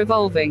that's ever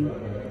evolving.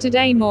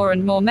 Today, more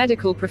and more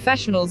medical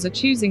professionals are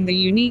choosing the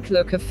unique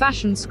look of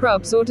fashion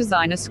scrubs or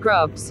designer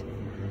scrubs.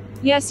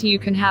 Yes, you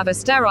can have a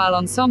sterile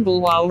ensemble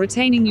while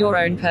retaining your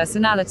own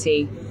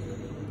personality.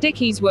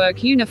 Dickies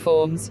work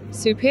uniforms,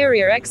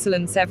 superior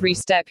excellence every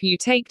step you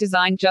take,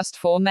 designed just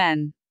for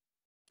men.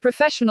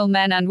 Professional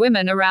men and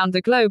women around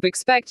the globe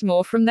expect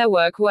more from their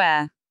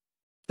workwear.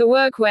 The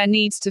workwear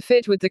needs to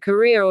fit with the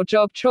career or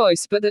job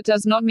choice, but that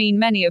does not mean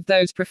many of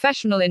those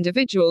professional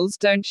individuals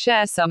don't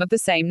share some of the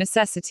same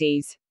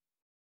necessities.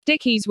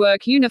 Dickies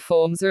work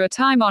uniforms are a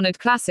time-honored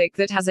classic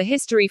that has a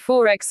history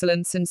for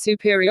excellence and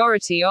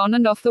superiority on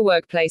and off the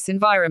workplace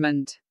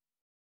environment.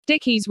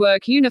 Dickies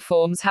work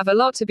uniforms have a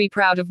lot to be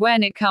proud of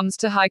when it comes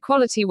to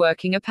high-quality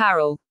working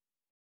apparel.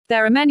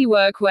 There are many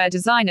workwear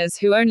designers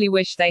who only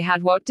wish they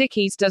had what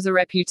Dickies does, a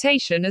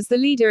reputation as the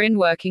leader in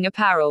working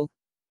apparel.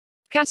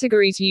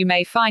 Categories you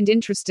may find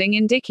interesting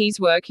in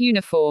Dickies work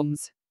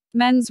uniforms.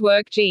 Men's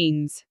work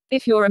jeans.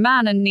 If you're a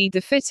man and need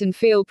the fit and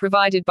feel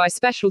provided by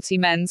specialty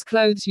men's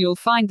clothes, you'll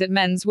find that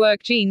men's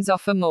work jeans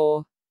offer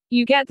more.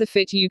 You get the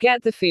fit, you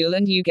get the feel,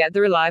 and you get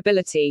the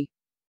reliability.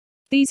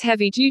 These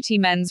heavy-duty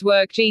men's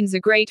work jeans are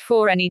great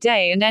for any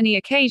day and any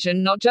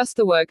occasion, not just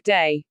the work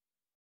day.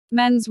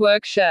 Men's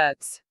work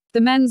shirts. The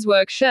men's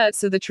work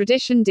shirts are the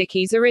tradition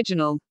Dickies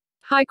original.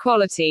 High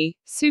quality,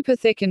 super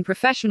thick and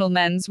professional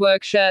men's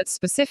work shirts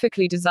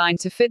specifically designed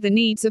to fit the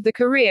needs of the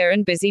career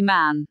and busy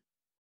man.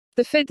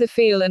 The fit, the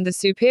feel, and the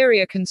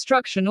superior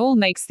construction all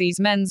makes these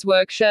men's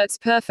work shirts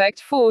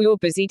perfect for your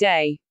busy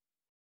day.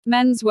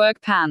 Men's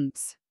work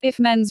pants. If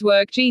men's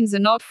work jeans are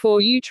not for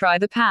you, try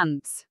the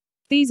pants.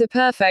 These are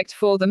perfect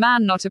for the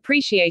man not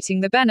appreciating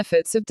the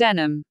benefits of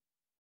denim.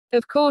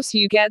 Of course,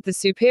 you get the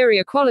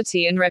superior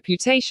quality and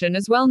reputation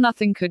as well.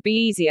 Nothing could be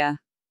easier.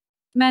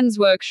 Men's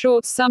work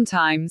shorts.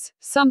 Sometimes,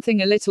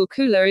 something a little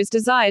cooler is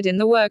desired in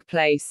the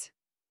workplace.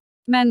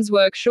 Men's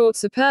work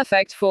shorts are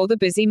perfect for the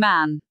busy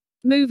man.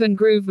 Move and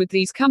groove with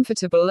these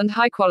comfortable and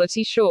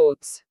high-quality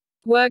shorts.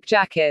 Work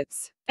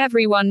jackets.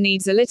 Everyone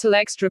needs a little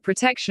extra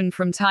protection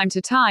from time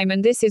to time,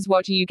 and this is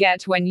what you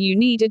get when you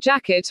need a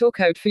jacket or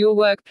coat for your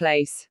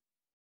workplace.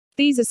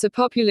 These are so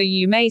popular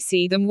you may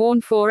see them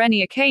worn for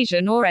any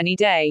occasion or any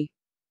day.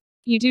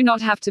 You do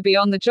not have to be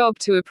on the job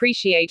to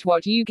appreciate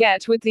what you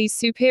get with these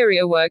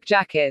superior work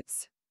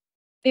jackets.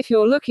 If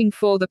you're looking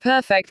for the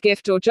perfect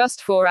gift or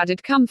just for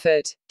added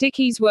comfort,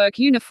 Dickies work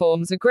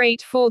uniforms are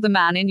great for the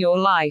man in your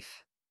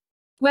life.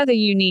 Whether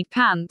you need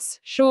pants,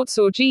 shorts,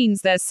 or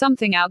jeans, there's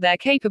something out there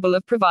capable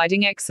of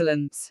providing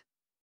excellence.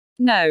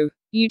 No,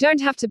 you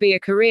don't have to be a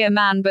career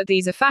man, but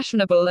these are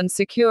fashionable and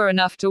secure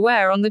enough to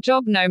wear on the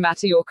job no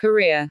matter your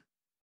career.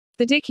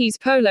 The Dickies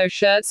polo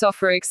shirts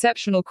offer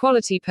exceptional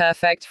quality,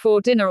 perfect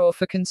for dinner or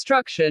for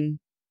construction.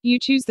 You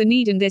choose the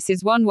need, and this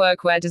is one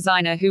workwear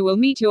designer who will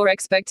meet your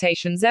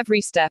expectations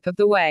every step of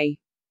the way.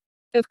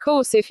 Of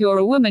course, if you're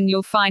a woman,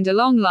 you'll find a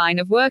long line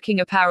of working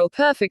apparel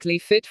perfectly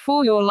fit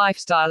for your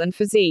lifestyle and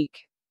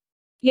physique.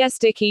 Yes,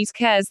 Dickies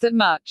cares that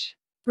much.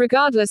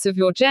 Regardless of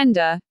your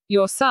gender,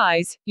 your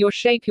size, your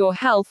shape, your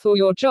health, or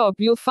your job,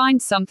 you'll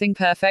find something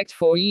perfect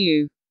for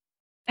you.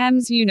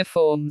 M's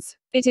uniforms.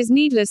 It is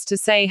needless to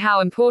say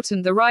how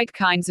important the right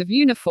kinds of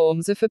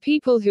uniforms are for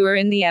people who are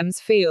in the M's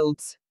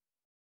fields.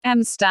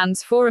 M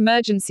stands for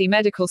Emergency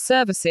Medical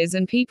Services,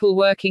 and people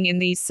working in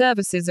these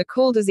services are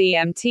called as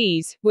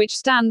EMTs, which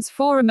stands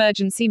for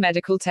Emergency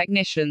Medical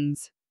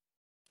Technicians.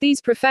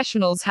 These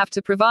professionals have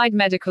to provide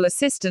medical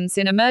assistance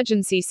in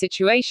emergency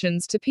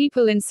situations to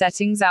people in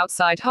settings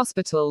outside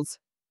hospitals.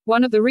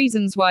 One of the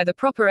reasons why the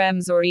proper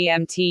M's or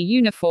EMT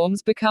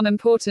uniforms become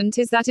important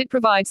is that it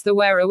provides the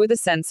wearer with a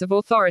sense of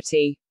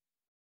authority.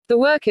 The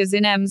workers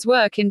in M's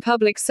work in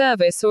public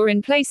service or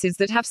in places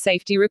that have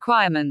safety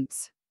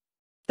requirements.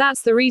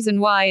 That's the reason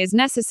why it is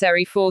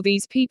necessary for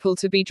these people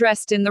to be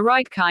dressed in the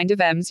right kind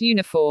of M's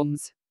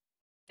uniforms.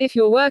 If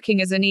you're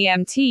working as an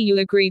EMT, you'll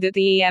agree that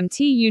the EMT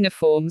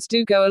uniforms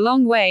do go a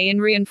long way in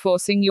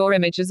reinforcing your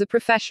image as a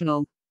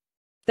professional.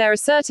 There are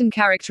certain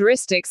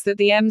characteristics that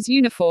the EMS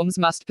uniforms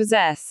must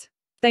possess.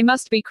 They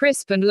must be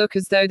crisp and look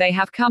as though they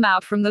have come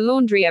out from the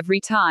laundry every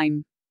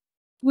time.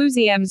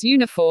 Woozy EMS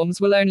uniforms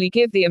will only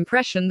give the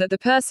impression that the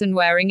person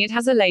wearing it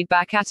has a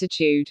laid-back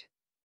attitude.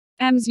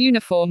 EMS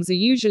uniforms are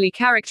usually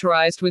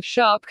characterized with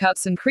sharp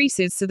cuts and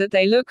creases so that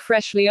they look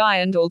freshly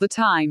ironed all the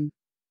time.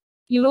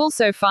 You'll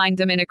also find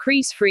them in a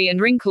crease-free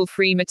and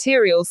wrinkle-free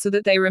material so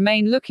that they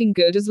remain looking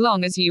good as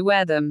long as you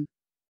wear them.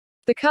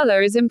 The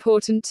color is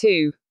important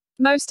too.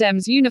 Most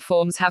EMS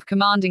uniforms have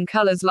commanding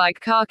colors like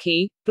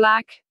khaki,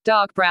 black,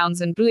 dark browns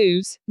and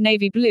blues,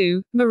 navy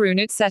blue, maroon,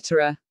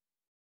 etc.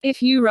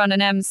 If you run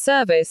an EMS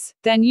service,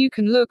 then you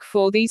can look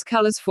for these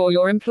colors for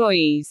your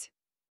employees.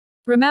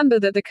 Remember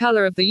that the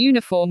color of the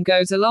uniform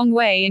goes a long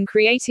way in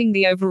creating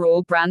the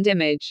overall brand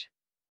image.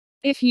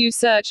 If you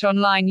search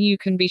online, you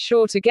can be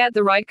sure to get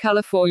the right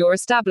color for your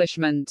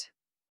establishment.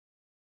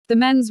 The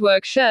men's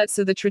work shirts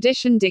are the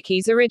Tradition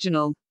Dickies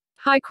original.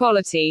 High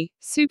quality,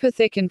 super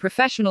thick and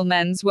professional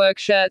men's work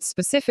shirts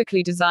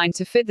specifically designed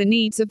to fit the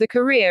needs of the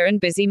career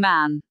and busy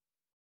man.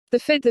 The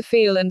fit, the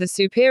feel and the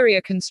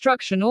superior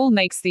construction all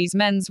makes these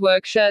men's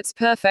work shirts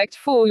perfect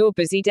for your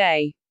busy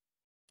day.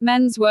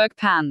 Men's work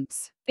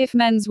pants. If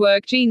men's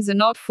work jeans are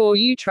not for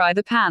you, try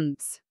the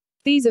pants.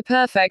 These are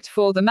perfect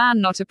for the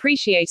man not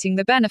appreciating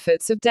the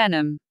benefits of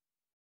denim.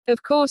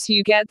 Of course,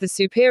 you get the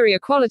superior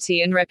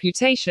quality and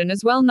reputation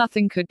as well.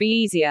 Nothing could be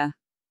easier.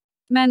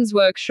 Men's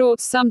work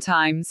shorts.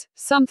 Sometimes,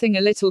 something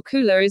a little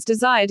cooler is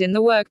desired in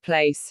the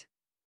workplace.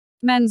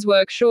 Men's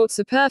work shorts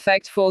are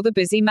perfect for the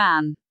busy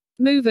man.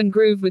 Move and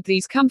groove with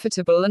these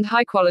comfortable and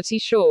high-quality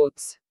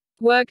shorts.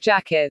 Work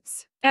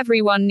jackets.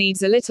 Everyone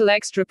needs a little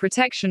extra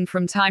protection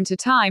from time to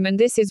time, and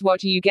this is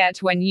what you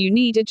get when you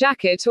need a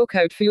jacket or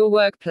coat for your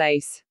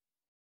workplace.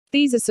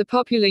 These are so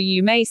popular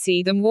you may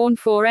see them worn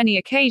for any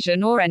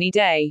occasion or any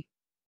day.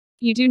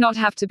 You do not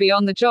have to be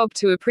on the job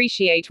to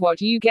appreciate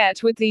what you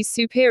get with these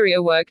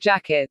superior work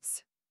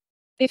jackets.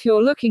 If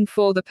you're looking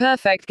for the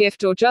perfect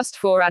gift or just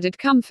for added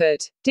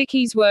comfort,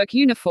 Dickies work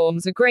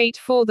uniforms are great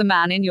for the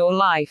man in your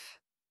life.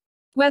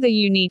 Whether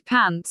you need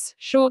pants,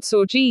 shorts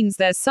or jeans,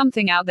 there's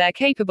something out there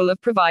capable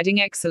of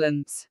providing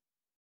excellence.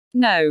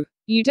 No,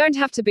 you don't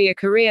have to be a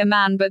career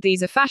man, but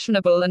these are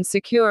fashionable and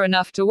secure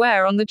enough to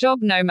wear on the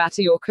job no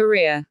matter your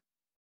career.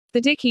 The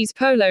Dickies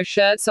polo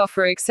shirts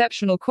offer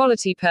exceptional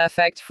quality,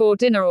 perfect for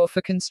dinner or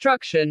for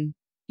construction.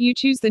 You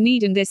choose the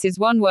need, and this is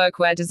one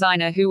workwear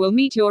designer who will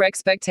meet your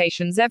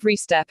expectations every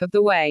step of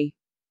the way.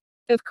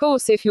 Of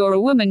course, if you're a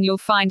woman, you'll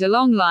find a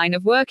long line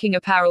of working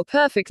apparel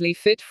perfectly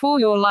fit for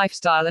your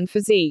lifestyle and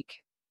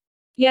physique.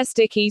 Yes,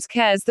 Dickies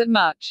cares that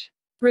much.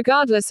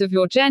 Regardless of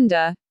your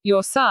gender,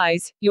 your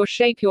size, your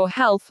shape, your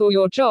health or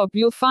your job,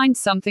 you'll find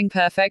something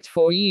perfect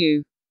for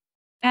you.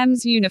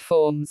 EMS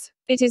uniforms.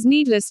 It is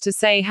needless to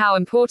say how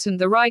important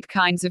the right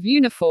kinds of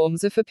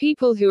uniforms are for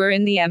people who are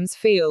in the EMS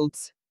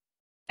fields.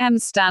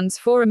 EMS stands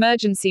for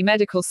Emergency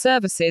Medical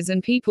Services,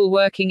 and people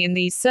working in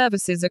these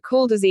services are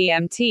called as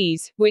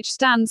EMTs, which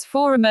stands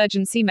for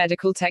Emergency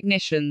Medical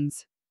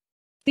Technicians.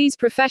 These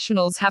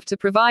professionals have to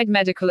provide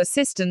medical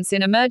assistance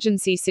in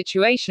emergency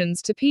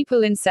situations to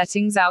people in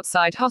settings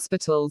outside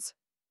hospitals.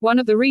 One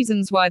of the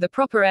reasons why the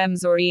proper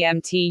EMS or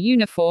EMT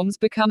uniforms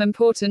become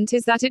important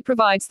is that it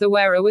provides the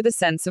wearer with a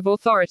sense of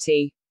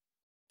authority.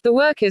 The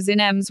workers in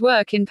EMS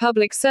work in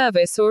public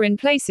service or in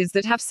places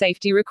that have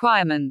safety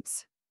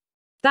requirements.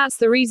 That's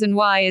the reason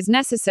why it is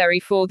necessary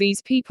for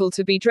these people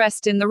to be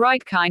dressed in the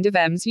right kind of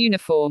EMS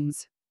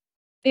uniforms.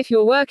 If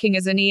you're working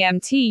as an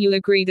EMT, you'll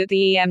agree that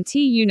the EMT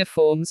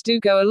uniforms do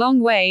go a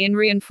long way in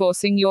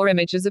reinforcing your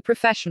image as a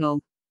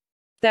professional.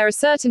 There are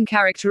certain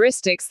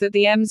characteristics that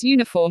the EMS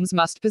uniforms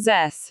must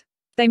possess.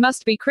 They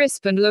must be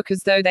crisp and look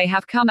as though they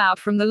have come out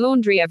from the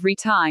laundry every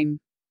time.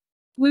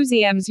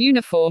 Woozy EMS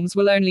uniforms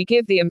will only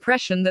give the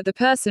impression that the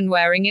person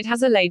wearing it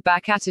has a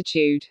laid-back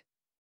attitude.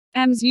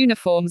 EMS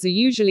uniforms are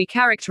usually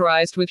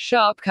characterized with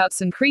sharp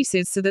cuts and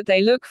creases so that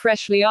they look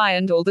freshly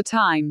ironed all the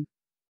time.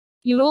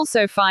 You'll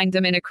also find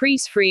them in a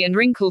crease-free and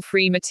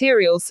wrinkle-free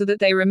material so that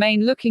they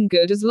remain looking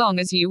good as long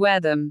as you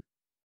wear them.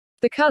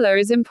 The color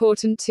is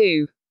important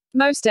too.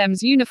 Most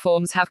EMS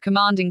uniforms have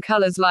commanding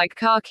colors like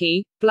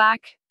khaki,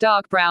 black,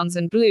 dark browns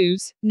and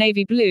blues,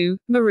 navy blue,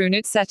 maroon,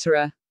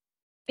 etc.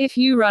 If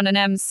you run an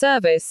EMS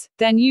service,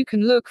 then you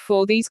can look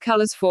for these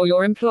colors for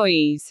your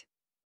employees.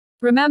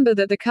 Remember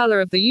that the color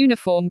of the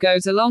uniform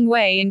goes a long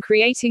way in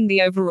creating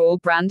the overall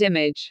brand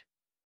image.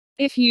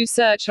 If you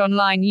search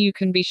online, you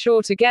can be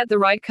sure to get the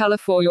right color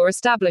for your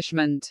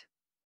establishment.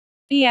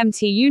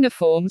 EMT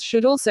uniforms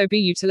should also be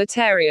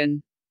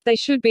utilitarian. They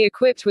should be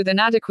equipped with an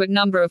adequate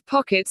number of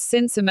pockets,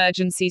 since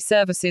emergency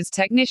services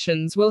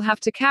technicians will have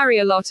to carry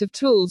a lot of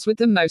tools with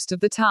them most of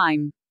the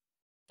time.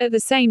 At the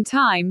same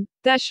time,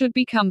 there should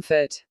be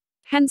comfort.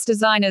 Hence,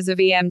 designers of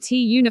EMT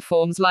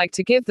uniforms like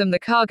to give them the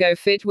cargo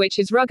fit, which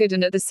is rugged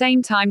and at the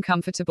same time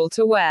comfortable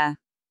to wear.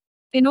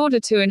 In order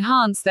to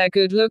enhance their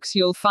good looks,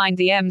 you'll find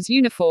the EMS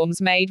uniforms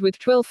made with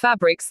twill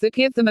fabrics that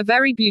give them a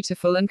very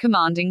beautiful and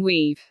commanding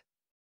weave.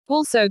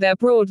 Also, their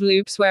broad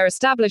loops where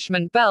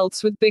establishment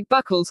belts with big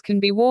buckles can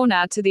be worn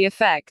add to the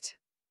effect.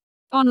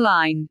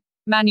 Online.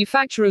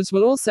 Manufacturers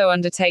will also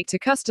undertake to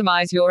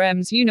customize your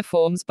EMS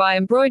uniforms by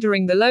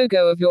embroidering the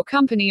logo of your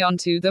company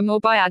onto them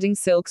or by adding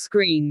silk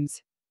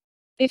screens.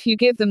 If you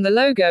give them the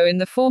logo in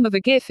the form of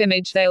a GIF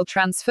image, they'll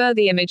transfer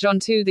the image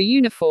onto the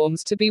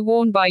uniforms to be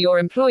worn by your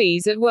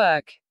employees at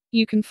work.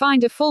 You can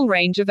find a full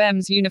range of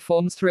EMS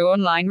uniforms through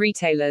online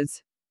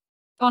retailers.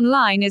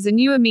 Online is a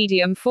newer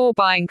medium for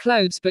buying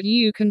clothes, but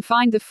you can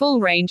find the full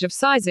range of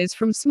sizes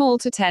from small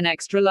to 10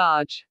 extra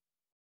large.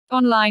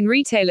 Online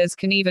retailers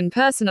can even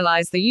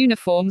personalize the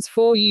uniforms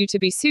for you to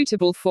be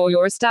suitable for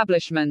your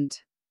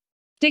establishment.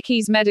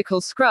 Dickies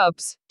Medical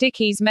Scrubs,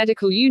 Dickies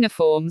Medical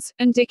Uniforms,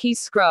 and Dickies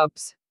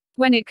Scrubs.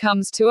 When it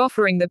comes to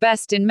offering the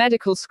best in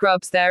medical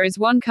scrubs, there is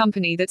one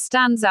company that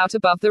stands out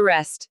above the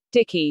rest: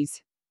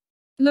 Dickies.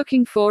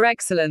 Looking for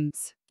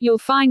excellence? You'll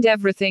find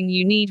everything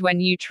you need when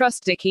you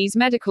trust Dickies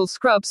Medical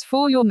Scrubs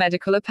for your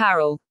medical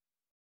apparel.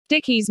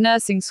 Dickies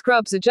nursing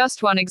scrubs are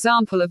just one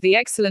example of the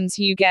excellence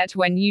you get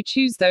when you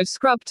choose those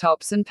scrub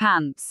tops and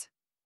pants.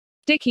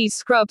 Dickies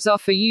scrubs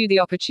offer you the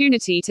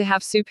opportunity to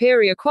have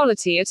superior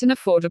quality at an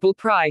affordable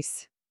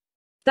price.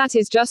 That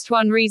is just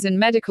one reason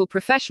medical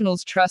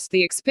professionals trust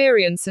the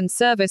experience and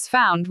service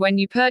found when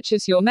you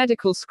purchase your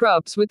medical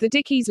scrubs with the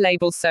Dickies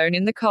label sewn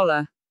in the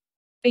collar.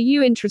 Are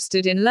you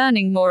interested in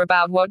learning more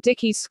about what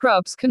Dickies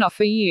scrubs can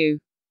offer you?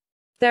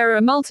 There are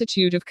a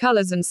multitude of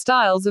colors and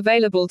styles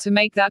available to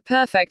make that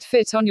perfect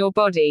fit on your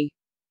body.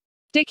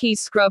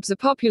 Dickies scrubs are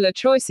popular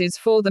choices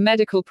for the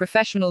medical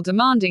professional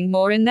demanding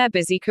more in their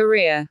busy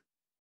career.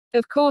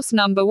 Of course,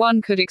 number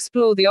one could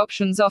explore the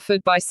options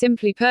offered by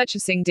simply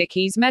purchasing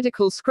Dickies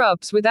Medical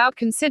Scrubs without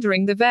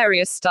considering the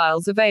various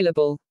styles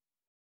available.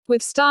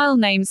 With style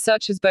names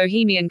such as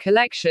Bohemian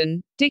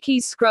Collection,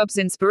 Dickies Scrubs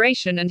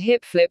Inspiration, and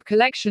Hip Flip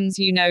collections,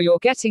 you know you're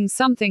getting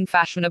something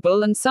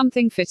fashionable and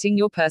something fitting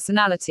your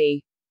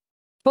personality.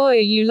 Boy,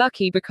 are you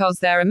lucky, because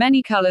there are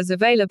many colors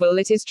available,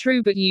 it is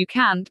true, but you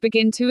can't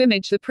begin to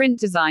image the print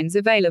designs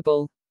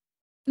available.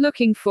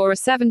 Looking for a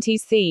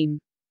 70s theme?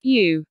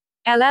 You'll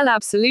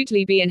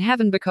absolutely be in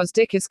heaven, because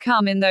Dickies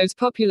come in those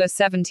popular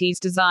 70s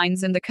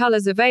designs, and the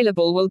colors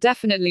available will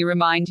definitely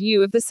remind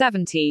you of the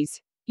 70s.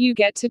 You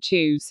get to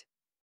choose.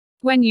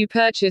 When you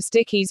purchase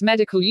Dickies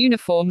medical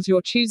uniforms,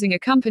 you're choosing a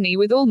company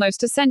with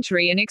almost a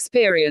century in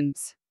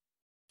experience.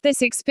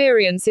 This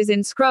experience is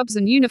in scrubs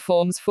and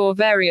uniforms for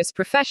various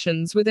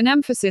professions, with an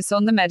emphasis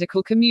on the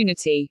medical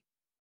community.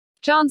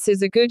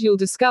 Chances are good you'll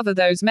discover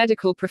those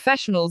medical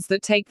professionals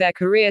that take their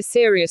career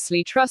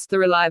seriously trust the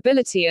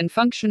reliability and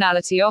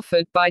functionality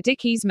offered by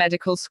Dickies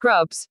Medical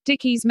Scrubs,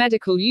 Dickies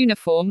Medical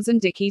Uniforms,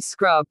 and Dickies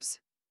Scrubs.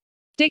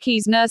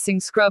 Dickies nursing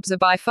scrubs are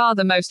by far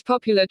the most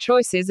popular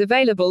choices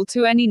available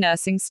to any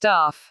nursing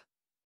staff.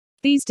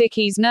 These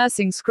Dickies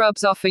nursing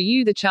scrubs offer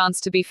you the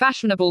chance to be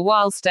fashionable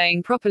while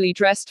staying properly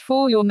dressed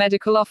for your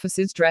medical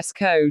office's dress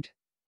code.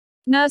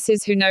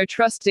 Nurses who know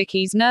trust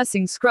Dickies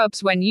nursing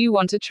scrubs when you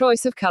want a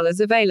choice of colors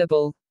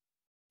available.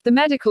 The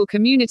medical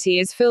community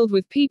is filled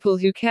with people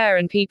who care,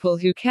 and people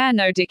who care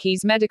know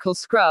Dickies Medical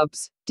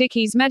Scrubs,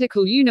 Dickies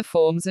Medical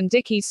Uniforms, and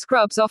Dickies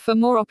Scrubs offer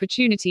more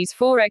opportunities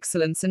for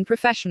excellence and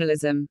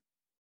professionalism.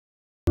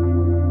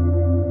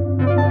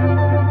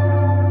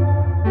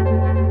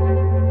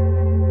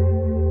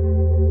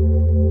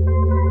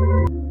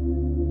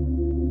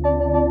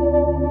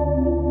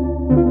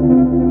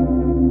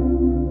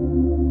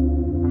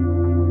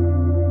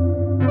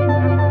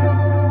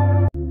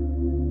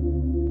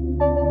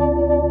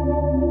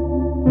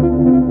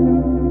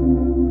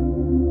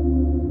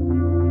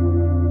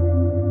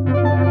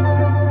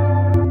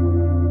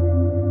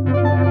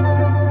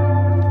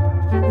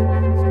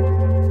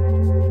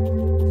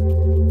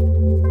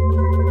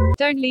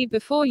 Don't leave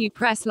before you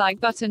press like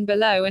button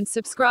below and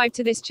subscribe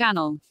to this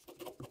channel.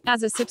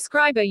 As a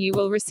subscriber, you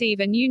will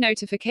receive a new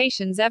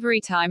notifications every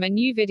time a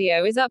new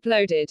video is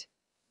uploaded.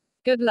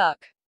 Good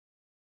luck.